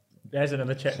 There's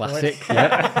another check. classic.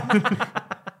 Yeah.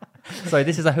 So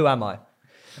this is a who am I?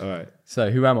 All right. So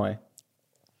who am I?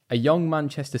 A young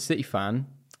Manchester City fan.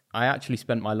 I actually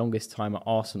spent my longest time at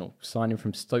Arsenal, signing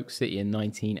from Stoke City in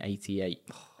 1988,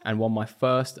 and won my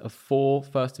first of 4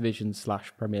 First Division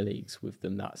 / Premier Leagues with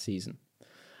them that season.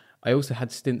 I also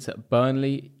had stints at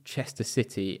Burnley, Chester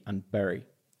City, and Bury.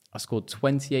 I scored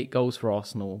 28 goals for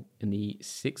Arsenal in the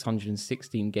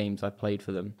 616 games I played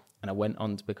for them, and I went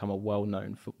on to become a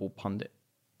well-known football pundit.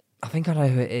 I think I know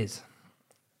who it is.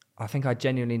 I think I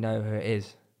genuinely know who it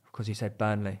is because you said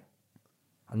Burnley.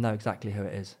 I know exactly who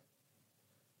it is.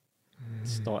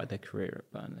 Started their career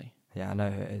at Burnley. Yeah, I know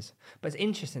who it is. But it's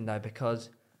interesting though because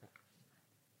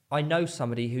I know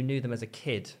somebody who knew them as a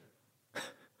kid. But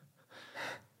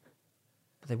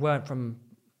they weren't from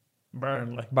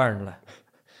Burnley.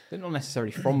 They're not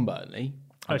necessarily from Burnley.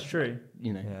 That's true.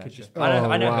 You know, Yeah. could just I know who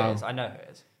wow. it is. I know who it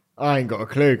is. I ain't got a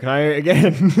clue. Can I hear it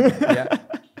again? Yeah.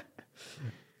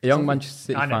 a young Manchester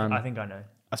City I know. fan. I think I know.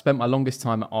 I spent my longest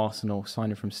time at Arsenal,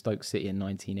 signing from Stoke City in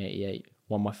 1988.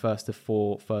 Won my first of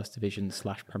 4 First Division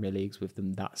 / Premier Leagues with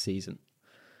them that season.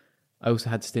 I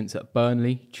also had stints at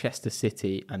Burnley, Chester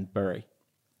City, and Bury.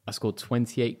 I scored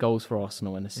 28 goals for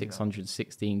Arsenal in the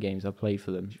 616 games I played for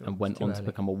them, and went on to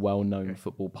become a well-known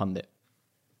football pundit.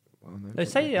 No,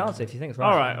 say the answer if you think it's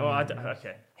right. All right. Well,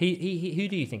 okay. He who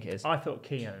do you think it is? I thought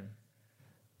Keown.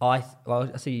 I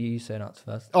see you say an answer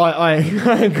first. I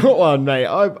ain't got one, mate.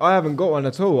 I haven't got one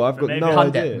at all. I've got maybe no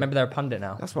Pundit. idea. Remember they're a pundit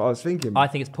now. That's what I was thinking. I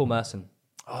think it's Paul Merson.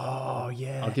 Oh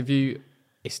yeah. I'll give you...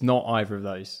 It's not either of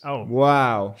those. Oh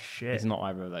Wow. shit. It's not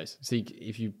either of those. So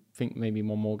if you think maybe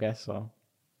one more guess,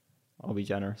 I'll be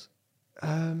generous.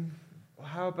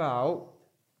 How about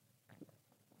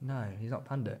No, he's not a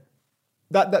pundit.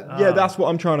 that? Yeah, that's what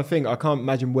I'm trying to think. I can't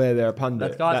imagine where they're a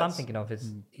pundit. The guys I'm thinking of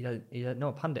is you don't know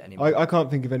a pundit anymore. I can't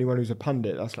think of anyone who's a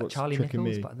pundit. That's like what's Charlie tricking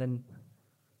Nichols, me. but then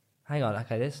hang on,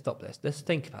 okay, let's stop this. Let's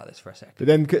think about this for a second. But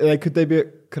then could they be?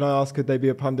 Can I ask? Could they be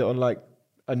a pundit on like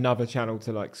another channel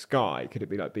to like Sky? Could it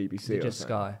be like BBC or Just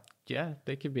something? Sky. Yeah,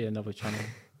 they could be another channel.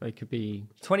 They could be...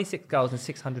 26 goals and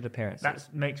 600 appearances.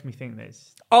 That makes me think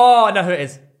this. Oh, I know who it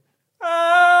is.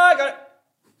 I got it.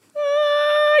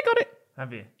 I got it.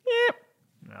 Have you? Yep.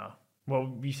 No.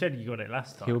 Well, you said you got it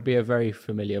last time. He'll be a very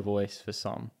familiar voice for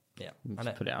some. Yeah,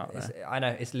 Let's put it out there. I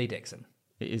know it's Lee Dixon.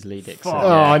 It is Lee Dixon. Fuck. Oh,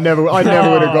 I never would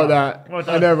have got that. Well I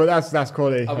done. never. That's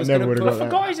quality. I was never gonna would have put-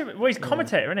 got I that. forgot he's a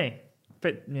commentator, isn't he?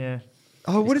 But yeah.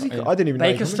 Oh, what is he? I didn't even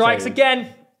know. Baker strikes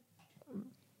again.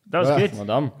 That was good. Well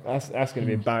done. That's going to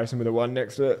be embarrassing with a 1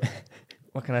 next to it.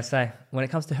 What can I say? When it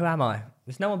comes to who am I?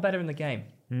 There's no one better in the game.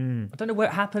 I don't know where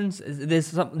it happens. There's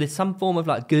some form of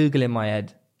like Google in my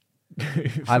head.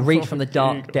 I reach from the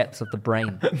dark depths of the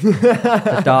brain.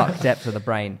 The dark depths of the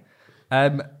brain.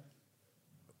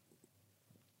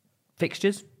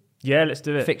 Fixtures? Yeah, let's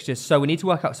do it. Fixtures. So we need to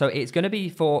work out. So it's going to be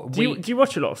for Do you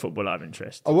watch a lot of football out of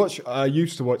interest? I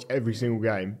used to watch every single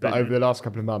game, but over the last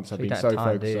couple of months, I've been so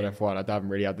focused on F1, I haven't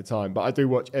really had the time. But I do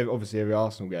watch, obviously, every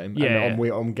Arsenal game. Yeah.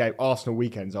 And on Arsenal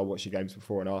weekends, I'll watch the games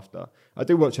before and after. I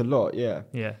do watch a lot, yeah.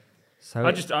 Yeah. So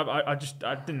I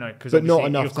didn't know because But not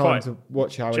enough time to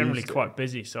watch how generally I used to. quite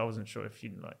busy, so I wasn't sure if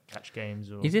you'd like catch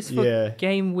games or is this for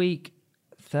game week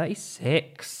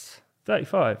 36?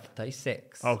 35.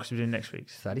 36. Oh, because we're doing next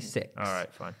week's. 36. All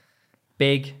right, fine.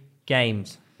 Big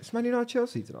games. It's Man United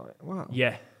Chelsea tonight. Wow.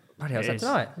 Yeah. Bloody hell, is that It is.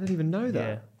 tonight? I didn't even know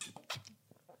that.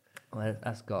 Yeah. Well,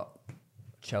 that's got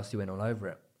Chelsea win all over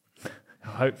it. I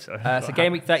hope so. So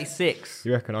game week 36.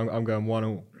 You reckon I'm going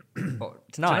 1-1?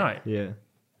 Tonight? Yeah.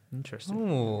 Interesting.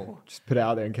 Ooh. Just put it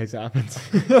out there in case it happens.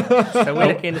 So we're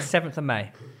looking at the 7th of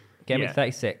May. Game week Yeah.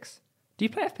 36. Do you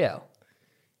play FPL?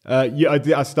 Yeah, I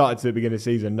did. I started to the beginning of the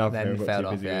season. Nothing. Then I you got failed too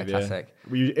off, busy yeah, with, classic.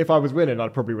 If I was winning, I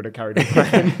probably would have carried on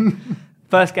playing.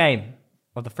 First game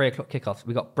of the 3 o'clock kickoffs.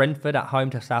 We got Brentford at home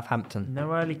to Southampton.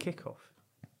 No early kickoff.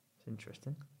 It's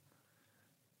interesting.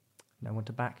 No one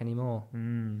to back anymore.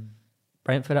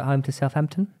 Brentford at home to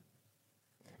Southampton.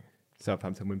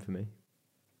 Southampton win for me.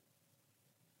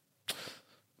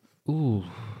 Ooh.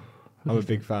 I'm a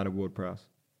big fan of Ward-Prowse.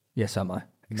 Yes, am I.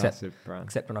 Massive brand.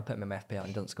 Except when I put him in my FPL and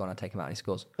he doesn't score and I take him out and he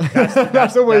scores.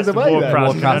 That's always the way.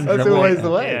 Ward-Prowse That's man. always the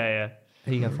way. Yeah,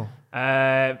 Who you go for?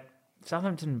 yeah.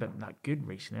 Southampton been that good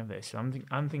recently, have they? So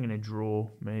I'm thinking a draw,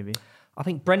 maybe. I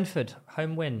think Brentford,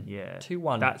 home win. Yeah.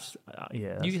 2-1. That's that's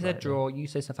you said right, draw, you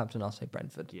say Southampton, I'll say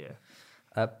Brentford.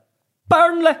 Yeah.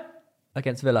 Burnley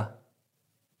against Villa.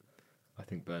 I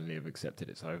think Burnley have accepted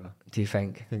it's over. Do you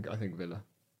think? I think Villa.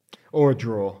 Or a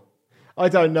draw. I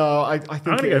don't know. I think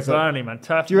I'm going to go Burnley, man.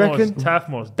 Do you reckon? Turf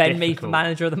Moor's Ben me for difficult.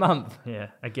 manager of the month. Yeah,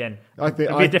 again. I think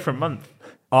It'll be a different month.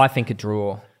 I think a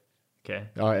draw. Okay.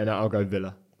 All right, and I'll go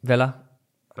Villa. Villa.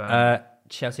 Burnley.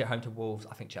 Chelsea at home to Wolves.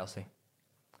 I think Chelsea.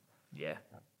 Yeah.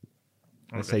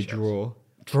 I'll say draw.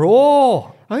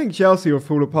 Draw. I think Chelsea will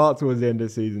fall apart towards the end of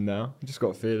the season now. I just got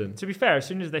a feeling. To be fair, as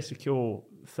soon as they secure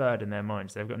third in their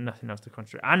minds, they've got nothing else to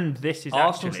concentrate. And this is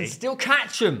Arsenal actually... can still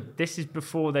catch them. This is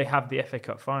before they have the FA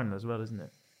Cup final as well, isn't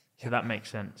it? So that makes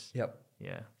sense. Yep.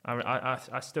 Yeah.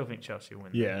 I still think Chelsea will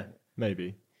win. Yeah,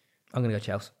 maybe. I'm going to go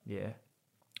Chelsea. Yeah.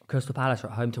 Crystal Palace are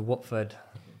at home to Watford.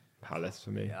 Palace for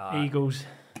me. Eagles.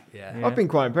 Yeah. Yeah. I've been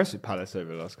quite impressed with Palace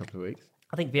over the last couple of weeks.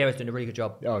 I think Vieira's doing a really good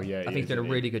job. Oh, yeah. I think he's doing a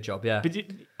really good job, yeah.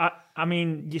 But I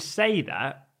mean, you say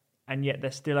that, and yet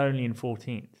they're still only in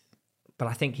 14th. But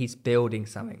I think he's building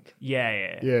something.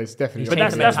 Yeah. Yeah, it's definitely. But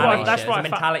Changed that's the why- mentality that's shift. why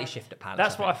There's a I mentality shift at Palace.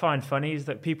 That's what I think. find funny is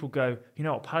that people go, you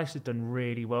know what, Palace has done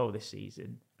really well this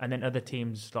season. And then other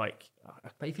teams like...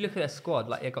 But if you look at their squad,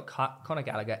 like you've got Conor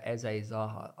Gallagher, Eze,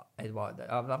 Zaha, Eduardo.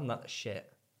 Other than that,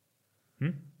 shit.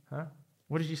 Huh?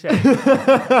 What did you say?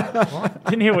 What?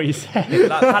 Didn't hear what you said.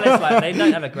 Like Palace, like they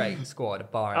don't have a great squad,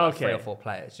 barring like Okay. 3 or 4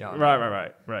 players. You know what I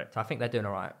mean? Right. So I think they're doing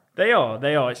all right. They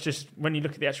are. It's just when you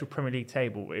look at the actual Premier League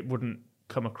table, it wouldn't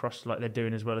come across like they're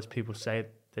doing as well as people say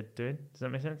they're doing. Does that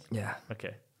make sense? Yeah.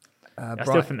 Okay. I still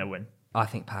Brighton- think they'll win. I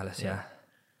think Palace, yeah.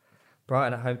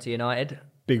 Brighton at home to United.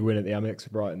 Big win at the Amex for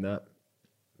Brighton, that.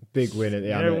 Big win at the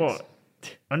You Amex. know what?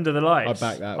 Under the lights.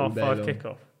 I back that all day 5:30 long.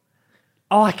 kickoff.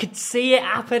 Oh, I could see it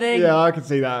happening. Yeah, I can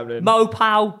see that happening.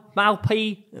 Mopai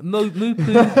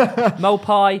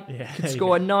could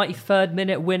score a 93rd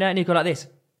minute winner, and he'd go like this.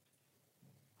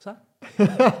 What's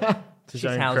that? His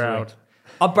own crowd.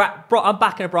 I'm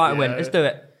backing a Brighton win. Yeah. Let's do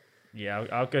it. Yeah,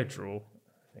 I'll go draw.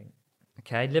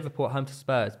 Okay, Liverpool at home to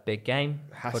Spurs. Big game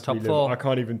Has for to top be Liverpool. 4. I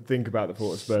can't even think about the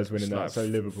thought of Spurs winning that. So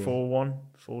Liverpool. 4-1,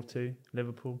 4-2,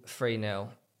 Liverpool. 3-0.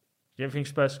 You don't think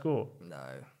Spurs score? No.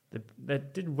 They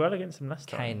did well against them last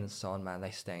time. Kane and Son, man,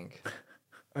 they stink.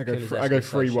 I go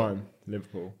Kulusevski, 3-1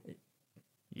 Liverpool.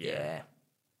 Yeah.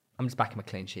 I'm just backing a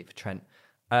clean sheet for Trent.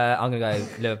 I'm going to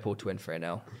go Liverpool to win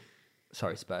 3-0.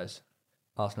 Sorry, Spurs.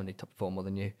 Arsenal need top 4 more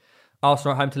than you.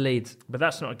 Arsenal at home to Leeds. But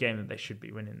that's not a game that they should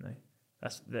be winning, though.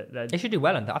 They should do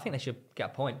well in that. I think they should get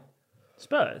a point.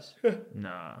 Spurs?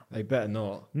 Nah. They better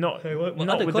not. Not Under with the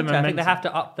contract, I think momentum. they have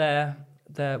to up their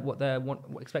what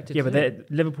expected Yeah, to but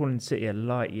do. Liverpool and City are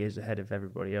light years ahead of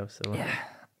everybody else. So Yeah.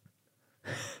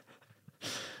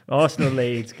 Arsenal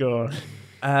leads, go on.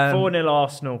 4-0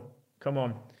 Arsenal. Come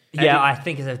on. Yeah, I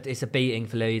think it's a beating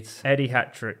for Leeds. Eddie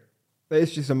hat-trick.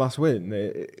 It's just a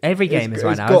must-win. Every game is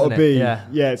right now, gotta isn't be, it?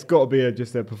 Yeah, it's got to be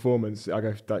just a performance. I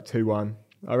go like 2-1.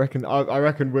 I reckon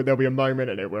there'll be a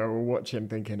moment in it where we'll watch him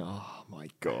thinking, "Oh my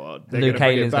god!" Luke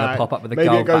Aylin's going to pop up with a Maybe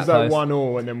goal. Maybe it goes back like post.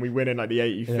 1-1, and then we win in like the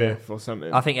 85th or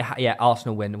something. I think,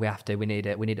 Arsenal win. We have to. We need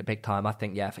it. We need it big time. I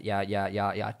think,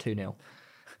 2-0.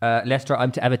 Leicester at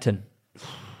home to Everton.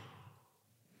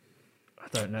 I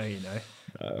don't know, you know.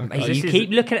 You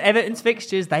keep looking at Everton's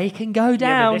fixtures; they can go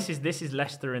down. Yeah, but this is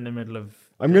Leicester in the middle of.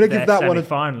 I'm going to give that one a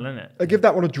final, isn't it? I give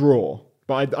that one a draw,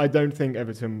 but I don't think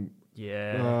Everton.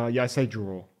 Yeah. I say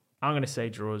draw. I'm going to say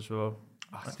draw as well.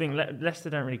 I think Leicester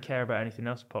don't really care about anything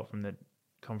else apart from the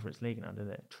Conference League now, do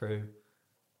they? True.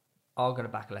 I'm going to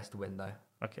back a Leicester win though.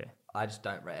 Okay. I just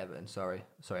don't rate Everton. Sorry,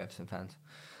 Everton fans.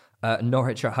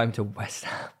 Norwich are at home to West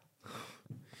Ham.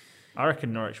 I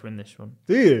reckon Norwich win this one.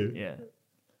 Do you? Yeah.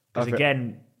 Because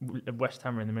again, West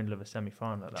Ham are in the middle of a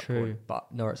semi-final at that point.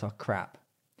 But Norwich are crap.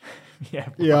 Yeah.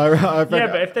 But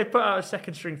if they put out a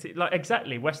second string team,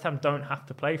 exactly, West Ham don't have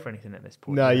to play for anything at this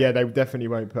point. No, yeah, they definitely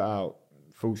won't put out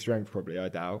full strength. Probably, I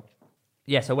doubt.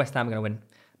 Yeah, so West Ham are going to win.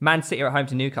 Man City are at home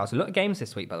to Newcastle. A lot of games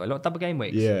this week, by the way. A lot of double game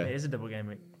weeks. Yeah, it is a double game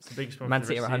week. It's the biggest one. Man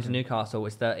City are at home to Newcastle.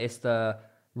 It's the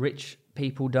rich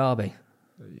people derby.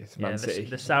 Yes, Man City.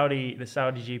 The Saudi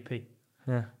GP.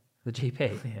 Yeah, the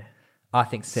GP. Yeah. I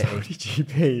think City. Saudi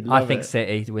GP. I think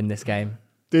City to win this game.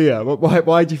 Do you?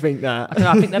 Why do you think that? I don't know,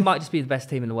 I think they might just be the best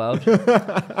team in the world.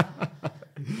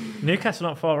 Newcastle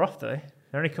not far off though.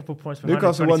 They're only a couple of points behind.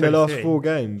 Newcastle won their last 4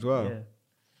 games. Wow. Yeah.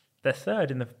 They're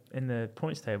third in the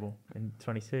points table in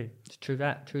 22. It's true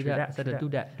that. Do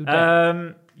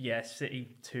that. Yeah,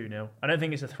 City 2-0. I don't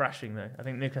think it's a thrashing though. I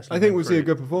think Newcastle. I think we'll see a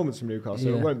good performance from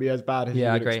Newcastle. Yeah. It won't be as bad as you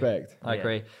would expect. I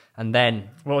agree. And then,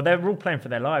 well, they're all playing for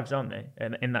their lives, aren't they?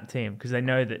 In that team, because they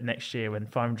know that next year when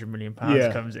 £500 million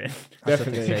comes in,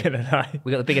 definitely they're gonna die.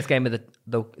 we got the biggest game of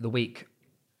the week.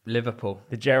 Liverpool.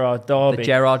 The Gerrard Derby. The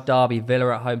Gerrard Derby.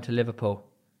 Villa at home to Liverpool.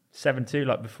 7-2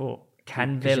 like before.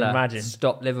 Can Could you Villa imagine?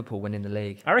 stop Liverpool winning the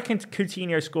league? I reckon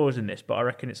Coutinho scores in this, but I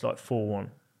reckon it's like 4-1.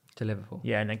 To Liverpool.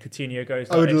 Yeah, and then Coutinho goes.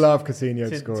 I would love Coutinho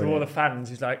to scoring. all the fans.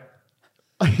 He's like,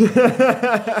 and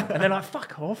they're like,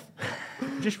 "Fuck off!"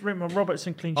 Just rim on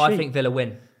Robertson clean sheet. I think Villa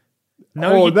win.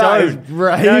 No, you that is don't.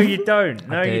 brave. No, you don't.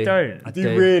 No, you don't. I Do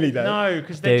you really don't? No,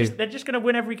 because they're just going to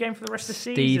win every game for the rest of the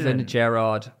season. Steven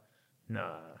Gerrard. No.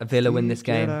 Villa win this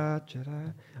game. No,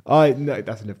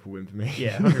 that's a Liverpool win for me.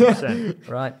 Yeah, 100%.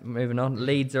 Right, moving on.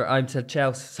 Leeds are at home to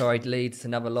Chelsea. Sorry, Leeds,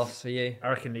 another loss for you. I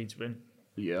reckon Leeds win.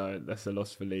 Yeah, that's a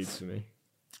loss for Leeds for me.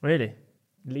 Really?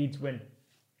 Leeds win.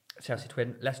 Chelsea to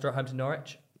win. Leicester at home to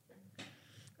Norwich.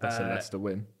 That's a Leicester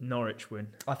win. Norwich win.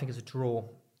 I think it's a draw.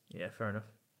 Yeah, fair enough.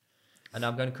 And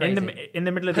I'm going crazy. In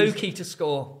the middle of Pookie to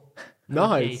score.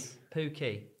 Nice.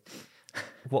 Pookie.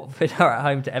 Watford are at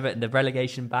home to Everton. The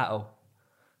relegation battle.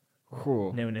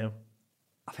 Cool. 0-0.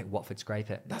 I think Watford scrape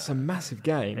it. That's a massive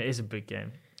game. It is a big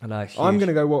game. I know. I'm going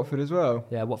to go Watford as well.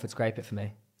 Yeah, Watford scrape it for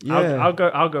me. Yeah. I'll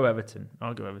go Everton.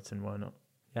 Why not?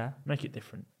 Yeah. Make it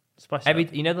different. Spice it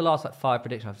up. You know the last 5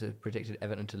 predictions I've predicted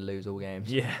Everton to lose all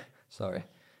games. Yeah. Sorry.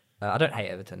 I don't hate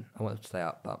Everton. I want them to stay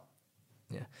up, but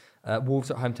yeah.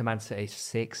 Wolves at home to Man City.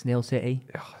 6-0 City.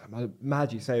 I'm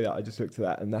mad you say that. I just looked at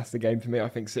that, and that's the game for me. I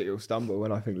think City will stumble,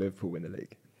 and I think Liverpool win the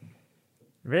league.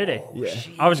 Really? Yeah.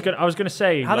 I was gonna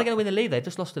say. How are they going to win the league? They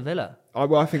just lost to Villa.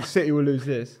 I think City will lose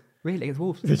this. Really against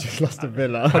Wolves? They just lost to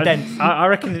Villa. I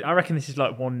reckon this is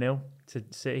like 1-0 to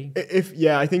City.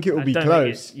 I think it will be don't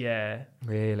close. think yeah.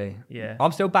 Really? Yeah.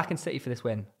 I'm still backing City for this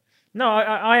win. No,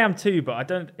 I am too, but I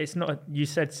don't. It's not. You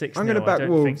said 6-0. I'm going to back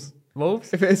Wolves.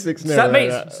 Wolves? If it is 6-0, So that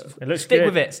means It looks stick good.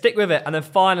 with it. Stick with it. And then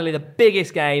finally, the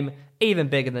biggest game, even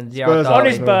bigger than the Gerrard Spurs Derby. On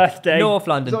his birthday. North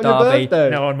London Is it on your Derby. birthday?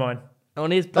 No, on mine. On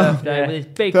his birthday yeah. with his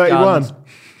big 31. guns.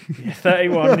 Yeah,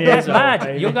 31 years That's old. mad.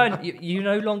 baby. You're going. You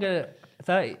no longer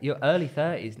 30. You're early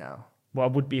 30s now. Well, I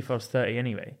would be if I was 30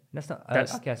 anyway. That's not.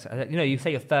 That's- I guess you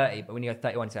say you're 30, but when you go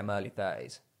 31, you say I'm early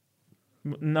 30s.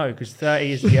 No, because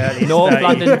 30 is the earliest. North 30.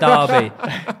 London Derby.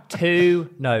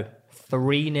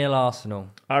 3-0 Arsenal.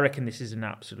 I reckon this is an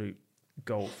absolute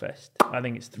goal fest. I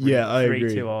think it's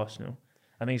 3-2 Arsenal.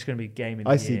 I think it's going to be a game in the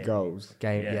I year. see goals.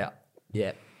 Game. Yeah.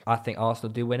 Yeah. I think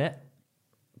Arsenal do win it,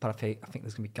 but I think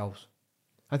there's going to be goals.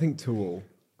 I think 2-2.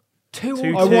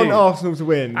 2-2. I want Arsenal to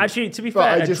win. Actually, to be But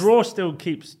fair, I just- a draw still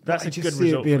keeps. That's I a just good see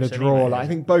result it being for a us draw. anyway. Like, I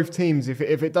think both teams, if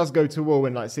it does go to war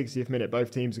in like 60th minute,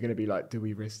 both teams are going to be like, do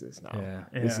we risk this now? Yeah.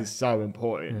 This Yeah. is so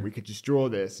important. We could just draw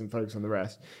this and focus on the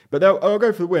rest. But I'll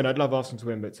go for the win. I'd love Arsenal to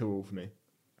win, but 2-2 for me.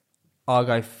 I'll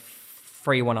go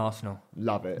 3-1 Arsenal.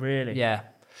 Love it. Really? Yeah.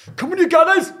 Come on, you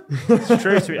Gunners! It's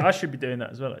true. I should be doing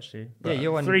that as well, actually. Yeah,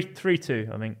 you're on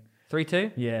 3-2, I think.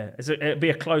 3-2. Yeah, it'd be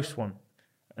a close one,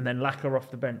 and then Lacquer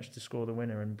off the bench to score the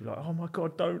winner, and be like, "Oh my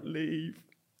god, don't leave!"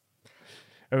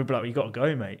 And we'd be like, "You got to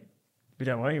go, mate. We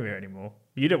don't want you here anymore.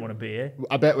 You don't want to be here."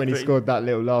 I bet when he scored that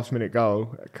little last-minute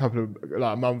goal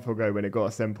a month ago when it got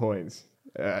us 10 points,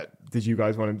 did you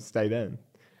guys want him to stay then?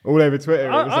 All over Twitter,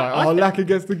 it was Lacquer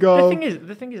gets the goal.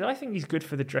 The thing is, I think he's good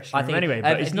for the dressing room anyway.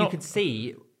 But you could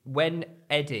see when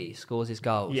Eddie scores his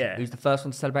goals, Yeah. who's the first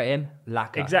one to celebrate him?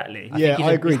 Lacquer. Exactly.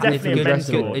 I agree. He's definitely a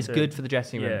mentor. It's good for the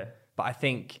dressing room. Yeah. But I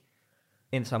think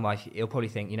in some way he'll probably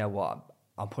think, you know what,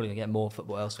 I'm probably going to get more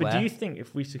football elsewhere. But do you think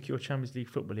if we secure Champions League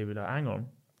football, he'll be like, hang on,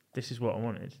 this is what I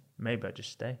wanted. Maybe I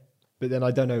just stay. But then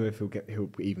I don't know if he'll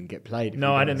even get played.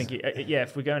 No, I don't think.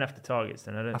 If we're going after targets,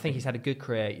 then I think he's had a good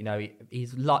career. You know, he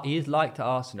is liked at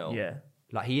Arsenal. Yeah,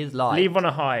 like he is liked. Leave on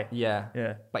a high. Yeah,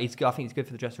 yeah. But he's good. I think he's good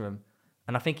for the dressing room,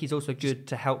 and I think he's also good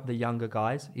to help the younger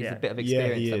guys. He's a bit of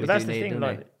experience. he is. That we But that's do the need, thing. don't we?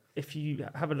 Like, if you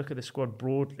have a look at the squad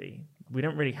broadly, we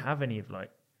don't really have any of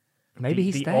like maybe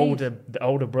the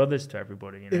older brothers to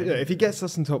everybody. You know? If he gets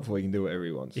us in top 4, he can do whatever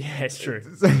he wants. Yeah, it's true.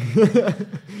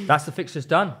 That's the fixtures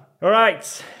done. All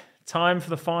right, time for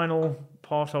the final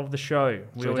part of the show.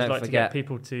 We always like to get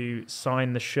people to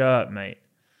sign the shirt, mate.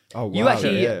 Oh wow! You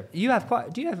actually, yeah. you have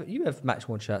quite. Do you have match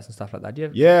worn shirts and stuff like that? Do you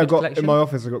have? Yeah, I good got collection? in my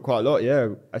office. I got quite a lot. Yeah,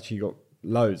 actually got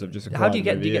loads. I've just acquired. How do you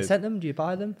get? them Do you over get years. sent them? Do you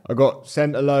buy them? I got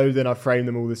sent a load, and I framed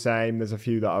them all the same. There's a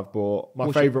few that I've bought.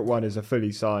 My favourite one is a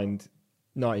fully signed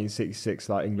 1966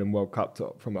 like England World Cup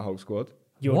top from a whole squad.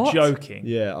 You're What? joking.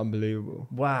 Yeah, unbelievable.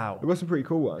 Wow. There got some pretty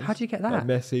cool ones. How do you get that? Like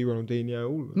Messi, Ronaldinho,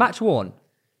 all of them. Match worn?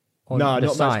 Or No,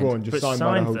 just not signed? match worn, just But signed by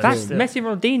the signed whole though. That's team. Messi,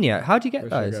 Ronaldinho. How do you get Where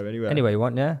should I those? go? Anywhere. Anywhere you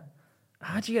want, yeah.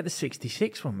 How'd you get the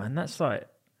 66 one, man?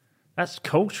 That's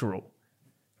cultural.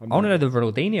 I want to know the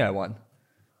Ronaldinho one.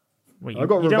 Well, I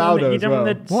got you don't Rivaldo want as the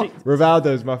well. six-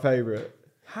 Rivaldo's my favourite.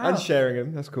 How? And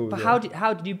Sheringham, that's cool. But yeah.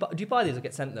 how did you do you buy these or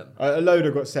get sent them? A load I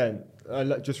got sent,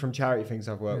 just from charity things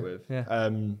I've worked with. Yeah.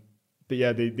 But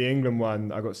yeah, the England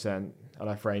one I got sent and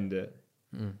I framed it.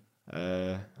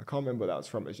 I can't remember what that was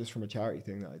from. It's just from a charity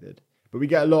thing that I did. But we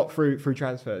get a lot through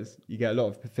transfers. You get a lot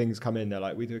of things come in. They're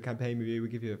like, we do a campaign with you. We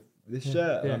give you this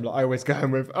shirt. And I'm like, I always go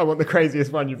in with, I want the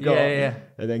craziest one you've got. Yeah.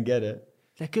 And then get it.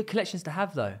 They're good collections to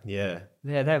have, though. Yeah.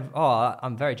 Yeah,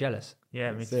 I'm very jealous.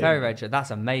 Yeah, me That's too. it. Very, very jealous.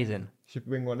 That's amazing. Should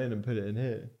bring one in and put it in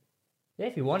here. Yeah,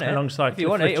 if you want it. Alongside if you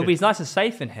Cliff want it, it'll Richard. be nice and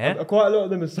safe in here. Quite a lot of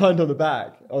them are signed on the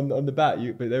back, on the back.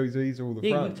 But these are all the Yeah,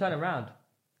 you front. can turn around.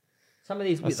 Some of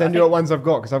these. I'll send you what ones I've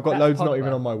got because I've got That's loads not Pogba.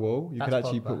 even on my wall. You That's could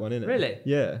actually Pogba. put one in it. Really?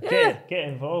 Yeah. Get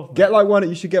involved. Man. Get like one.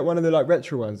 You should get one of the like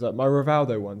retro ones. Like my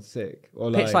Rivaldo one's sick.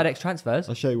 Or like Pitchside X transfers.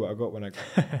 I'll show you what I got when I.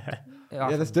 Yeah,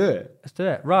 let's do it. Let's do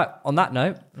it. Right. On that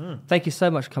note, thank you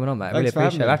so much for coming on, mate. I really Thanks for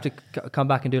having appreciate it. I have me. to come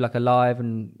back and do like a live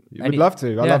and. We'd love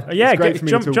to. I Yeah. love. Yeah, it's great for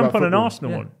me to talk jump about on an football.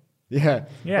 Arsenal one. Yeah.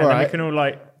 Yeah, All then right. we can all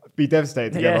like. Be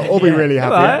devastated together, Yeah, or be yeah. really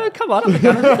happy. All right, come on. We're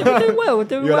doing well. We're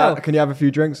doing You're well. like, can you have a few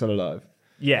drinks on a live?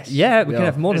 Yes. Yeah, we can Yeah.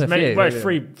 have more There's than a few. well,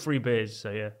 free beers. So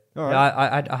yeah. All Yeah,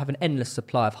 right. I have an endless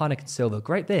supply of Heineken Silver.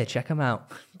 Great beer. Check them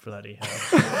out. Bloody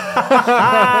hell.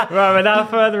 Right, without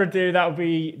further ado, that'll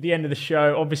be the end of the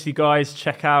show. Obviously, guys,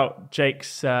 check out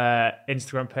Jake's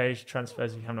Instagram page,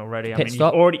 transfers, if you haven't already. Pit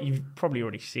Stop. You've probably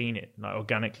already seen it, like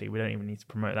organically. We don't even need to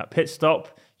promote that. Pit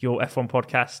Stop, your F1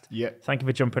 podcast. Yeah. Thank you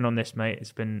for jumping on this, mate.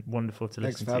 It's been wonderful to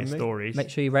Thanks listen for to your having me. stories. Make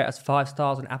sure you rate us 5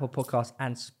 stars on Apple Podcasts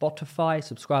and Spotify.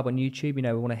 Subscribe on YouTube. You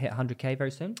know, we want to hit 100K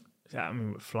very soon. Yeah, I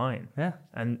mean, we're flying. Yeah.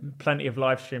 And plenty of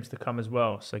live streams to come as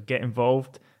well. So get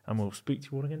involved, and we'll speak to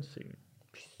you all again soon.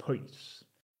 Peace.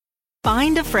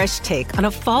 Find a fresh take on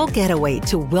a fall getaway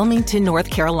to Wilmington, North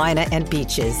Carolina and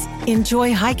beaches.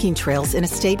 Enjoy hiking trails in a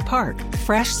state park,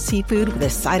 fresh seafood with a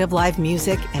side of live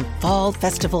music, and fall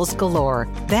festivals galore.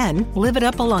 Then live it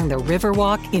up along the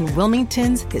Riverwalk in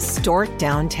Wilmington's historic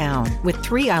downtown. With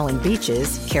 3 island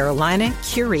beaches, Carolina,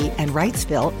 Curie, and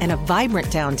Wrightsville, and a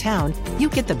vibrant downtown, you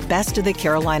get the best of the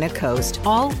Carolina coast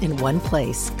all in one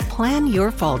place. Plan your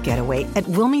fall getaway at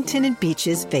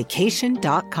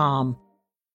WilmingtonandBeachesVacation.com.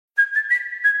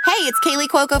 Hey, it's Kaylee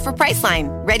Cuoco for Priceline.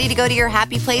 Ready to go to your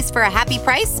happy place for a happy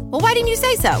price? Well, why didn't you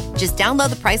say so? Just download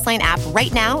the Priceline app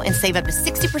right now and save up to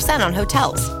 60% on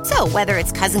hotels. So whether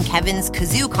it's Cousin Kevin's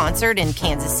Kazoo Concert in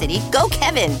Kansas City, go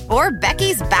Kevin, or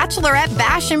Becky's Bachelorette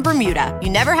Bash in Bermuda, you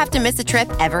never have to miss a trip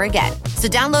ever again. So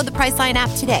download the Priceline app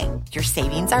today. Your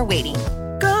savings are waiting.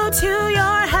 Go to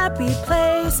your happy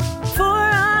place for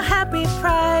a happy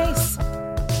price.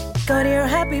 Go to your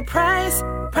happy price,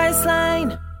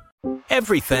 Priceline.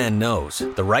 Every fan knows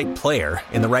the right player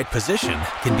in the right position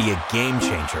can be a game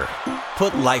changer.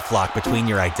 Put LifeLock between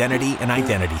your identity and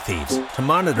identity thieves to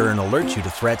monitor and alert you to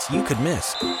threats you could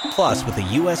miss. Plus, with a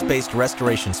U.S.-based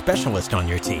restoration specialist on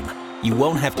your team, you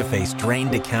won't have to face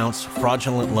drained accounts,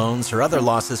 fraudulent loans, or other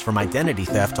losses from identity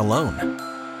theft alone.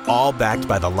 All backed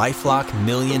by the LifeLock $1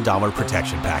 Million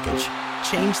Protection Package.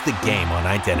 Change the game on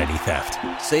identity theft.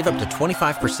 Save up to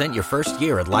 25% your first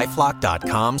year at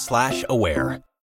LifeLock.com/aware.